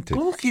precisamente.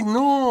 ¿Cómo que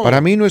no? Para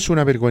mí no es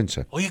una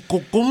vergüenza. Oye,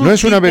 ¿cómo no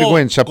es una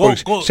vergüenza.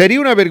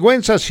 Sería una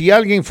vergüenza si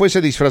alguien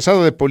fuese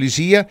disfrazado de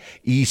policía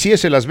y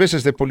hiciese las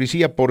veces de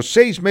policía por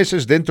 6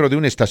 meses dentro de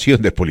una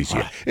estación de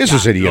policía. Eso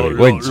sería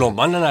vergüenza. Lo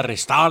mandan a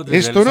arrestar.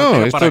 Esto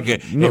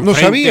no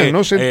sabían,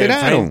 no se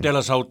enteraron. Frente a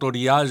las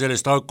autoridades del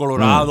estado de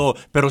Colorado.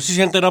 Pero sí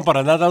se enteran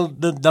para nada,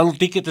 dando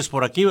tickets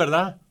por aquí,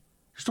 ¿verdad?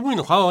 Estoy muy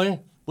enojado,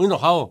 muy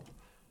enojado.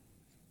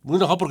 Muy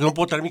enojado porque no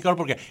puedo tener mi carro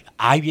porque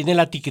ahí viene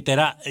la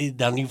tiquetera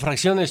dando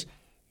infracciones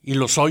y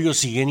los hoyos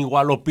siguen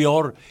igual o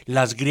peor,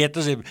 las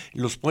grietas de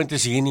los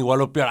puentes siguen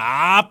igual o peor.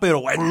 Pero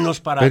buenos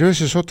para... Pero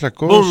eso es otra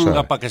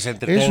cosa. Para que se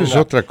entretenga. Eso es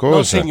otra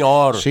cosa. No,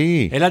 señor.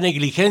 Sí. Es la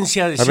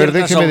negligencia de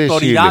ciertas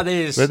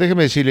autoridades.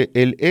 Déjeme decirle,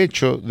 el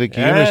hecho de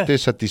que yo no esté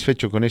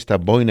satisfecho con esta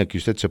boina que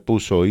usted se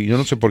puso, y yo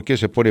no sé por qué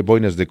se pone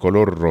boinas de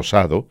color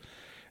rosado,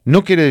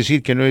 no quiere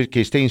decir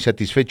que esté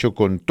insatisfecho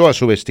con toda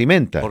su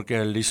vestimenta. Porque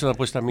le hizo una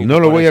apuesta a mí.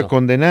 No lo voy a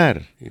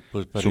condenar.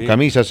 Su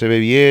camisa se ve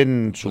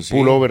bien, su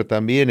pullover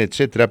también,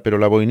 etcétera, pero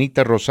la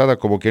boinita rosada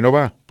como que no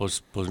va.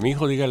 Pues mi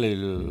hijo, dígale.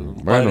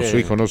 Bueno, su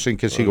hijo, no sé en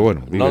qué siglo,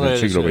 bueno, dígale el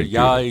siglo XXI.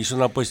 Ya hizo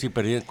una apuesta y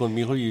perdí con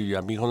mi hijo y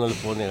a mi hijo no le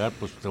puedo negar,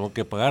 pues tengo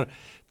que pagar.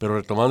 Pero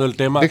retomando el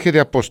tema... Deje de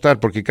apostar,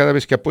 porque cada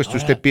vez que apuesta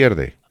usted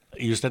pierde.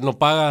 Y usted no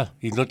paga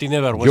y no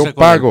tiene vergüenza. Yo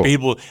pago. El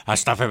PIB.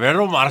 Hasta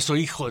febrero o marzo,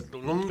 hijo.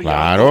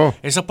 Claro.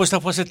 Esa apuesta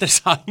fue hace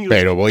 3 años.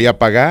 Pero voy a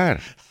pagar.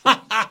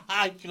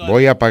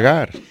 Voy a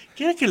pagar.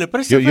 ¿Quiere que le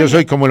preste? Yo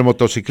soy como el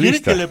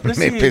motociclista.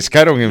 Me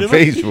pescaron en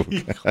Facebook.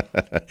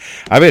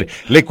 A ver,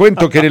 le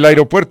cuento que en el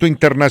Aeropuerto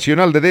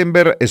Internacional de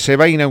Denver se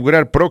va a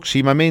inaugurar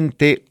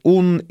próximamente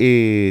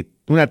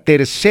una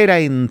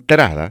tercera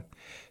entrada,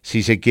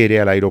 si se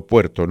quiere, al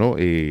aeropuerto, ¿no?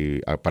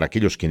 Para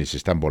aquellos quienes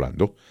están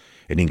volando.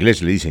 En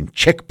inglés le dicen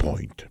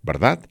checkpoint,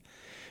 ¿verdad?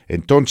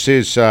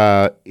 Entonces,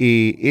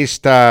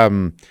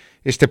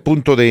 este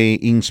punto de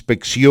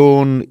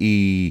inspección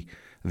y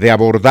de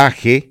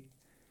abordaje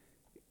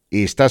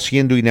está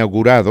siendo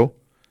inaugurado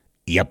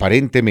y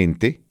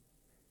aparentemente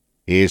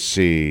es,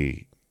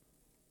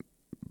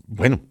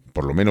 bueno,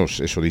 por lo menos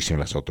eso dicen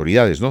las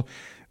autoridades, ¿no?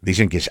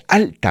 Dicen que es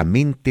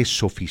altamente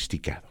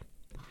sofisticado,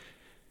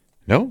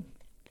 ¿no?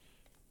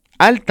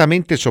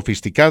 Altamente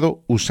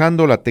sofisticado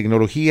usando la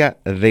tecnología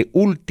de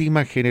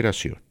última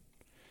generación.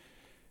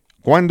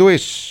 ¿Cuándo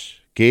es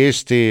que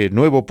este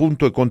nuevo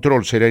punto de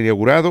control será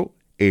inaugurado?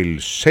 El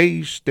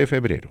 6 de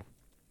febrero.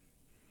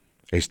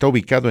 Está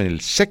ubicado en el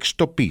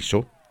 6º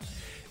piso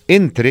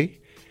entre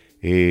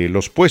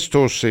los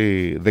puestos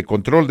de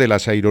control de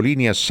las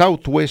aerolíneas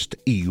Southwest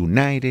y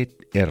United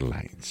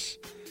Airlines.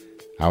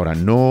 Ahora,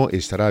 no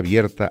estará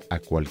abierta a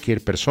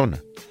cualquier persona,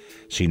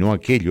 sino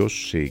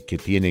aquellos que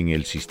tienen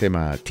el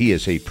sistema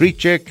TSA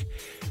PreCheck,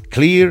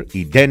 Clear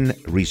y then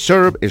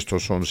Reserve.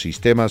 Estos son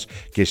sistemas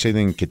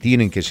que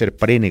tienen que ser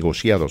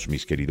prenegociados,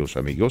 mis queridos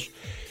amigos,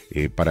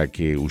 para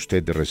que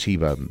usted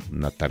reciba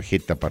una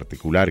tarjeta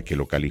particular que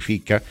lo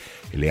califica.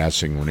 Le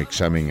hacen un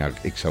examen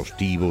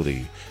exhaustivo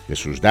de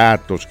sus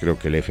datos, creo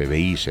que el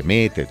FBI se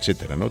mete,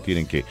 etcétera, ¿no?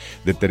 Tienen que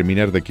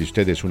determinar de que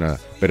usted es una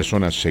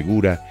persona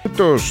segura.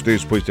 Entonces,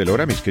 después de la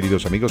hora, mis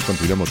queridos amigos,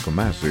 continuamos con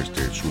más de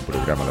su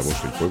programa La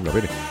Voz del Pueblo. A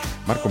ver,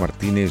 Marco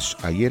Martínez,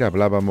 ayer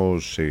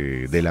hablábamos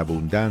de la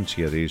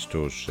abundancia de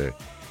estos,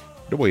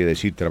 no voy a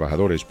decir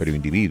trabajadores, pero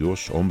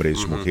individuos,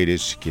 hombres,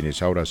 mujeres,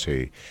 quienes ahora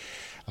se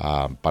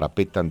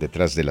parapetan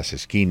detrás de las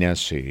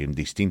esquinas en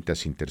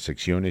distintas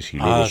intersecciones y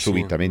luego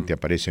súbitamente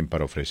aparecen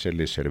para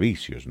ofrecerles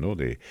servicios, ¿no?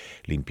 De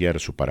limpiar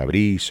su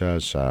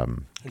parabrisas,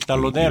 el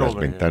talonero, las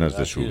ventanas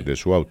de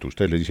su auto.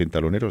 ¿Ustedes le dicen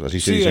taloneros? ¿Así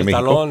se dice en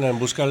México? Sí,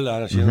 el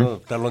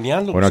talón,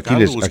 taloneando, bueno,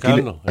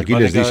 buscando. Aquí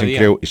les dicen,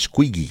 creo,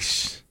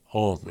 squiggies,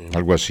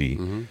 algo así.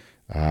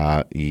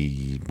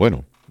 Y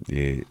bueno,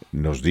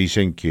 nos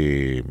dicen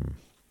que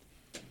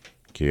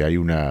hay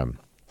una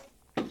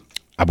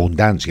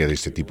abundancia de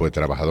este tipo de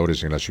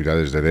trabajadores en las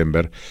ciudades de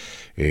Denver,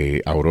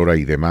 Aurora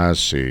y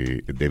demás,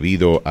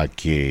 debido a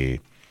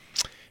que,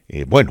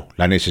 bueno,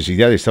 la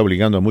necesidad está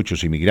obligando a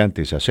muchos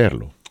inmigrantes a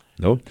hacerlo,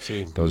 ¿no?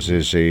 Sí.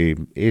 Entonces,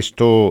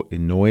 esto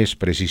no es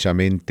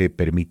precisamente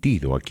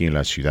permitido aquí en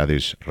las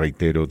ciudades,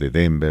 reitero, de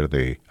Denver,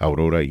 de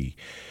Aurora y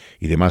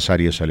demás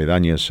áreas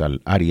aledañas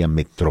al área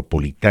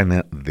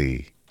metropolitana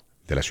de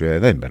la ciudad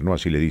de Denver, ¿no?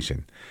 Así le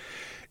dicen.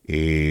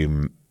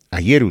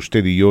 Ayer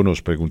usted y yo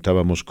nos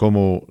preguntábamos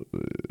cómo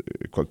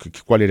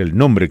cuál era el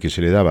nombre que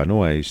se le daba,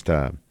 ¿no? A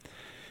esta...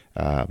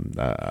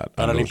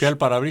 Para limpiar el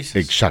parabrisas.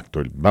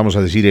 Exacto, vamos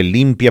a decir el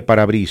limpia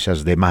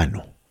parabrisas de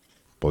mano.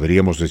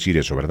 Podríamos decir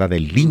eso, ¿verdad?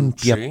 El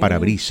limpia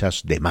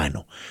parabrisas de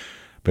mano.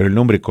 Pero el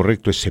nombre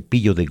correcto es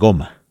cepillo de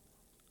goma.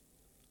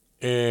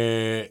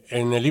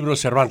 En el libro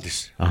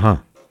Cervantes.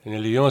 Ajá. En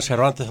el idioma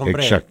Cervantes,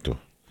 hombre. Exacto.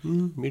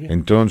 Mire,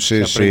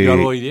 entonces,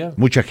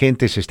 mucha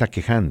gente se está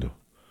quejando,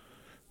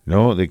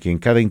 ¿no? De que en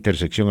cada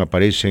intersección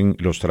aparecen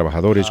los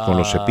trabajadores con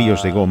los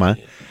cepillos de goma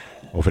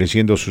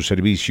ofreciendo sus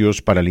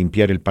servicios para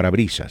limpiar el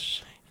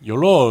parabrisas.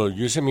 Yo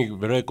hice mi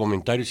breve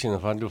comentario sin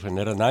afán de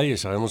ofender a nadie.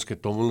 Sabemos que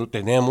todo el mundo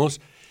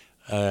tenemos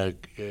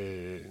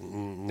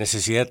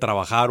necesidad de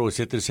trabajar, o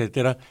etcétera,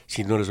 etcétera,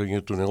 si no eres dueño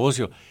de tu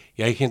negocio.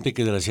 Y hay gente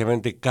que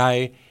desgraciadamente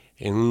cae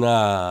en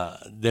una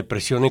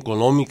depresión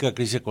económica,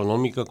 crisis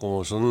económica,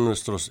 como son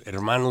nuestros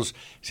hermanos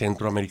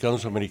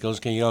centroamericanos o americanos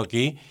que han llegado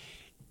aquí.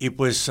 Y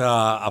pues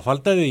a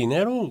falta de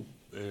dinero,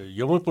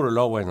 yo voy por el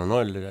lado bueno,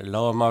 ¿no? El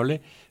lado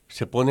amable,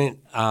 se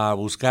ponen a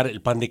buscar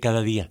el pan de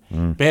cada día.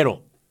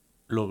 Pero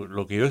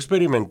lo que yo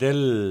experimenté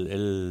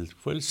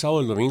fue el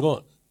sábado, el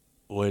domingo,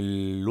 o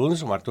el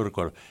lunes o martes,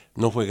 recuerdo,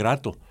 no fue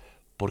grato.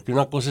 Porque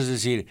una cosa es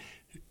decir,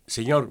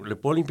 señor, ¿le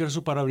puedo limpiar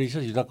su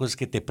parabrisas? Y una cosa es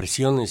que te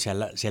presionen,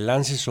 se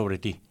lancen sobre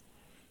ti.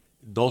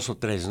 2 o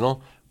 3, ¿no?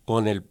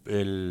 Con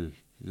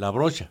la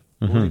brocha.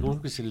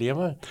 ¿Cómo que se le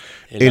llama?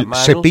 El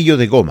cepillo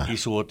de goma. Y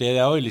su botella de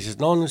agua, y le dices,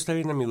 no está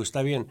bien, amigo,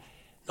 está bien.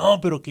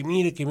 No, pero que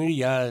mire,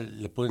 ya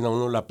le ponen a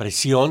uno la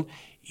presión.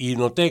 Y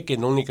noté que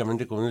no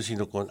únicamente con ellos,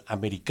 sino con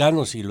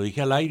americanos, y lo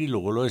dije al aire y lo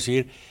vuelvo a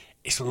decir,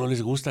 eso no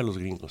les gusta a los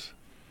gringos.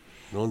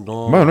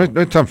 Bueno,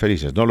 no están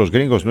felices, ¿no? Los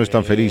gringos no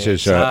están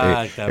felices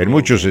en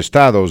muchos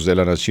estados de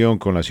la nación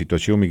con la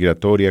situación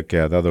migratoria que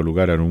ha dado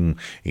lugar a un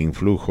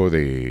influjo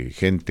de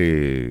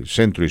gente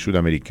centro y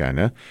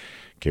sudamericana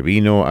que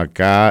vino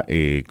acá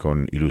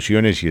con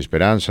ilusiones y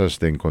esperanzas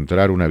de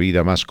encontrar una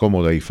vida más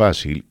cómoda y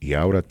fácil, y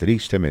ahora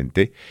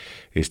tristemente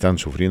están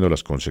sufriendo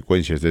las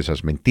consecuencias de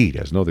esas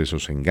mentiras, ¿no? De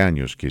esos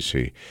engaños que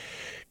se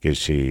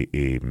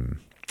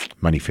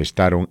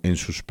manifestaron en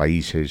sus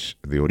países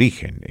de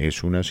origen.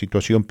 Es una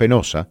situación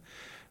penosa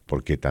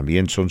porque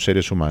también son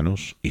seres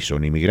humanos y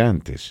son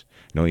inmigrantes,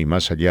 ¿no? Y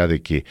más allá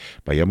de que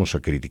vayamos a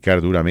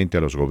criticar duramente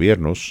a los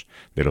gobiernos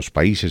de los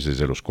países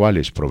desde los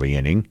cuales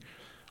provienen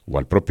o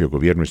al propio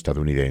gobierno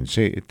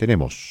estadounidense,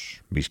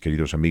 tenemos, mis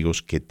queridos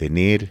amigos, que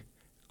tener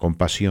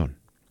compasión.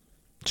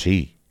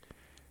 Sí,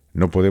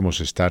 no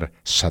podemos estar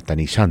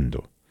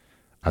satanizando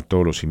a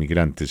todos los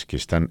inmigrantes que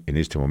están en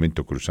este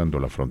momento cruzando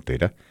la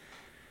frontera.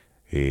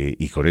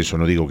 Y con eso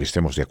no digo que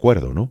estemos de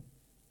acuerdo, ¿no?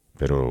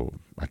 Pero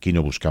aquí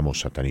no buscamos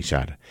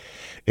satanizar.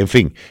 En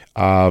fin,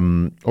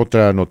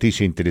 otra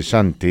noticia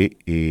interesante.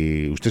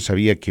 ¿Usted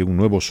sabía que un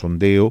nuevo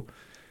sondeo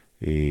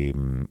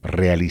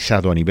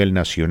realizado a nivel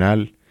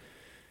nacional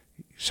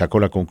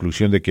sacó la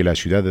conclusión de que la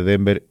ciudad de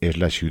Denver es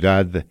la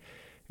ciudad,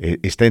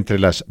 está entre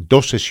las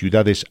 12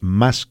 ciudades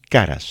más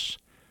caras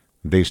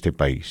de este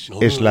país?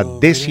 Es la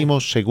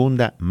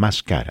 12ª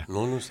más cara.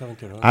 No estaba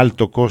enterado.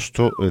 Alto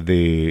costo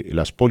de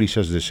las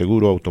pólizas de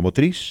seguro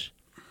automotriz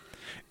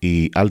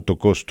y alto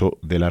costo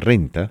de la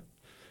renta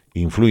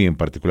influyen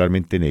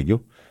particularmente en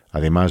ello,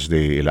 además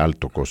del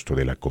alto costo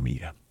de la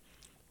comida.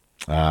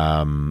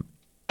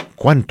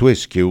 ¿Cuánto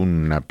es que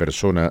una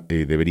persona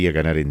debería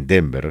ganar en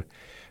Denver,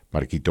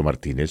 Marquito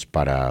Martínez,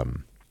 para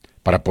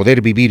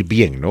poder vivir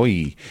bien, ¿no?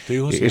 Y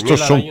estos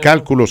son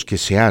cálculos que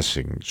se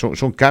hacen,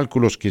 son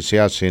cálculos que se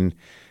hacen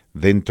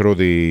dentro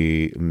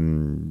de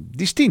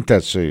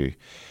distintas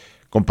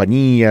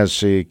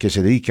compañías que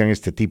se dedican a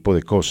este tipo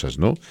de cosas,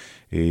 ¿no?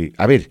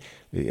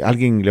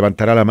 Alguien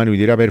levantará la mano y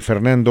dirá, a ver,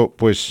 Fernando,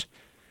 pues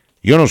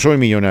yo no soy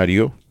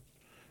millonario,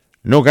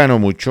 no gano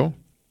mucho,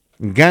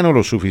 gano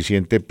lo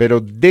suficiente,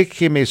 pero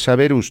déjeme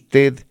saber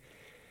usted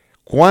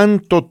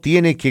 ¿cuánto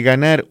tiene que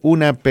ganar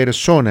una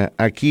persona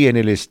aquí en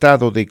el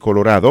estado de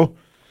Colorado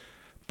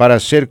para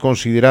ser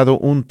considerado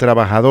un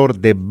trabajador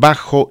de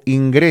bajo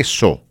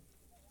ingreso?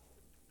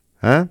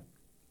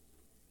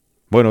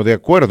 Bueno, de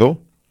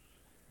acuerdo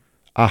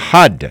a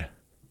HUD,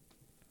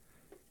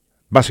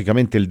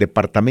 básicamente el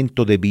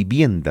Departamento de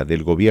Vivienda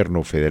del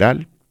Gobierno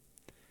Federal,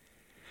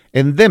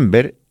 en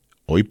Denver,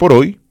 hoy por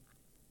hoy,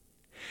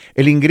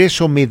 el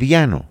ingreso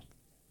mediano,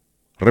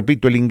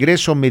 repito, el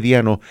ingreso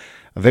mediano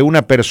de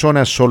una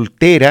persona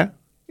soltera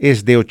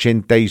es de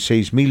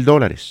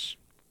 $86,000.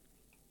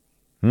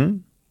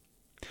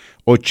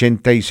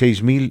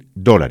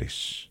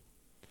 $86,000.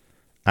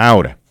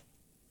 Ahora,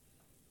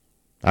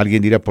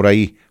 alguien dirá por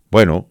ahí,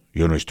 bueno,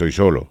 yo no estoy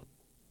solo.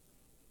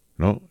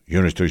 No,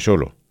 yo no estoy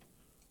solo.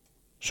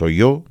 Soy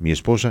yo, mi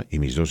esposa y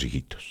mis 2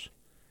 hijitos.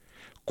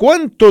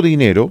 ¿Cuánto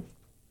dinero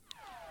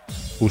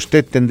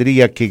usted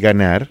tendría que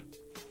ganar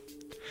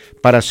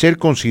para ser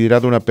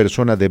considerado una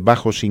persona de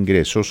bajos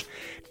ingresos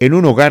en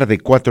un hogar de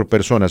 4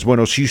 personas?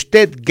 Bueno, si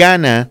usted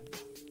gana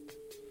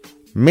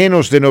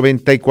menos de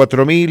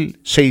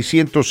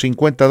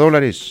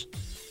 $94,650,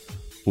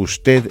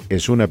 usted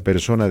es una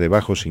persona de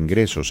bajos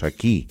ingresos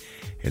aquí,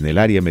 en el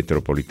área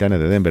metropolitana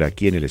de Denver,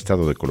 aquí en el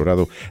estado de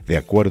Colorado, de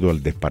acuerdo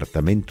al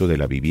Departamento de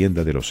la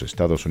Vivienda de los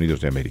Estados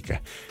Unidos de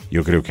América.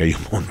 Yo creo que hay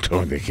un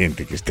montón de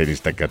gente que está en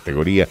esta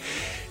categoría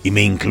y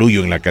me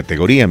incluyo en la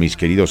categoría, mis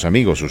queridos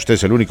amigos. Usted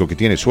es el único que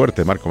tiene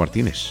suerte, Marco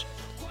Martínez.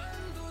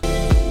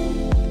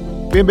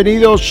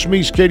 Bienvenidos,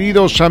 mis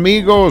queridos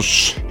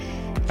amigos,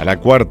 a la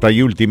cuarta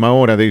y última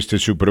hora de este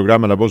su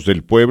programa La Voz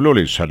del Pueblo.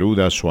 Les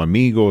saluda su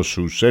amigo,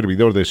 su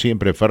servidor de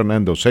siempre,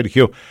 Fernando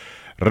Sergio,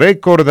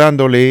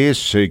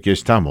 recordándoles que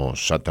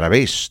estamos a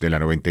través de la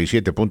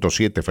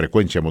 97.7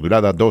 frecuencia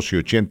modulada,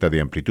 1280 de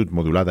amplitud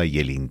modulada y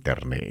el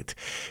Internet.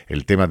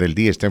 El tema del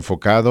día está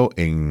enfocado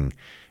en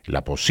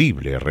la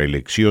posible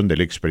reelección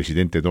del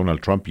expresidente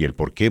Donald Trump y el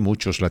por qué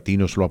muchos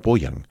latinos lo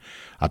apoyan,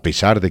 a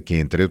pesar de que,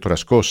 entre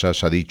otras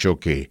cosas, ha dicho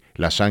que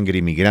la sangre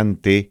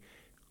inmigrante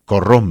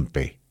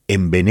corrompe,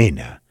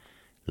 envenena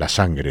la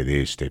sangre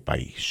de este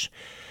país.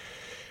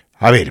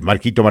 A ver,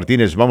 Marquito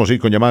Martínez, vamos a ir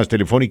con llamadas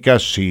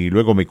telefónicas y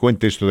luego me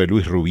cuente esto de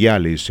Luis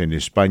Rubiales en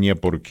España,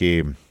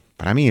 porque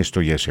para mí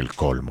esto ya es el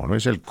colmo, ¿no?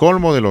 Es el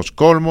colmo de los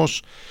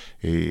colmos.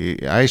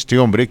 A este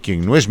hombre,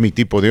 quien no es mi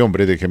tipo de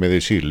hombre, déjeme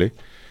decirle,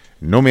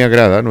 no me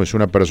agrada, no es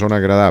una persona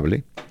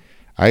agradable.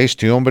 A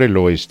este hombre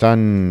lo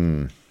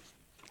están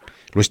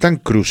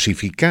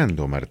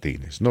crucificando,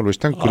 Martínez, ¿no? Lo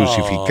están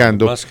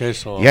crucificando más que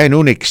eso. Ya en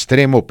un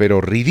extremo,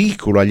 pero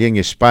ridículo, allá en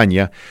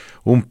España,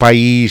 un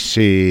país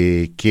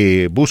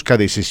que busca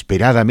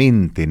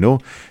desesperadamente, ¿no?,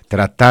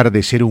 tratar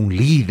de ser un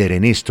líder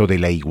en esto de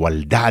la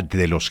igualdad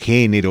de los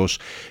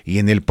géneros, y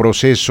en el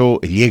proceso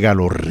llega a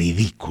lo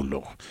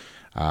ridículo.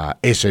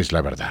 Esa es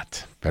la verdad.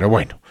 Pero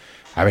bueno,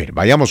 a ver,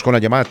 vayamos con la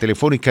llamada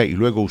telefónica y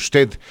luego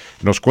usted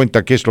nos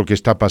cuenta qué es lo que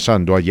está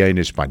pasando allá en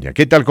España.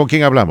 ¿Qué tal? ¿Con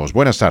quién hablamos?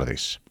 Buenas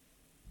tardes.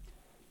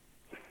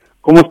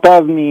 ¿Cómo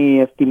estás,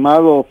 mi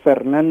estimado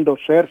Fernando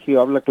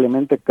Sergio? Habla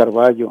Clemente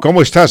Carballo.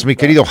 ¿Cómo estás, mi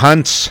querido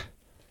Hans?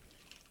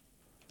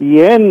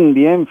 Bien,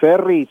 bien,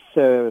 Ferris.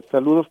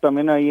 Saludos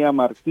también ahí a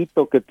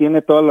Marquito, que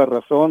tiene toda la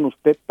razón.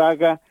 Usted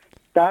paga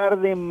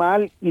tarde,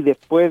 mal y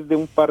después de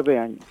un par de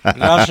años.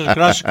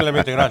 Gracias,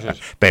 Clemente,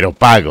 gracias. Pero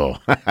pago.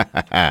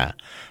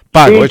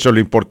 Pago, sí. Eso es lo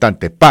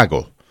importante,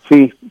 pago.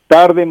 Sí,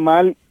 tarde,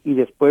 mal y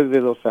después de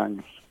 2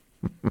 años.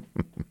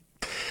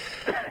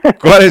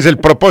 ¿Cuál es el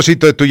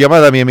propósito de tu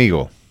llamada, mi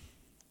amigo?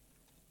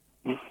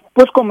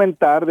 Pues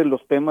comentar de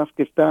los temas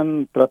que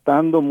están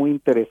tratando, muy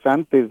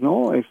interesantes,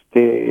 ¿no?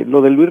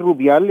 Lo de Luis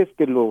Rubiales,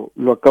 que lo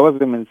acabas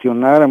de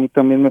mencionar, a mí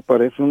también me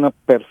parece una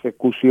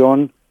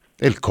persecución.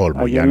 El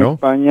colmo ya, en ¿no?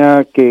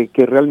 España que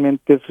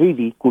realmente es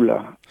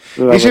ridícula.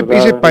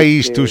 Ese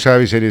país, tú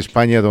sabes, en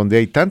España, donde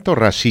hay tanto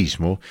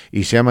racismo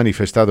y se ha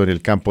manifestado en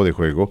el campo de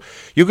juego,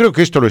 yo creo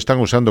que esto lo están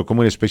usando como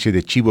una especie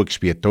de chivo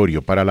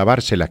expiatorio para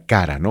lavarse la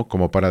cara, ¿no?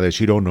 Como para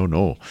decir, oh,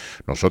 no,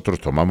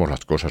 nosotros tomamos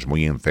las cosas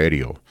muy en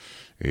serio.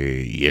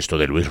 Y esto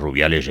de Luis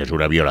Rubiales es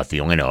una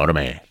violación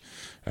enorme.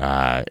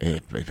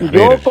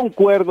 Yo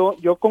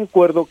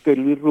concuerdo que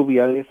Luis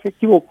Rubiales se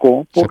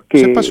equivocó porque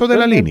se pasó de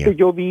la línea.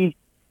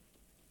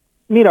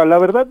 La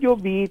verdad yo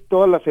vi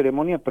toda la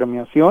ceremonia de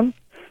premiación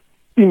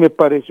y me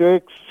pareció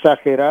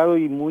exagerado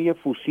y muy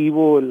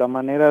efusivo la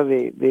manera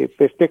de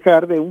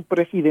festejar de un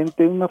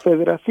presidente de una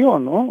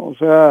federación, ¿no? O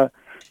sea,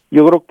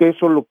 yo creo que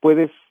eso lo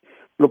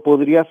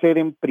podría hacer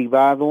en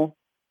privado,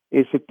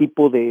 ese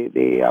tipo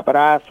de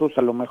abrazos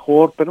a lo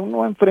mejor, pero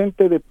no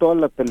enfrente de toda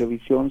la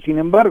televisión. Sin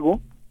embargo,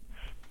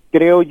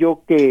 creo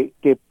yo que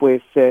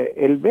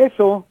el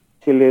beso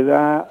que le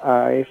da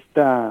a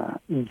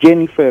esta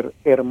Jennifer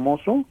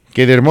Hermoso,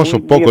 que de hermoso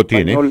muy poco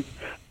tiene,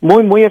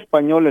 muy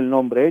español el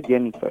nombre,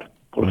 Jennifer,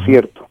 por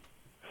cierto,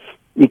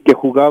 y que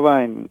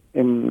jugaba en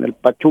el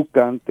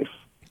Pachuca antes.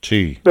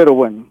 Sí. Pero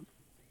bueno,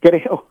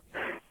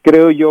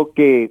 creo yo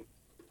que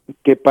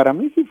para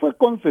mí sí fue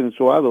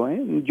consensuado, ¿eh?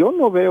 Yo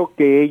no veo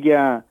que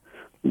ella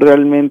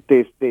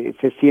realmente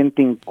se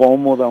siente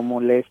incómoda o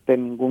molesta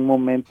en ningún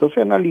momento. O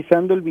sea,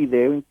 analizando el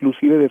video,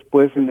 inclusive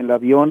después en el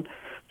avión,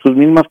 sus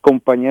mismas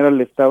compañeras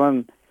le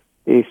estaban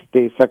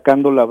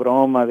sacando la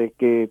broma de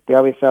que te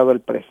ha besado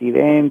el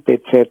presidente,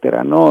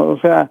 etcétera, ¿no? O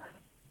sea,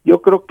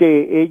 yo creo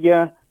que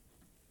ella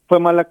fue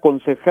mal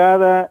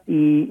aconsejada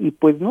y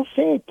pues no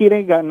sé,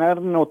 quiere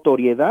ganar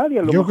notoriedad. Y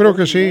yo creo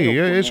que sí,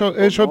 eso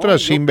es otra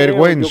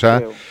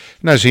sinvergüenza,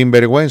 una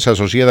sinvergüenza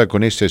asociada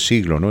con este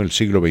siglo, ¿no? El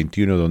siglo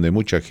XXI, donde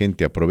mucha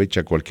gente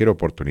aprovecha cualquier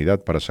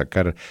oportunidad para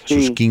sacar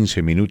sus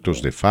 15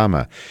 minutos de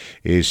fama.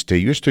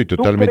 Yo estoy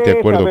totalmente de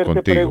acuerdo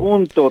contigo.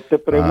 Te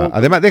pregunto.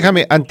 Además,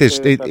 déjame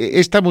antes,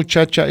 esta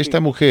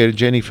mujer,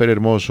 Jennifer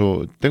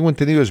Hermoso, tengo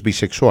entendido es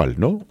bisexual,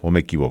 ¿no? ¿O me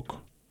equivoco?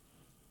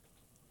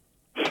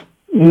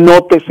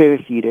 No te sé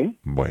decir, ¿eh?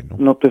 Bueno.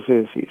 No te sé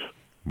decir.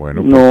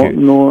 Bueno,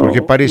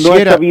 porque pareciera...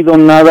 No he sabido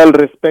nada al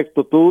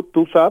respecto.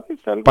 ¿Tú sabes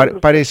algo?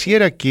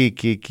 Pareciera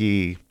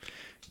que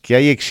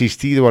haya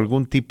existido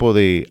algún tipo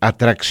de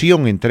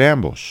atracción entre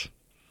ambos.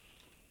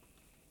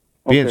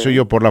 Okay. Pienso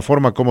yo por la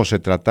forma como se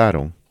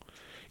trataron.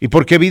 Y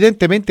porque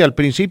evidentemente al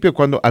principio,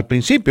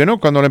 ¿no?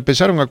 Cuando lo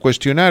empezaron a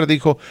cuestionar,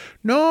 dijo,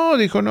 no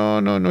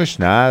es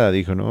nada,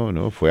 dijo,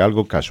 no, fue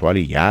algo casual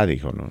y ya,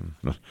 dijo,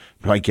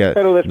 no hay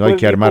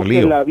que armar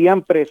lío. Que la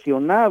habían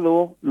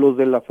presionado los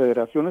de la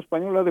Federación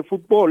Española de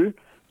Fútbol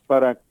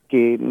para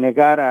que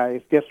negara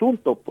este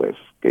asunto, pues,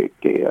 que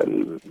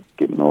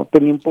no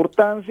tenía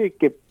importancia y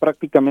que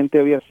prácticamente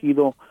había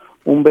sido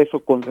un beso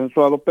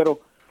consensuado.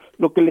 Pero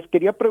lo que les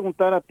quería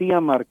preguntar a ti,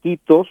 a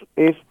Marquitos,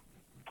 es,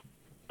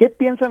 ¿qué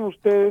piensan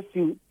ustedes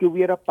que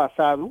hubiera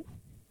pasado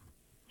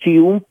si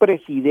un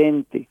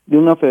presidente de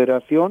una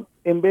federación,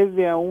 en vez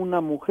de a una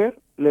mujer,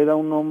 le da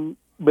un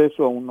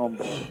beso a un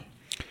hombre?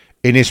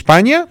 ¿En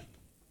España?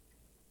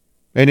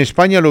 En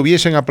España lo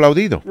hubiesen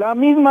aplaudido. La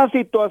misma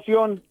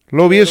situación.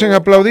 Lo hubiesen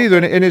aplaudido.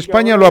 En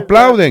España lo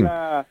aplauden.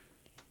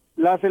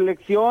 La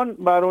selección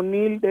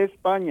varonil de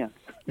España.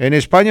 En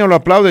España lo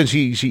aplauden.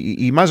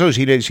 Y más o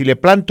menos, si le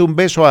planta un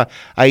beso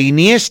a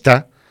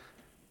Iniesta,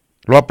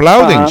 lo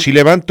aplauden. Ajá. Si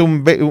le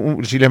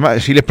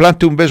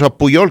planta un beso a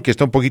Puyol, que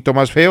está un poquito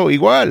más feo,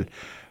 igual.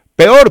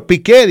 Peor,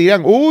 Piqué,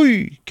 dirán,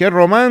 uy, qué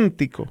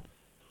romántico.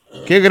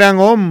 Qué gran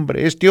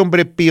hombre, este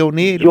hombre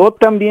pionero. Yo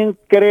también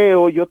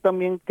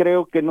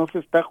creo que no se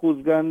está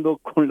juzgando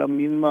con la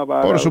misma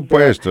vara. Por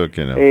supuesto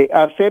que no.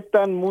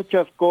 Aceptan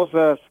muchas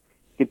cosas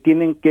que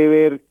tienen que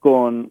ver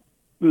con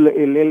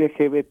el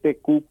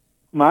LGBTQ+,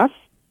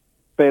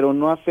 pero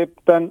no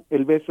aceptan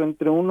el beso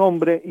entre un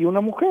hombre y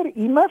una mujer.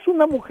 Y más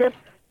una mujer,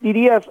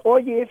 dirías,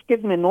 oye, es que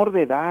es menor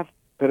de edad,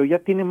 pero ya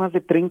tiene más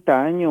de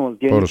 30 años.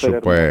 Jennifer, por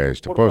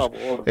supuesto, por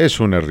favor. Es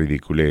una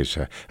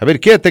ridiculeza. A ver,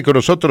 quédate con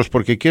nosotros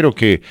porque quiero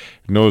que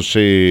nos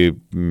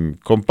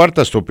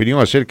compartas tu opinión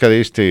acerca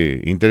de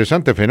este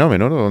interesante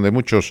fenómeno, ¿no? Donde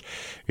muchos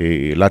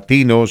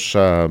latinos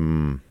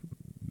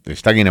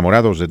están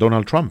enamorados de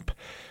Donald Trump.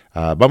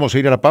 Vamos a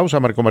ir a la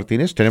pausa, Marco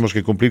Martínez. Tenemos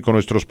que cumplir con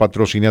nuestros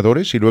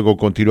patrocinadores y luego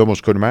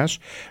continuamos con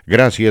más.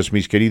 Gracias,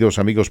 mis queridos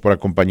amigos, por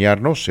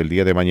acompañarnos. El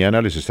día de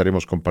mañana les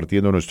estaremos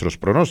compartiendo nuestros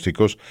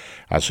pronósticos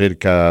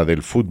acerca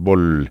del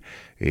fútbol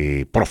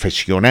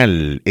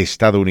profesional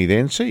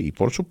estadounidense y,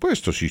 por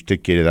supuesto, si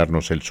usted quiere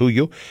darnos el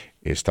suyo,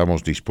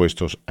 estamos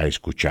dispuestos a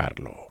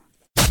escucharlo.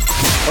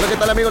 Hola, ¿qué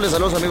tal, amigos? Les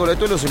saludos, amigo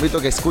Leto, y los invito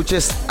a que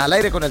escuches Al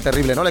Aire con el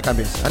Terrible. No le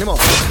cambies. ¡Ánimo!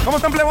 ¿Cómo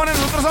están, plebones?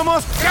 Nosotros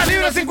somos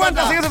Calibre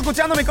 50. Sigues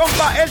escuchando, mi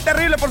compa, El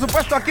Terrible, por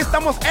supuesto. Aquí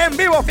estamos en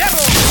vivo,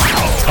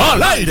 fierro.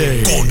 Al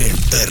Aire con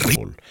el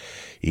Terrible.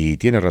 Y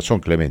tiene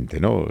razón Clemente,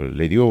 ¿no?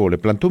 Le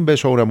plantó un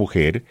beso a una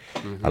mujer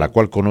a la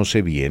cual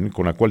conoce bien,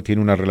 con la cual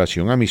tiene una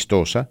relación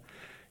amistosa.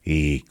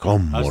 Y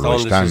cómo lo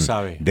están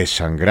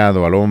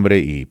desangrado al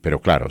hombre. Pero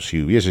claro,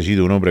 si hubiese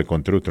sido un hombre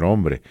contra otro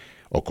hombre,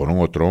 o con un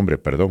otro hombre,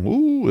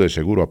 perdón, de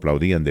seguro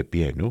aplaudían de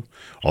pie, ¿no?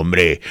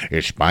 Hombre,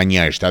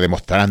 España está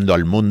demostrando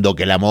al mundo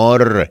que el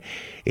amor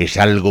es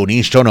algo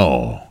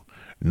unísono.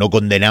 No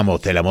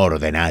condenamos el amor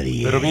de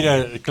nadie. Pero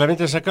mira,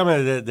 Clemente, sácame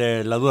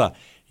de la duda.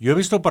 Yo he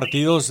visto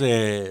partidos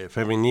de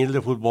femenil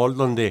de fútbol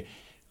donde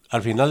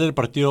al final del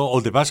partido, o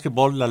de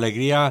básquetbol, la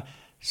alegría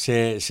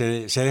se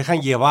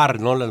dejan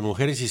llevar, ¿no? Las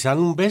mujeres y se dan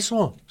un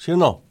beso, ¿sí o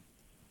no?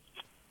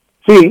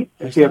 Sí,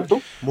 es cierto.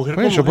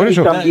 Por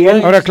eso.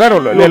 También, ahora,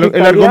 claro,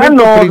 el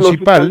argumento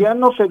principal. Los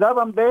italianos se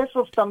daban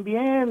besos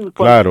también.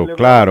 Claro.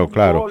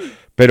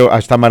 Pero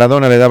hasta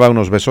Maradona le daba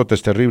unos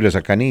besotes terribles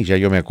a Canilla,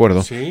 yo me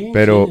acuerdo. Sí,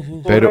 pero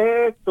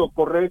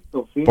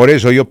correcto. Sí. Por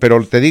eso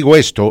pero te digo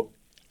esto,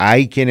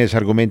 hay quienes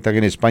argumentan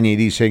en España y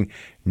dicen,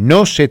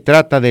 no se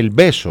trata del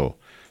beso,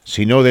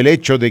 sino del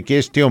hecho de que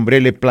este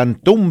hombre le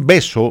plantó un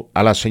beso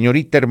a la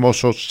señorita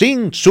Hermoso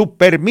sin su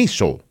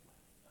permiso.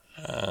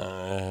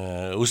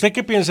 ¿Usted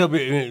qué piensa?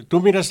 ¿Tú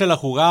miraste la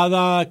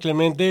jugada,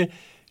 Clemente?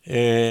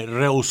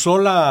 ¿Rehusó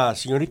la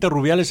señorita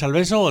Rubiales al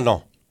beso o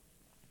no?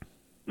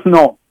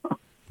 No.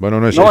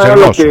 Bueno, es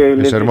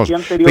hermoso.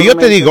 Pero yo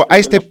te digo, a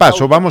este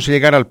paso vamos a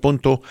llegar al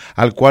punto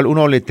al cual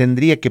uno le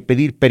tendría que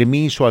pedir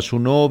permiso a su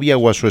novia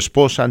o a su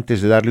esposa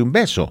antes de darle un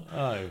beso,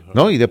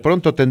 ¿no? Y de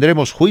pronto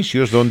tendremos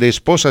juicios donde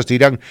esposas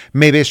dirán,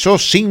 me besó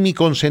sin mi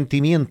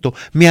consentimiento,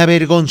 me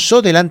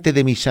avergonzó delante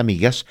de mis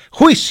amigas.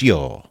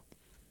 ¡Juicio!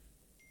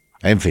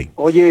 En fin.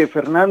 Oye,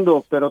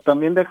 Fernando, pero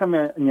también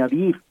déjame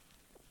añadir,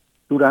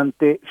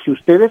 si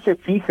ustedes se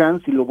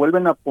fijan, si lo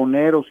vuelven a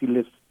poner o si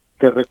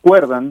te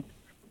recuerdan,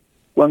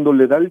 cuando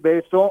le da el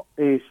beso,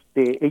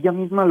 ella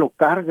misma lo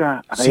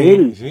carga a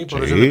él. Sí,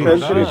 por eso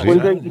él se le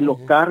cuelga y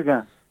lo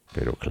carga.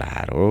 Pero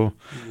claro,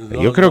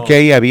 yo creo que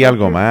ahí había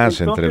algo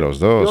más entre los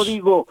dos. Yo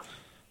digo,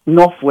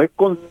 ¿no fue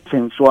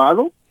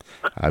consensuado?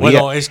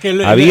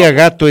 Había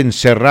gato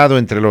encerrado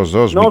entre los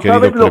dos, mi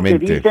querido Clemente. ¿No sabes lo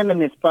que dicen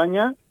en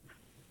España?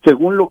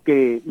 Según lo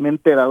que me he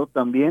enterado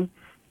también,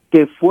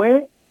 que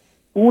fue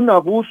un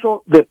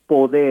abuso de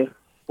poder,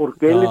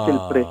 porque él es el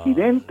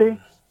presidente,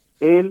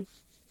 él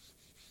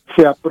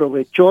se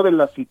aprovechó de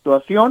la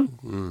situación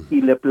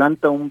y le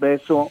planta un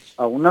beso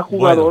a una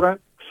jugadora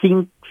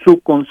sin su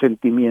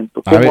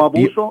consentimiento, como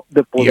abuso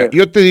de poder.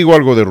 Yo te digo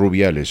algo de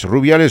Rubiales.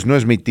 Rubiales no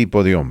es mi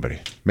tipo de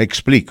hombre. Me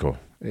explico.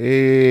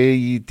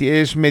 Y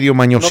es medio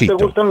mañosito. ¿No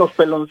te gustan los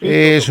peloncitos?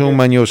 Es un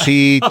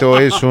mañosito,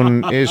 es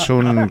un,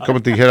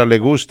 como te dijera, le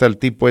gusta el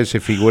tipo ese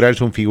figurar,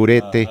 es un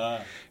figurete.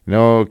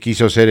 No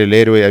quiso ser el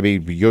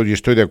héroe. Yo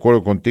estoy de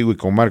acuerdo contigo y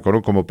con Marco,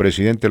 ¿no? Como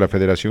presidente de la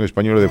Federación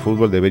Española de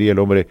Fútbol debería el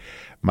hombre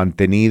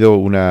mantenido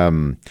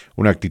una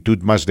actitud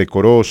más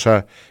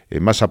decorosa,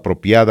 más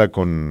apropiada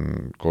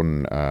con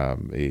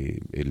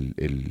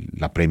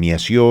la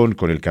premiación,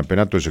 con el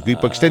campeonato de su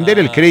equipo, extender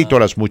el crédito a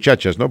las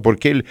muchachas, ¿no?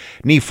 Porque él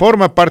ni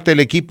forma parte del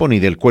equipo ni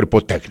del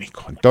cuerpo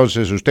técnico.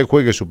 Entonces usted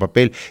juegue su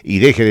papel y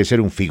deje de ser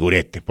un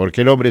figurete,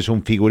 porque el hombre es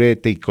un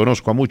figurete y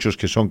conozco a muchos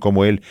que son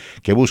como él,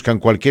 que buscan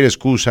cualquier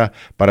excusa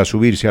para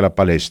subirse a la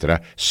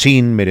palestra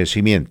sin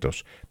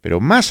merecimientos. Pero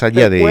más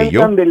allá de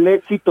ello, del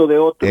éxito de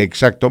otros.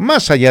 Exacto,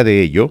 más allá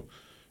de ello,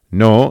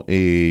 no,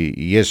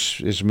 y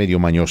es medio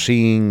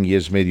mañosín y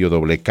es medio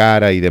doble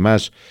cara y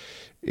demás.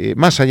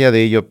 Más allá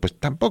de ello, pues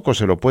tampoco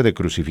se lo puede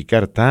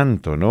crucificar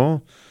tanto,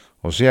 ¿no?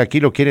 O sea, aquí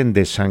lo quieren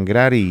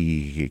desangrar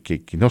y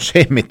que no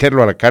sé,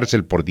 meterlo a la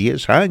cárcel por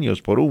 10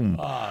 años, por un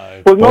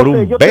Pues no por sé,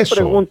 un yo beso.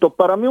 te pregunto,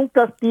 para mí un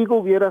castigo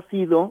hubiera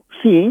sido,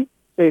 sí,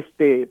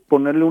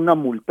 ponerle una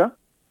multa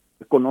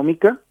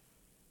económica,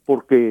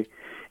 porque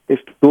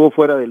estuvo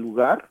fuera de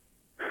lugar,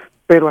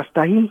 pero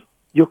hasta ahí.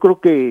 Yo creo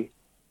que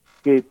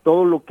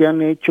todo lo que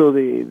han hecho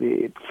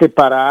de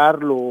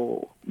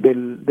separarlo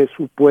de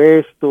su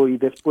puesto y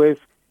después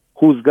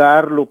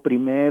juzgarlo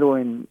primero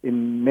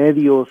en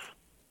medios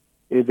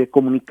de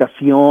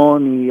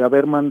comunicación y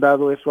haber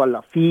mandado eso a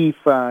la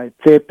FIFA,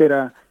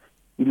 etcétera,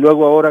 y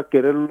luego ahora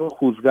quererlo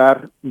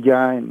juzgar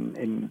ya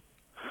en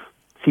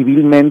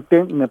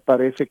civilmente, me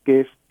parece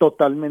que es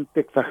totalmente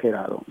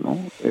exagerado, ¿no?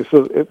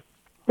 Eso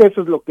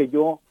es lo que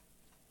yo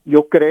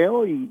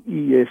creo y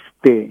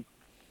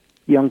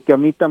aunque a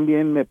mí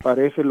también me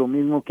parece lo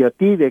mismo que a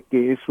ti, de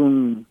que es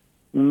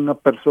una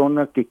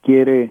persona que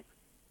quiere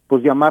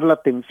pues llamar la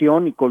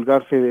atención y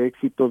colgarse de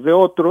éxitos de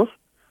otros,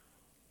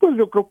 pues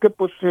yo creo que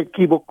pues se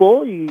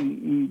equivocó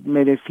y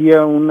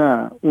merecía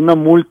una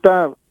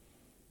multa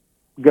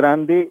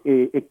grande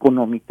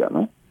económica,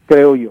 ¿no?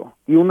 Creo yo.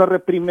 Y una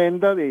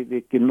reprimenda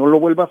de que no lo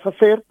vuelvas a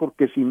hacer,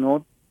 porque si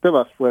no te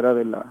vas fuera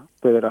de la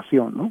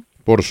federación, ¿no?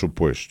 Por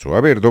supuesto.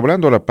 A ver,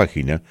 doblando la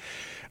página,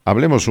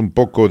 hablemos un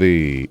poco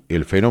de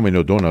el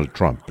fenómeno Donald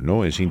Trump,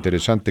 ¿no? Es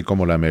interesante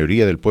cómo la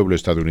mayoría del pueblo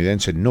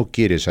estadounidense no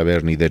quiere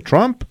saber ni de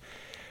Trump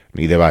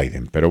ni de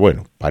Biden, pero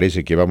bueno,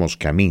 parece que vamos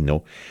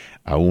camino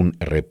a un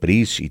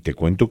reprise y te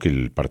cuento que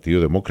el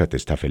Partido Demócrata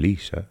está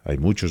feliz, ¿eh? Hay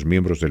muchos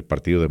miembros del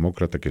Partido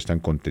Demócrata que están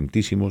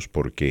contentísimos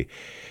porque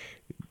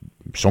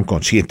son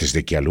conscientes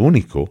de que al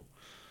único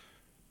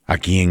a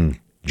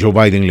quien Joe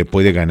Biden le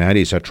puede ganar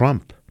es a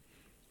Trump.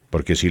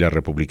 Porque si la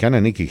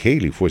republicana Nikki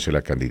Haley fuese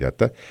la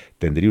candidata,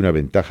 tendría una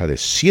ventaja de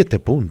 7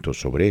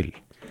 puntos sobre él.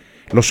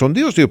 Los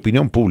sondeos de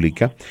opinión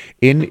pública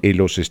en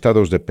los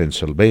estados de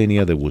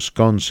Pennsylvania, de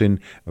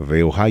Wisconsin,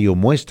 de Ohio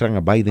muestran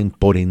a Biden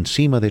por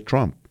encima de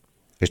Trump.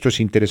 Esto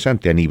es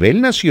interesante. A nivel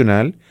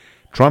nacional,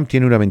 Trump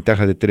tiene una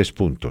ventaja de 3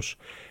 puntos.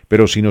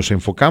 Pero si nos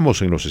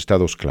enfocamos en los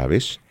estados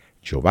claves,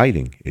 Joe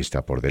Biden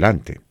está por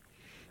delante.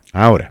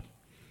 Ahora,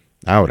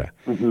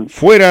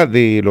 fuera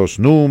de los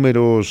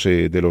números,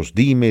 de los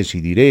dimes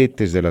y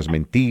diretes, de las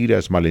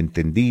mentiras,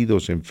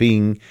 malentendidos, en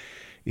fin,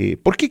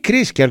 ¿por qué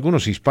crees que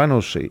algunos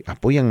hispanos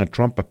apoyan a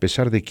Trump a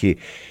pesar de que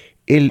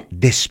él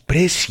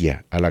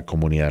desprecia a la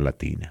comunidad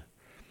latina?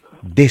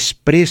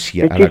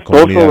 Desprecia a la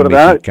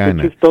comunidad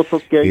mexicana. Qué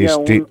chistoso que haya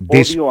un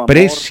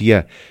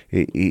desprecia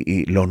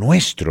lo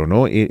nuestro,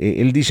 ¿no?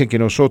 Él dice que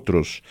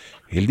nosotros,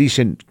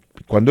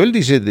 cuando él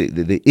dice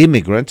de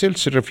immigrants, él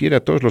se refiere a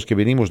todos los que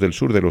venimos del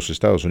sur de los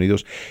Estados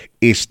Unidos,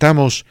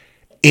 estamos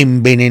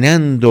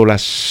envenenando la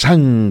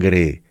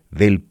sangre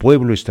del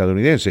pueblo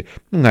estadounidense.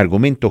 Un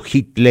argumento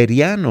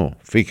hitleriano,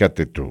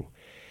 fíjate tú.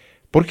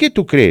 ¿Por qué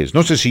tú crees?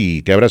 No sé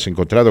si te habrás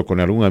encontrado con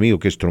algún amigo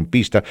que es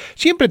trumpista.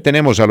 Siempre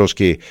tenemos a los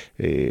que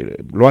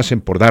lo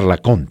hacen por dar la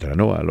contra,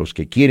 ¿no? A los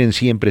que quieren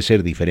siempre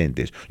ser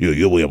diferentes.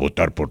 Yo voy a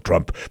votar por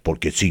Trump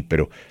porque sí,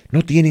 pero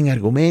no tienen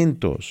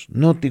argumentos.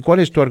 ¿Cuál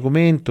es tu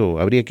argumento?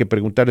 Habría que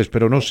preguntarles,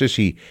 pero no sé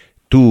si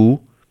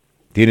tú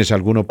tienes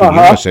alguna opinión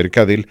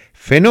acerca del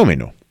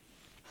fenómeno.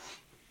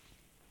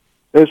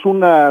 Es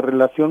una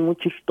relación muy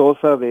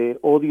chistosa de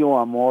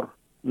odio-amor,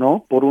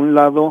 ¿no? Por un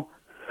lado,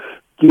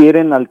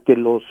 quieren al que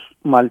los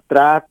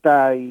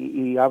maltrata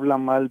y habla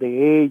mal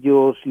de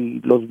ellos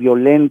y los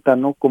violenta,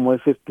 ¿no? Como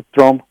es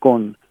Trump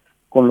con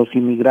los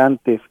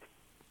inmigrantes.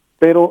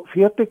 Pero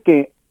fíjate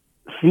que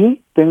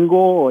sí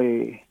tengo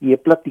y he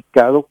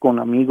platicado con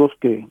amigos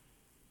que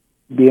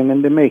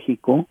vienen de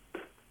México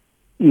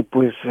y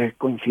pues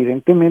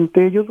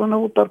coincidentemente ellos van a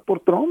votar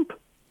por Trump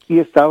y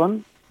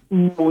estaban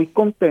muy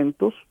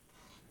contentos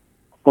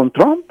con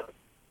Trump.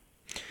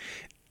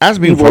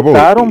 Hazme un favor.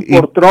 Votaron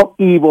por Trump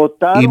y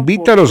votaron.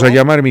 Invítalos por Trump a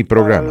llamar mi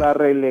programa. para la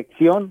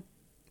reelección.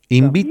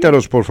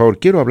 Invítalos, por favor.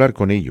 Quiero hablar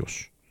con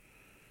ellos.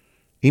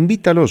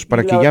 Invítalos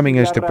para que llamen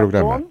a este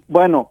programa.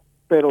 Bueno,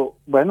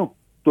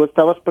 tú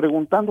estabas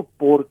preguntando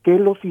por qué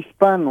los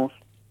hispanos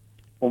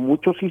o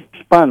muchos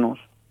hispanos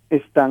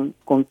están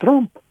con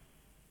Trump.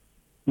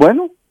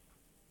 Bueno,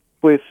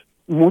 pues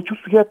muchos,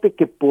 fíjate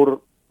que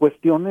por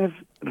cuestiones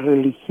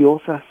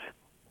religiosas,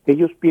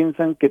 ellos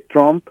piensan que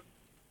Trump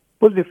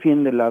pues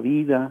defiende la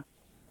vida,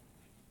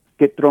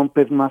 que Trump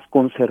es más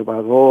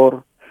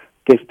conservador,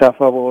 que está a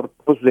favor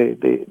pues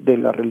de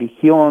la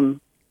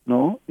religión,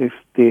 ¿no?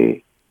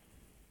 Está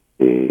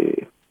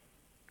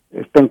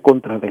en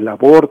contra del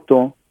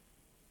aborto.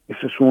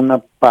 Esa es una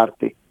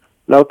parte.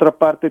 La otra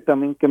parte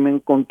también que me he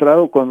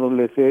encontrado cuando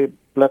les he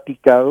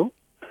platicado,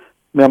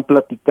 me han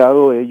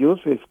platicado ellos,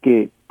 es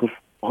que, pues,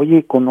 oye,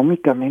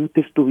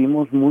 económicamente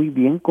estuvimos muy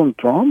bien con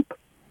Trump.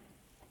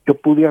 Yo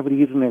pude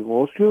abrir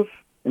negocios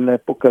en la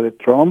época de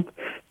Trump.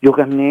 Yo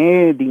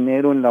gané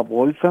dinero en la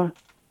bolsa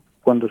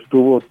cuando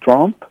estuvo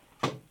Trump.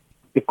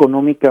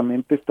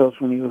 Económicamente Estados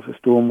Unidos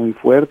estuvo muy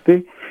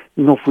fuerte.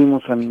 No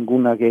fuimos a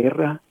ninguna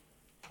guerra.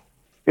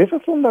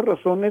 Esas son las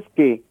razones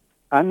que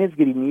han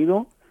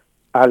esgrimido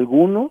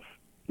algunos,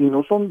 y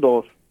no son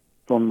dos,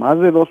 son más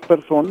de dos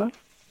personas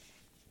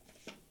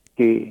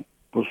que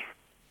pues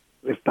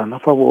están a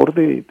favor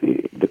de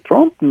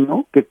Trump,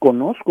 ¿no? Que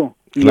conozco.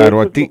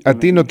 Claro, a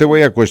ti no te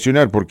voy a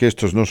cuestionar porque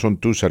estos no son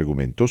tus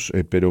argumentos,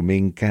 pero me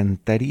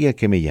encantaría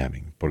que me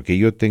llamen, porque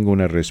yo tengo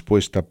una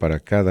respuesta para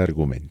cada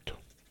argumento.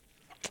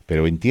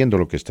 Pero entiendo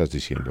lo que estás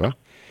diciendo, ¿ah?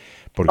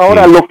 Porque...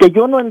 Ahora, lo que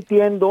yo no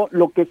entiendo,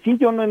 lo que sí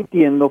yo no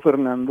entiendo,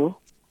 Fernando,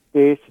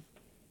 es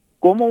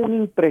cómo un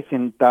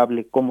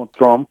impresentable como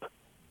Trump,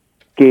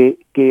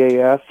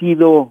 que ha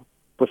sido,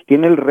 pues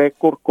tiene el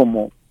récord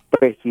como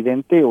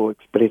presidente o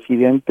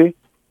expresidente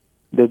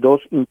de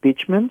 2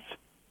 impeachments,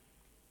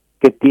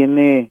 que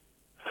tiene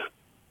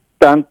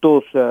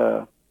tantos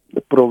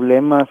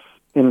problemas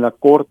en la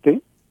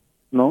corte,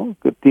 ¿no?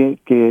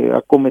 Que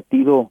ha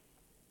cometido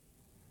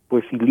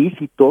pues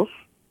ilícitos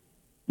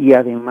y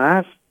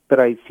además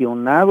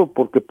traicionado,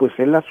 porque pues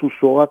él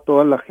asusó a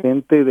toda la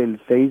gente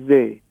del 6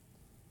 de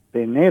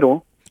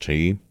enero.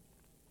 Sí.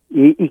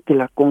 Y que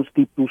la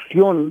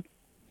Constitución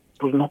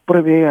pues no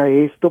prevea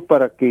esto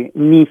para que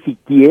ni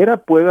siquiera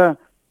pueda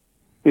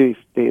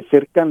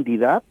ser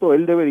candidato.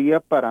 Él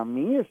debería, para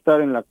mí, estar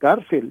en la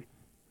cárcel.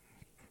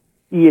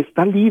 Y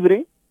está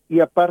libre, y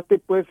aparte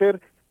puede ser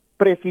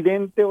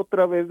presidente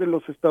otra vez de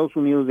los Estados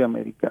Unidos de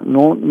América.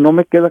 No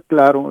me queda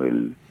claro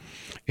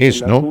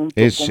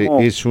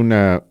es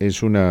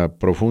una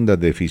profunda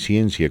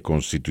deficiencia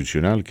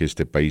constitucional que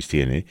este país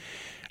tiene.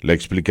 La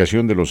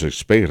explicación de los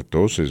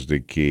expertos es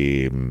de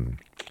que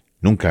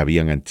nunca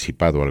habían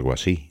anticipado algo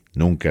así.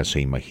 Nunca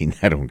se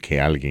imaginaron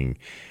que alguien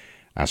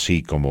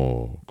así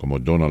como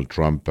Donald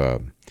Trump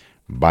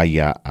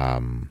vaya a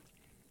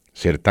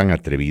ser tan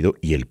atrevido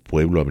y el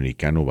pueblo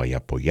americano vaya a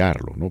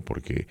apoyarlo, ¿no?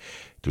 Porque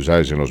tú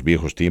sabes, en los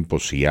viejos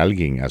tiempos, si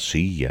alguien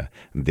hacía,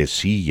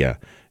 decía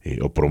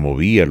o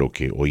promovía lo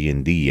que hoy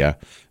en día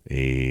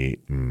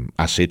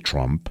hace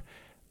Trump,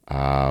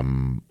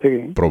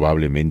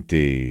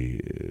 probablemente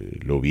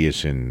lo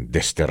hubiesen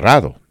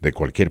desterrado de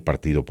cualquier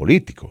partido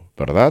político,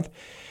 ¿verdad?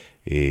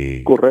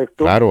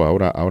 Correcto. Claro,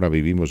 ahora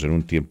vivimos en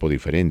un tiempo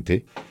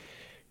diferente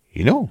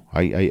y no,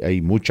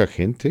 hay mucha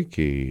gente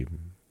que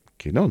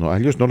no, a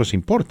ellos no les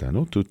importa,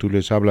 ¿no? Tú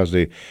les hablas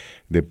de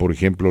por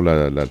ejemplo,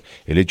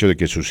 el hecho de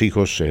que sus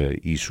hijos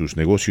y sus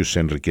negocios se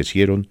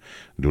enriquecieron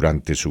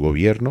durante su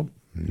gobierno,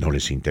 no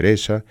les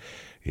interesa.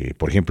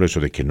 Por ejemplo, eso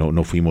de que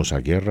no fuimos a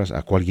guerras.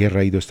 ¿A cuál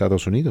guerra ha ido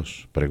Estados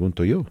Unidos?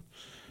 Pregunto yo.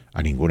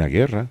 A ninguna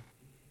guerra.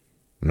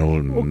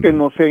 O que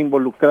no se ha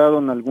involucrado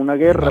en alguna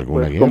guerra,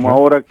 como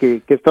ahora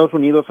que Estados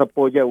Unidos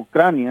apoya a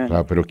Ucrania.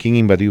 Claro, pero ¿quién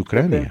invadió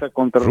Ucrania?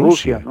 Contra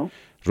Rusia, ¿no?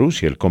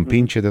 Rusia, el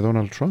compinche de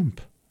Donald Trump.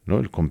 ¿No?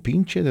 El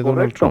compinche de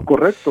Donald Trump.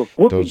 Correcto.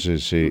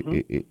 Entonces,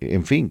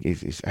 en fin,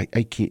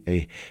 hay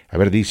que... a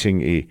ver,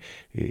 dicen,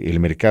 el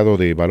mercado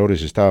de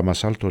valores estaba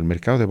más alto. El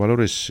mercado de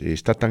valores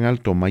está tan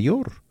alto,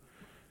 mayor,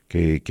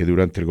 que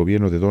durante el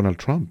gobierno de Donald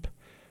Trump.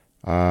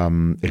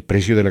 El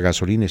precio de la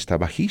gasolina está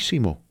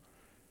bajísimo.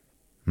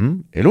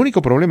 El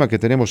único problema que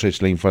tenemos es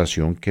la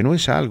inflación, que no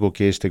es algo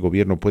que este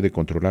gobierno puede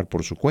controlar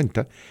por su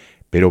cuenta,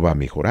 pero va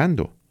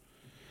mejorando.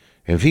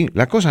 En fin,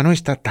 la cosa no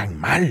está tan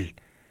mal,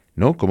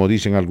 ¿no? Como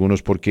dicen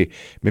algunos, porque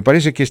me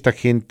parece que esta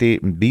gente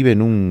vive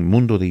en un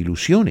mundo de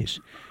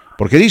ilusiones.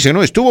 Porque dicen,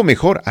 no, estuvo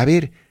mejor. A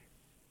ver,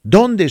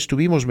 ¿dónde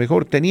estuvimos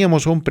mejor?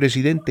 Teníamos a un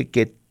presidente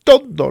que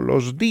todos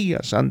los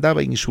días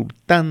andaba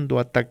insultando,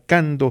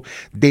 atacando,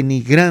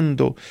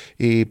 denigrando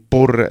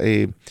por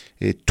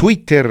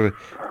Twitter,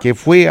 que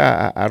fue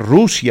a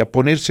Rusia a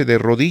ponerse de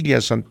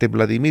rodillas ante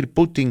Vladimir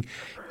Putin,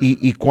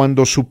 y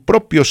cuando su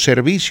propio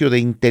servicio de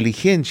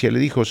inteligencia le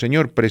dijo,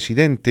 señor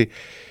presidente,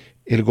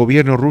 el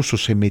gobierno ruso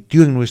se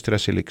metió en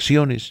nuestras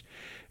elecciones,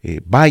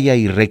 vaya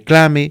y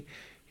reclame,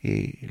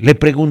 le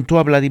preguntó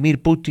a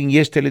Vladimir Putin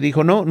y le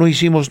dijo, no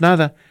hicimos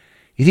nada.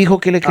 Y dijo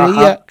que le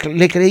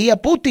creía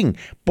a Putin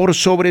por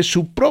sobre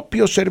su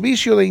propio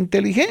servicio de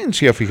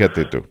inteligencia,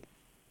 fíjate tú.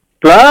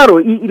 Claro,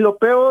 y lo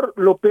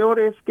peor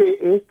es que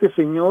este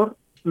señor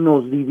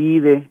nos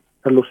divide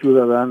a los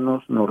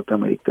ciudadanos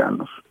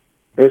norteamericanos.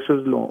 Eso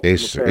es lo peor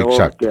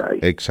exacto, que hay.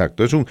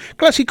 exacto. Es un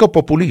clásico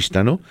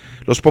populista, ¿no?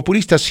 Los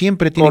populistas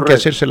siempre tienen que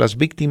hacerse las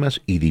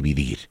víctimas y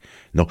dividir.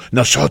 No,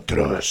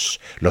 nosotros,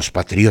 los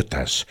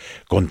patriotas,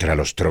 contra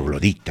los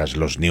trogloditas,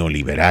 los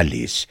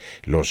neoliberales,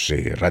 los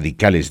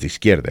radicales de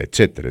izquierda,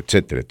 etcétera,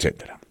 etcétera,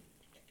 etcétera.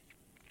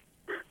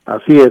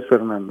 Así es,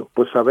 Fernando.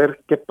 Pues a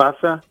ver qué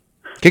pasa.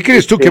 ¿Qué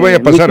crees tú que vaya a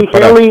pasar?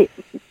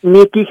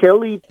 Nikki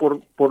Haley,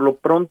 por lo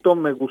pronto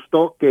me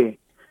gustó que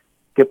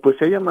pues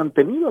se haya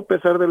mantenido a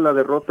pesar de la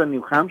derrota en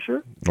New Hampshire.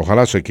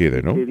 Ojalá se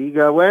quede, ¿no? Que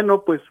diga,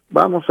 bueno, pues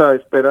vamos a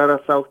esperar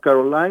a South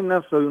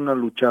Carolina, soy una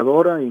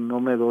luchadora y no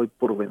me doy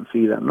por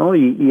vencida, ¿no?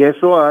 Y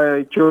eso ha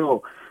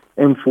hecho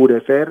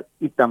enfurecer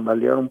y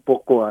tambalear un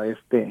poco a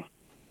este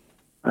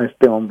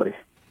hombre.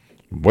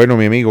 Bueno,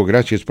 mi amigo,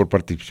 gracias por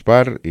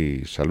participar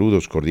y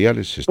saludos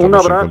cordiales. Estamos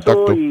un abrazo en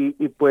contacto.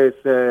 Y pues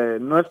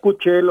no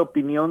escuché la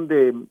opinión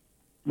de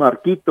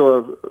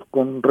Marquito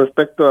con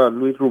respecto a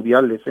Luis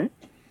Rubiales, ¿eh?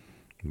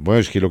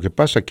 Bueno, es que lo que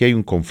pasa es que hay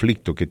un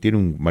conflicto,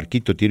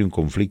 Marquito tiene un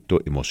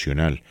conflicto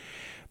emocional,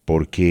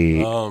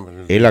 porque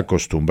él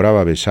acostumbraba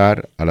a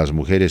besar a las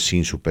mujeres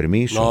sin su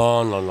permiso.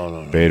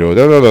 No. Pero,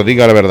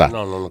 diga la verdad.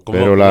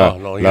 Pero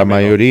la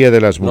mayoría de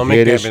las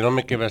mujeres,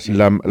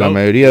 la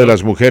mayoría de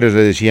las mujeres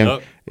le decían,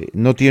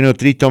 ¿no tiene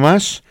otrito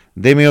más?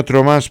 Deme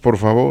otro más, por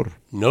favor.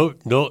 No,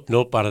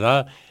 para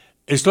nada.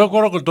 Estoy de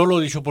acuerdo con todo lo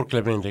dicho por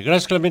Clemente.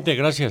 Gracias, Clemente,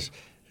 gracias.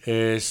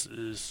 Es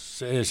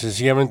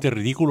sencillamente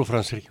ridículo,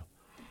 Fran Sergio.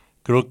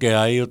 Creo que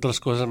hay otras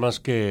cosas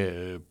más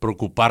que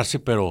preocuparse,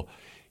 pero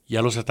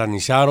ya lo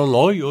satanizaron.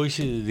 Hoy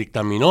se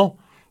dictaminó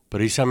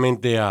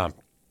precisamente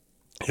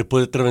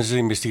después de 3 meses de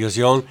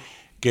investigación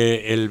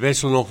que el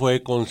beso no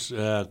fue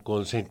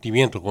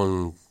consentimiento,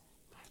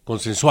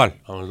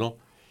 consensual, vamos, ¿no?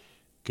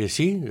 Que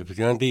sí,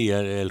 efectivamente, y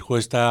el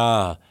juez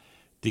está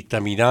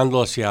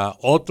dictaminando hacia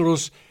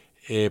otros,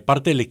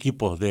 parte del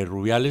equipo de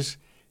Rubiales,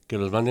 que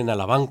los manden a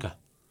la banca.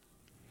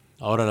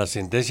 Ahora, la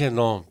sentencia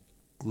no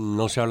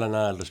se habla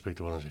nada al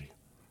respecto, bueno, en serio.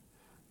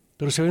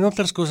 Pero se ven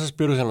otras cosas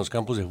peores en los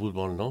campos de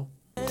fútbol, ¿no?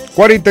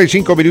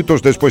 45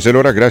 minutos después de la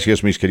hora.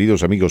 Gracias, mis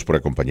queridos amigos, por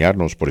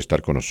acompañarnos, por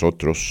estar con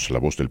nosotros. La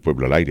Voz del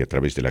Pueblo al aire a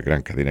través de la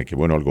gran cadena. Que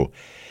bueno,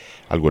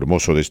 algo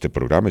hermoso de este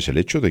programa es el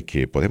hecho de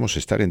que podemos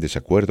estar en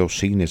desacuerdo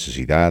sin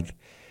necesidad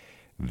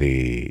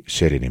de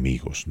ser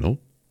enemigos, ¿no?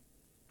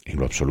 En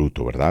lo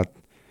absoluto, ¿verdad?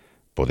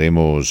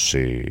 Podemos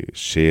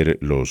ser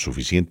lo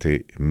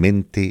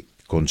suficientemente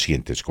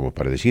conscientes como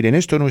para decir, en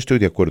esto no estoy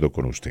de acuerdo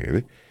con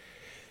usted,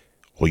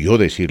 o yo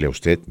decirle a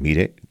usted,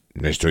 mire,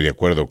 no estoy de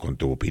acuerdo con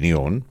tu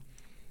opinión,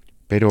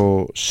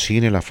 pero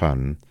sin el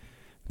afán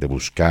de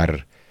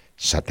buscar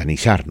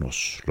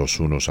satanizarnos los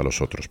unos a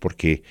los otros,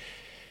 porque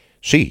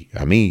sí,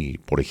 a mí,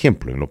 por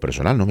ejemplo, en lo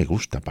personal no me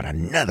gusta para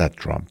nada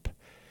Trump,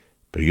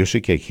 pero yo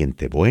sé que hay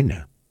gente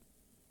buena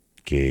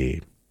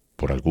que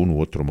por algún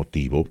u otro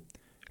motivo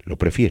lo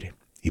prefiere,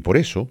 y por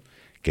eso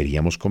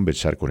queríamos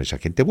conversar con esa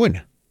gente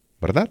buena,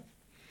 ¿verdad?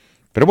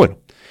 Pero bueno,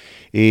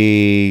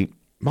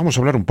 vamos a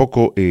hablar un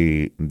poco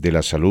de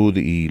la salud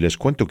y les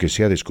cuento que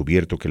se ha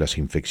descubierto que las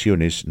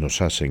infecciones nos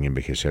hacen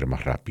envejecer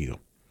más rápido.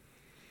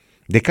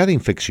 De cada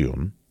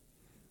infección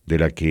de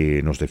la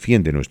que nos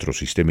defiende nuestro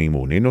sistema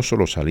inmune no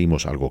solo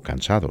salimos algo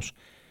cansados,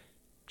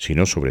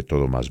 sino sobre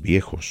todo más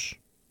viejos.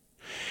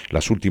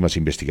 Las últimas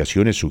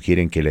investigaciones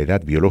sugieren que la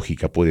edad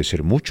biológica puede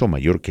ser mucho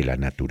mayor que la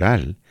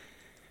natural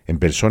en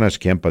personas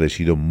que han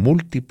padecido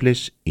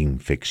múltiples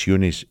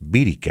infecciones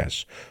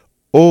víricas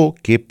o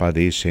que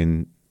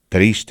padecen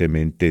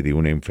tristemente de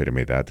una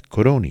enfermedad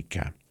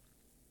crónica.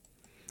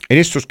 En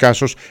estos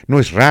casos, no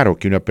es raro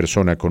que una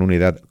persona con una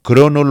edad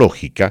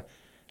cronológica,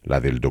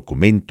 la del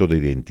documento de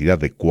identidad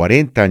de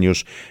 40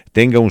 años,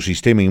 tenga un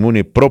sistema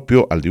inmune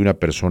propio al de una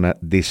persona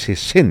de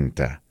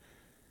 60,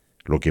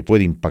 lo que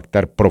puede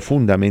impactar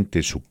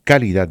profundamente su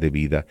calidad de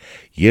vida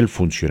y el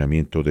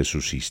funcionamiento de su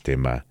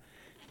sistema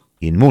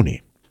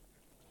inmune.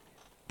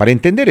 Para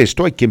entender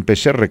esto hay que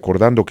empezar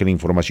recordando que la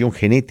información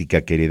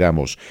genética que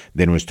heredamos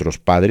de nuestros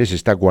padres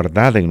está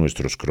guardada en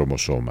nuestros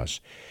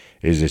cromosomas,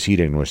 es decir,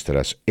 en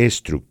nuestras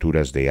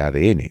estructuras de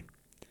ADN.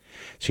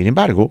 Sin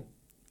embargo,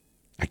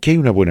 aquí hay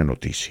una buena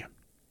noticia.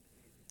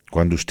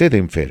 Cuando usted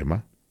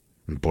enferma,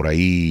 por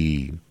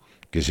ahí,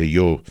 qué sé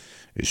yo,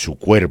 su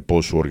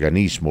cuerpo, su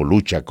organismo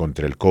lucha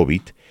contra el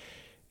COVID,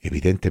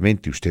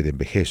 evidentemente usted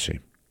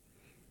envejece.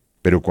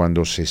 Pero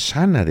cuando se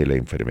sana de la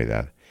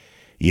enfermedad,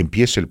 y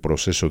empieza el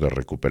proceso de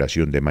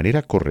recuperación de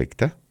manera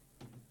correcta,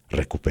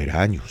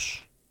 recupera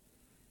años.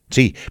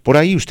 Sí, por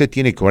ahí usted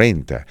tiene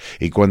 40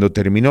 y cuando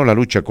terminó la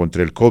lucha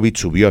contra el COVID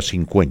subió a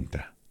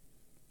 50.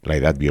 La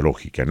edad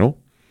biológica, ¿no?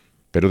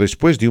 Pero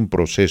después de un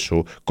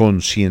proceso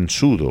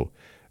concienzudo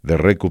de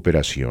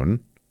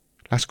recuperación,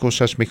 las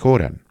cosas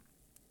mejoran.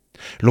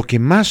 Lo que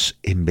más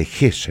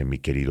envejece, mi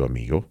querido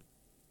amigo,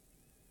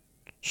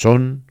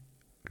 son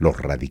los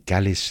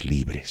radicales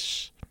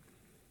libres.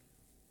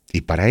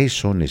 Y para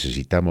eso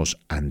necesitamos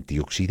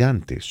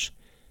antioxidantes.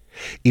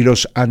 Y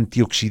los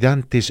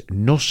antioxidantes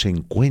no se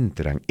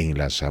encuentran en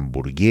las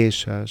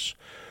hamburguesas,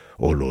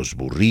 o los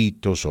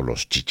burritos, o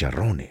los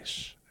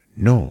chicharrones.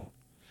 No.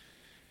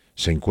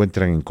 se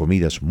encuentran en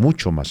comidas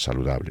mucho más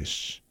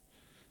saludables.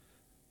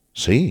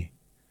 Sí,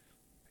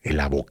 el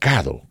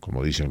avocado,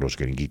 como dicen los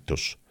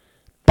gringuitos,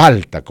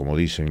 palta, como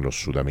dicen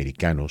los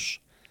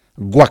sudamericanos,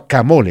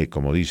 guacamole,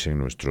 como dicen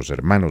nuestros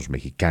hermanos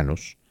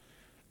mexicanos,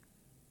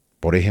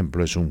 por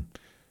ejemplo, es un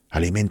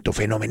alimento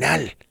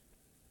fenomenal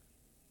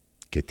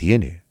que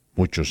tiene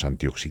muchos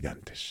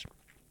antioxidantes.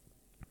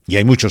 Y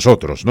hay muchos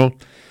otros, ¿no?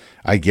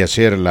 Hay que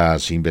hacer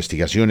las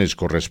investigaciones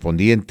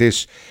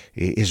correspondientes.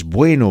 Es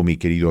bueno, mi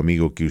querido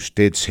amigo, que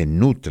usted se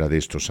nutra de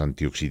estos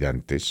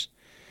antioxidantes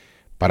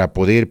para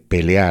poder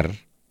pelear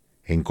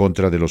en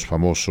contra de los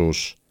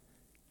famosos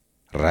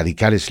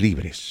radicales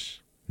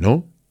libres,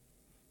 ¿no?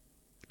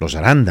 Los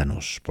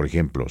arándanos, por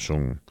ejemplo,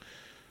 son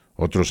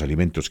otros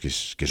alimentos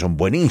que son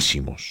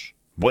buenísimos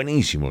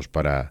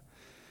para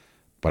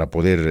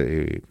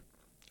poder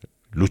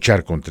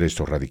luchar contra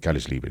estos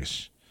radicales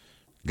libres.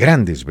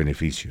 Grandes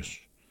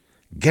beneficios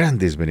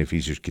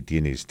que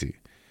tiene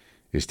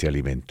este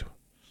alimento.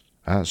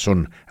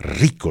 Son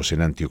ricos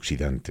en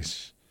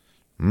antioxidantes.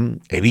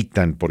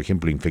 Evitan, por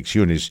ejemplo,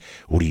 infecciones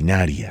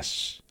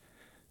urinarias.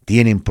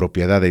 Tienen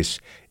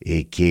propiedades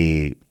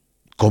que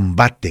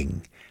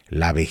combaten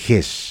la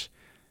vejez,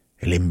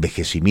 el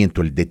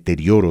envejecimiento, el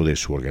deterioro de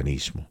su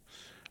organismo.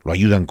 Lo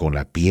ayudan con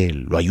la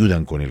piel, lo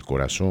ayudan con el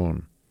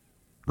corazón,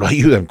 lo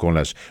ayudan con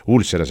las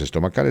úlceras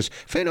estomacales.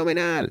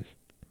 ¡Fenomenal!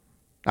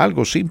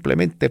 Algo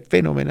simplemente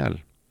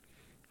fenomenal.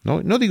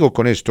 No digo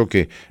con esto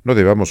que no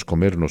debamos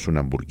comernos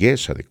una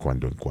hamburguesa de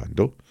cuando en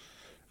cuando.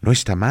 No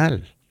está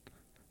mal.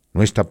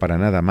 No está para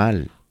nada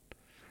mal.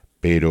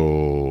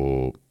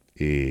 Pero,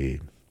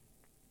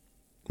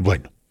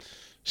 bueno,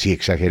 si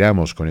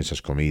exageramos con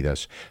esas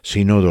comidas,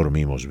 si no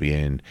dormimos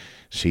bien,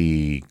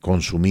 si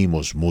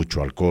consumimos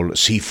mucho alcohol,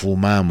 si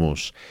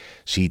fumamos,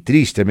 si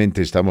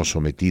tristemente estamos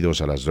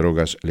sometidos a las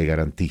drogas, le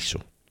garantizo,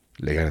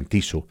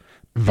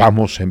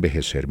 vamos a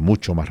envejecer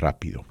mucho más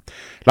rápido.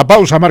 La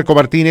pausa, Marco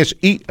Martínez,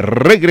 y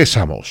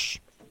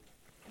regresamos.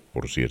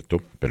 Por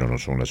cierto, pero no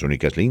son las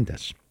únicas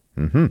lindas.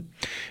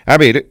 A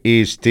ver,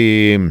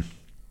 ¿qué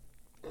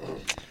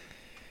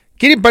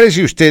le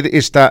parece a usted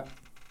esta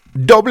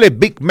doble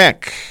Big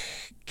Mac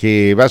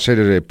que va a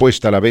ser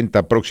puesta a la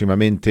venta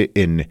próximamente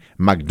en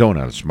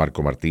McDonald's,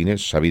 Marco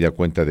Martínez, habida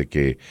cuenta de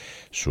que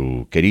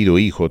su querido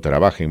hijo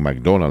trabaja en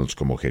McDonald's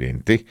como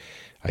gerente?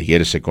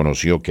 Ayer se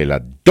conoció que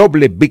la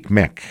doble Big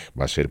Mac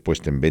va a ser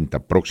puesta en venta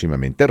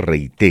próximamente,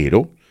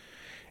 reitero,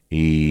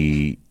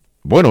 y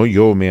bueno,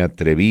 yo me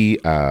atreví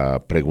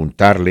a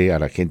preguntarle a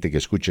la gente que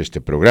escucha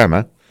este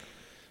programa,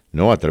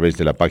 ¿no? A través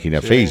de la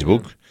página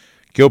Facebook,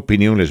 qué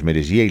opinión les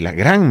merecía, y la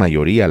gran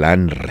mayoría la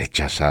han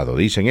rechazado.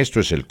 Dicen,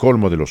 esto es el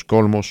colmo de los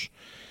colmos,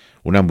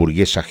 una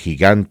hamburguesa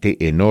gigante,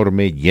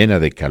 enorme, llena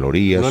de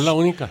calorías. No es la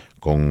única.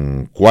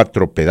 Con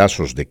 4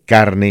 pedazos de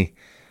carne.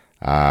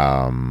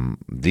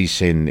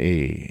 Dicen,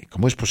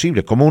 ¿cómo es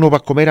posible? ¿Cómo uno va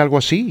a comer algo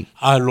así?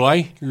 Lo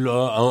hay,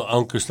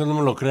 aunque usted no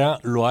me lo crea,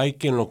 lo hay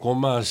quien lo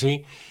coma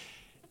así.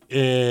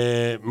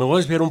 Me voy a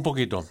desviar un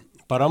poquito.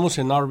 Paramos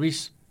en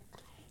Arby's,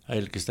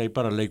 el que está ahí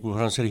para Lakewood,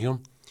 Fran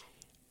Sergio.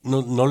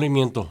 No le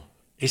miento.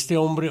 Este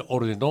hombre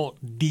ordenó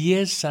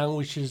 10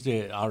 sándwiches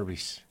de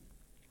Arby's.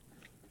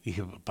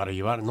 Dije, para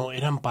llevar. No,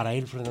 eran para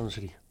él, Fernando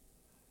Sergio.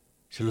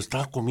 Se lo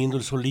estaba comiendo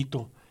él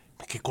solito.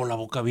 Me quedé con la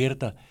boca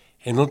abierta.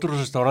 En otros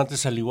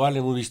restaurantes al igual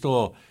hemos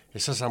visto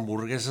esas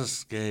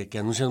hamburguesas que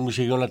anuncian muy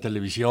seguido en la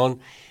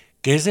televisión,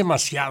 que es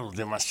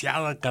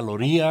demasiada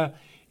caloría,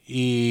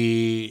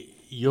 y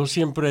yo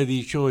siempre he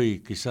dicho,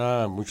 y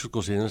quizá muchos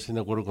cocineros estén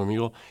de acuerdo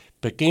conmigo,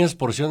 pequeñas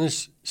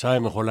porciones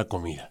sabe mejor la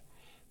comida.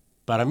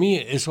 Para mí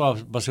eso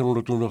va a ser un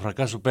rotundo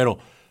fracaso, pero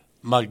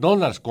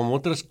McDonald's, como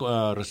otros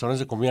restaurantes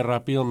de comida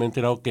rápida, me he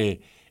enterado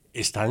que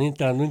están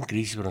entrando en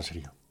crisis, pero en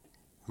serio.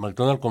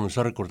 McDonald's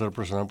comenzó a recortar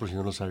personal, por si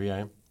no lo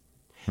sabía,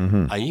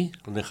 Ahí,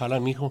 donde jala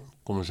mi hijo,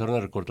 comenzaron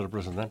a recortar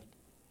personal.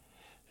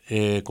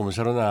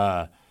 Comenzaron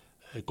a,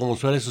 como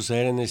suele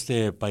suceder en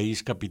este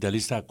país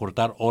capitalista, a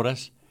cortar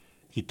horas,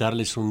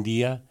 quitarles un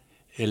día,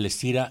 el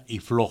estira y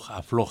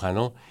afloja,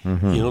 ¿no?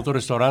 Y en otros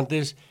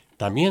restaurantes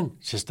también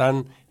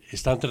están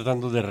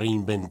tratando de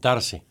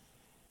reinventarse,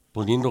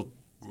 poniendo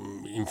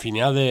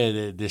infinidad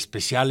de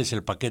especiales,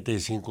 el paquete de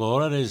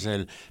 $5,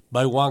 el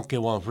buy one, get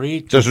one free.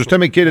 Entonces usted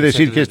me quiere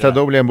decir que esta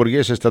doble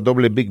hamburguesa, esta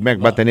doble Big Mac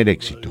va a tener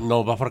éxito.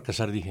 No, va a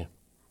fracasar, dije.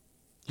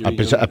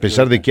 A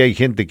pesar de que hay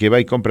gente que va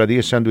y compra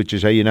 10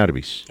 sándwiches ahí en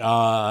Arby's.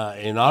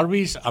 En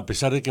Arby's, a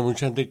pesar de que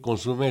mucha gente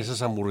consume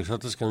esas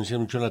hamburguesotas que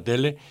anuncian mucho en la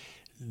tele,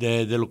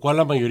 de lo cual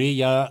la mayoría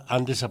ya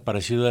han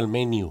desaparecido del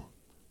menú.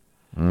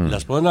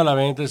 Las ponen a la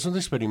venta, es un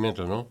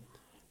experimento, ¿no?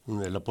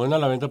 La ponen a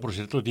la venta por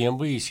cierto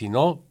tiempo y si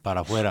no,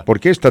 para afuera.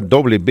 Porque esta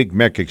doble Big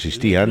Mac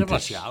existía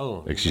antes.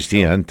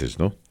 Existía antes,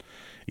 ¿no?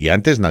 Y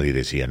antes nadie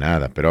decía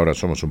nada, pero ahora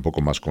somos un poco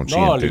más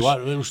conscientes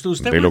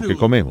usted de lo que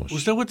comemos.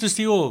 Usted fue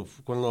testigo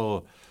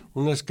cuando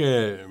una vez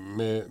que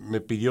me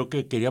pidió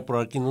que quería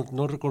probar, que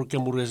no recuerdo qué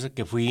hamburguesa,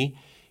 que fui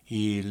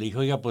y le dije,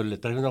 oiga, pues le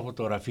traje una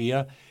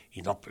fotografía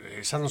y no,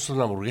 esas no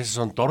son hamburguesas,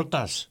 son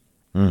tortas.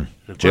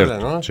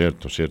 Recuerda,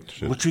 cierto, ¿no? cierto.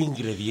 Mucho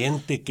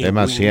ingrediente.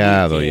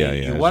 Demasiado, ya.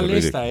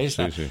 Igual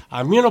Sí.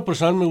 A mí en lo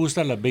personal me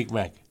gusta la Big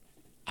Mac.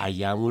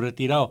 Allá muy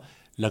retirado.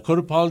 La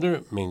Quarter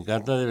Pounder me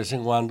encanta de vez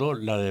en cuando.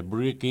 La de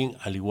Burger King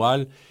al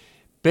igual.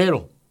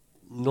 Pero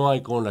no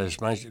hay como la de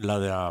Smash,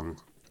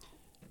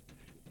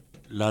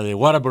 la de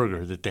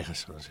Whataburger de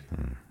Texas. No sé.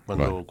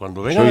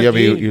 Cuando vengan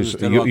aquí...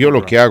 Yo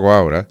lo que hago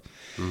ahora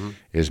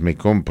es me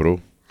compro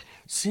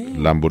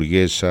la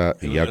hamburguesa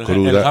ya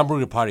cruda. El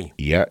hamburger patty.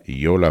 Y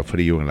yo la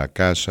frío en la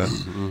casa,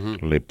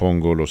 le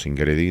pongo los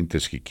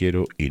ingredientes que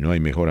quiero y no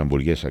hay mejor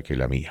hamburguesa que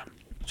la mía.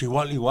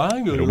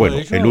 Igual. Pero bueno,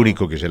 el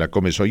único que se la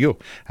come soy yo,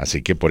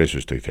 así que por eso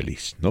estoy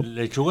feliz, ¿no?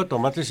 Lechuga,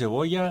 tomate,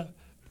 cebolla,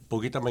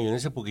 poquita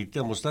mayonesa,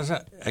 poquita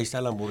mostaza, ahí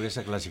está la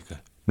hamburguesa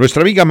clásica.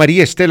 Nuestra amiga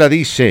María Estela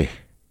dice,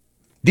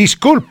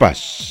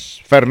 disculpas,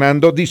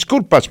 Fernando,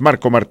 disculpas,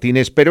 Marco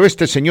Martínez, pero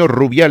este señor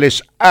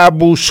Rubiales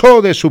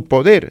abusó de su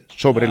poder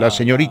sobre la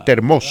señorita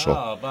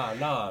Hermoso.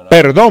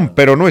 Perdón,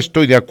 pero no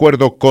estoy de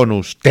acuerdo con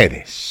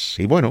ustedes.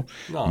 Y bueno,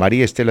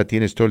 María Estela,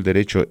 tienes todo el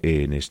derecho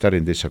en estar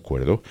en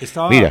desacuerdo.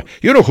 Mira,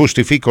 yo no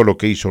justifico lo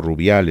que hizo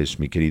Rubiales,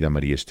 mi querida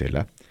María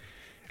Estela.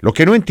 Lo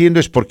que no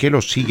entiendo es por qué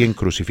lo siguen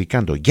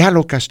crucificando. Ya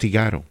lo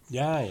castigaron.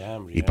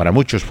 Y para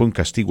muchos fue un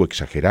castigo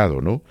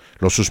exagerado, ¿no?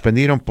 Lo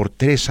suspendieron por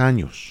 3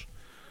 años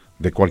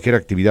de cualquier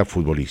actividad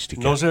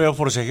futbolística. No se ve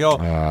forcejeo.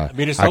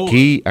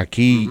 Aquí, a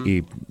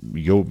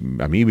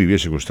mí me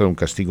hubiese gustado un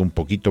castigo un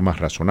poquito más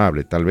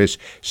razonable, tal vez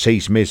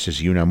 6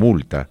 meses y una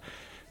multa.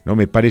 No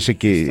me parece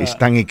que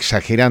están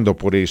exagerando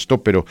por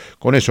esto, pero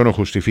con eso no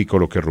justifico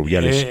lo que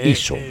Rubiales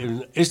hizo.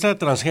 Esta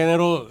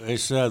transgénero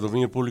es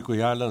dominio público,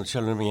 ya la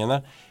anunciaron en la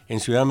mañana, en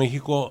Ciudad de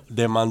México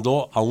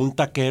demandó a un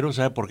taquero,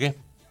 ¿sabe por qué?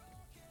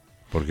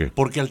 ¿Por qué?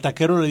 Porque al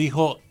taquero le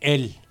dijo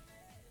él.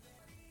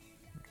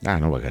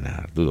 No va a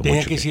ganar, dudo Tenía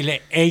mucho. que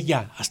decirle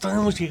ella. Hasta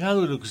donde hemos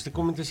llegado, lo que usted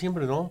comenta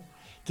siempre, ¿no?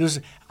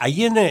 Entonces,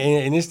 ahí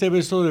en este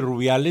beso de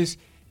Rubiales,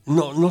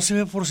 no se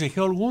ve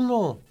forcejeo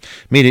alguno.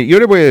 Mire, yo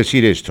le voy a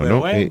decir esto, Pero ¿no?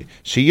 bueno.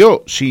 Si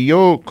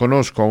yo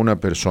conozco a una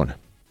persona,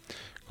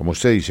 como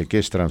usted dice, que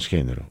es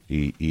transgénero,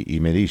 y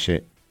me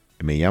dice,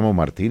 me llamo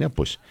Martina,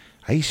 pues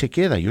ahí se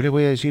queda. Yo le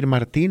voy a decir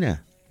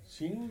Martina.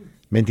 Sí.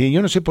 ¿Me entiende?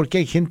 Yo no sé por qué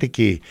hay gente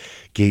que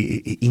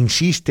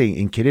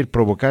insiste en querer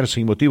provocar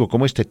sin motivo,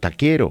 como este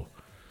taquero.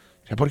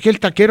 ¿Por qué el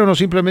taquero no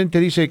simplemente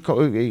dice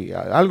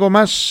algo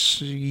más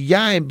y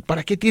ya?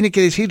 ¿Para qué tiene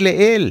que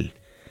decirle él?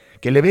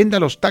 Que le venda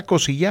los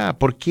tacos y ya.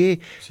 ¿Por qué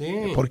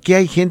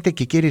hay gente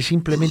que quiere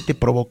simplemente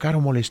provocar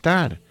o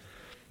molestar?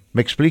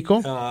 ¿Me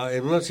explico?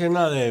 En una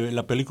escena de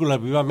la película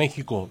Viva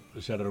México,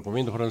 se la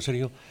recomiendo, Fernando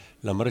Sergio,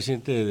 la más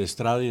reciente de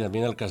Estrada y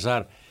también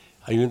Alcázar,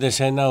 hay una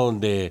escena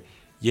donde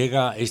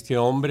llega este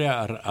hombre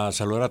a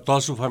saludar a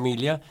toda su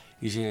familia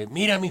y dice,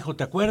 mira, mijo,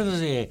 ¿te acuerdas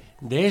de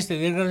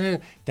este?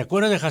 ¿Te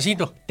acuerdas de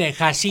Jacinto? De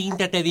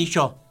Jacinta te he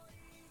dicho.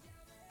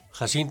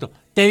 Jacinto.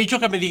 Te he dicho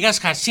que me digas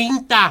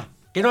Jacinta.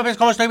 ¿Que no ves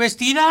cómo estoy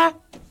vestida?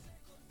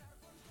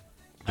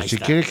 Si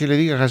quiere que le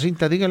diga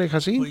Jacinta, dígale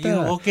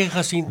Jacinta. ¿Qué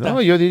Jacinta?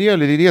 No, yo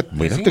le diría,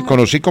 mira, te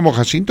conocí como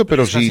Jacinto,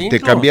 pero si Jacinto.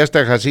 te cambiaste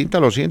a Jacinta,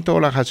 lo siento,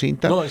 hola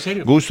Jacinta. No, en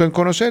serio. Gusto en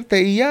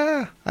conocerte y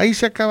ya, ahí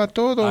se acaba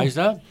todo. Ahí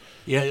está.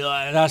 Y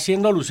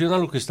haciendo alusión a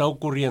lo que está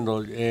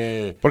ocurriendo.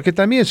 Porque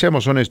también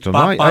seamos honestos,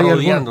 ¿no?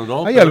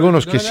 Hay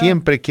algunos que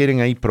siempre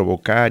quieren ahí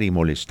provocar y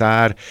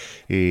molestar.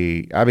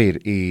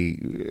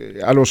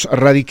 A los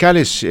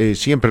radicales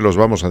siempre los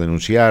vamos a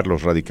denunciar,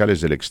 los radicales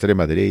de la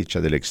extrema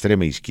derecha, de la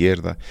extrema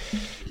izquierda.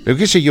 Pero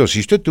qué sé yo, si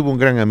usted tuvo un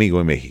gran amigo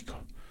en México,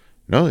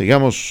 ¿no?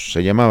 Digamos,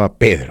 se llamaba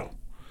Pedro.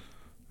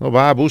 No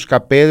busca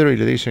a Pedro y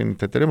le dicen,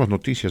 te tenemos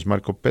noticias,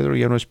 Marco. Pedro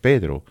ya no es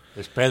Pedro.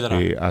 Es Pedra.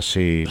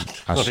 Hace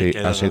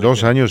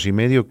 2 años y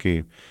medio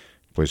que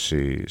pues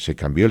se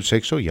cambió el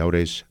sexo y ahora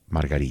es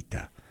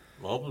Margarita.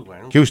 Pues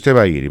bueno. ¿Qué usted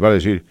va a ir? Y va a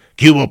decir,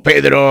 ¿qué hubo,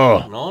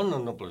 Pedro?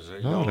 No, pues...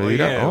 le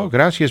dirá,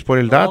 gracias por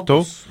el dato.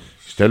 Pues,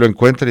 usted lo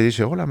encuentra y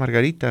dice, hola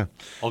Margarita,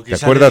 o ¿te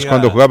acuerdas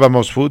cuando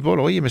jugábamos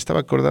fútbol? Oye, me estaba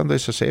acordando de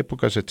esas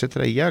épocas,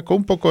 etcétera, y ya, con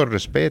un poco de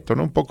respeto,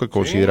 ¿no? Un poco de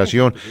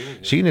consideración,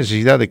 sin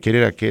necesidad de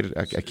querer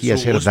aquí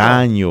hacer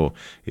daño,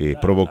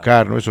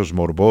 provocar, ¿no? Esos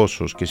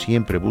morbosos que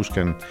siempre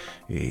buscan,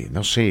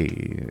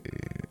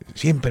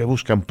 siempre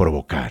buscan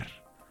provocar,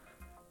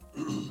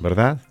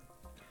 ¿verdad?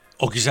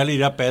 O quizá le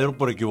dirá Pedro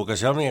por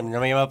equivocación, no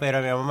me llama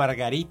Pedro, me llama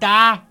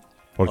Margarita.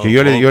 Porque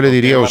yo le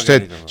diría a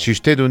usted, si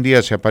usted un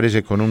día se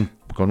aparece con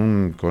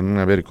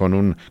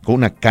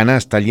una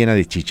canasta llena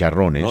de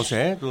chicharrones. No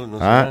sé.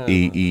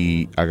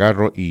 Y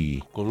agarro y...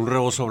 Con un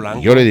rebozo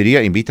blanco. Yo le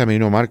diría, invítame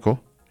uno,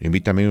 Marco,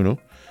 invítame uno.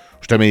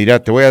 Usted me dirá,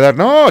 te voy a dar,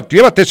 no,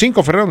 llévate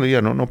 5, Fernando. Le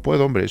diría, no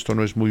puedo, hombre, esto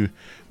no es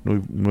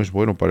no es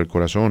bueno para el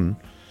corazón.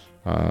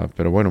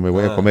 Pero bueno, me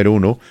voy a comer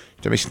uno.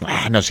 Usted me dice,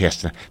 no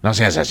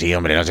seas así,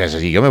 hombre, no seas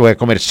así. Yo me voy a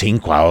comer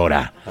 5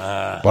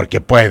 ahora, porque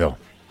puedo.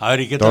 A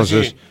ver, ¿y qué tal?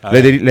 Entonces,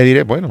 le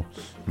diré, bueno,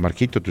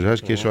 Marquito, tú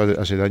sabes que eso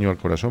hace daño al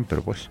corazón,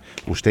 pero pues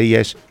usted ya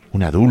es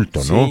un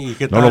adulto, ¿no? Sí,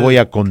 ¿qué no tal? lo voy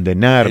a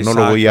condenar, no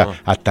lo voy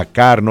a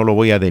atacar, no lo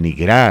voy a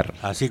denigrar.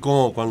 Así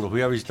como cuando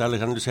fui a visitar a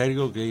Alejandro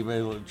Sergio, que iba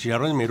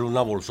chicharrón y me dio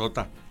una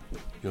bolsota.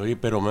 Y, oye,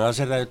 pero me va a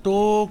hacer de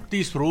tú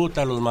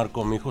disfrútalos,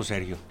 Marco, mi hijo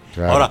Sergio.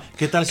 Claro. Ahora,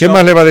 ¿qué tal ¿Qué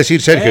más le va a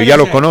decir Sergio? Ya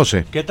lo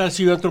conoce. ¿Qué tal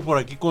si yo entro por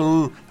aquí con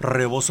un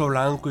rebozo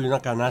blanco y una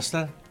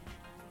canasta?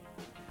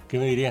 ¿Qué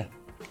me diría?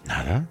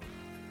 Nada.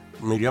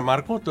 ¿Me diría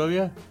Marco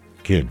todavía?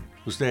 ¿Quién?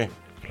 ¿Usted?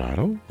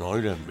 Claro. No,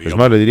 Es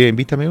más, le diría,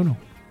 invítame uno.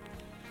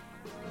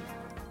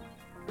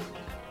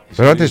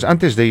 Pero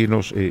antes de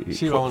irnos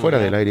fuera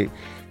del aire,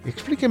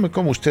 explíqueme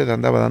cómo usted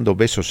andaba dando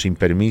besos sin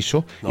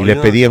permiso y le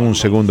pedían un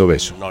segundo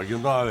beso. No, yo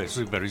no daba besos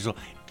sin permiso.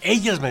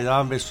 Ellas me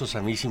daban besos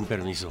a mí sin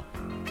permiso.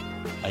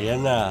 Allá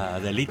en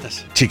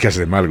Adelitas. Chicas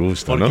de mal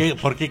gusto, ¿no?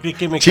 ¿Por qué cree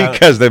que me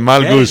Chicas de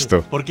mal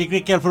gusto. ¿Por qué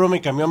cree que Alfredo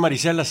me cambió a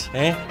Maricelas?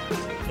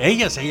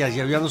 Ellas,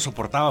 ya no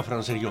soportaba,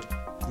 Fernando Sergio.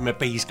 Me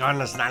pellizcaban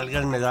las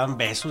nalgas, me daban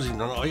besos y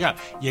no, oiga,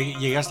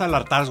 llegué hasta el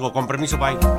hartazgo. Con permiso, bye.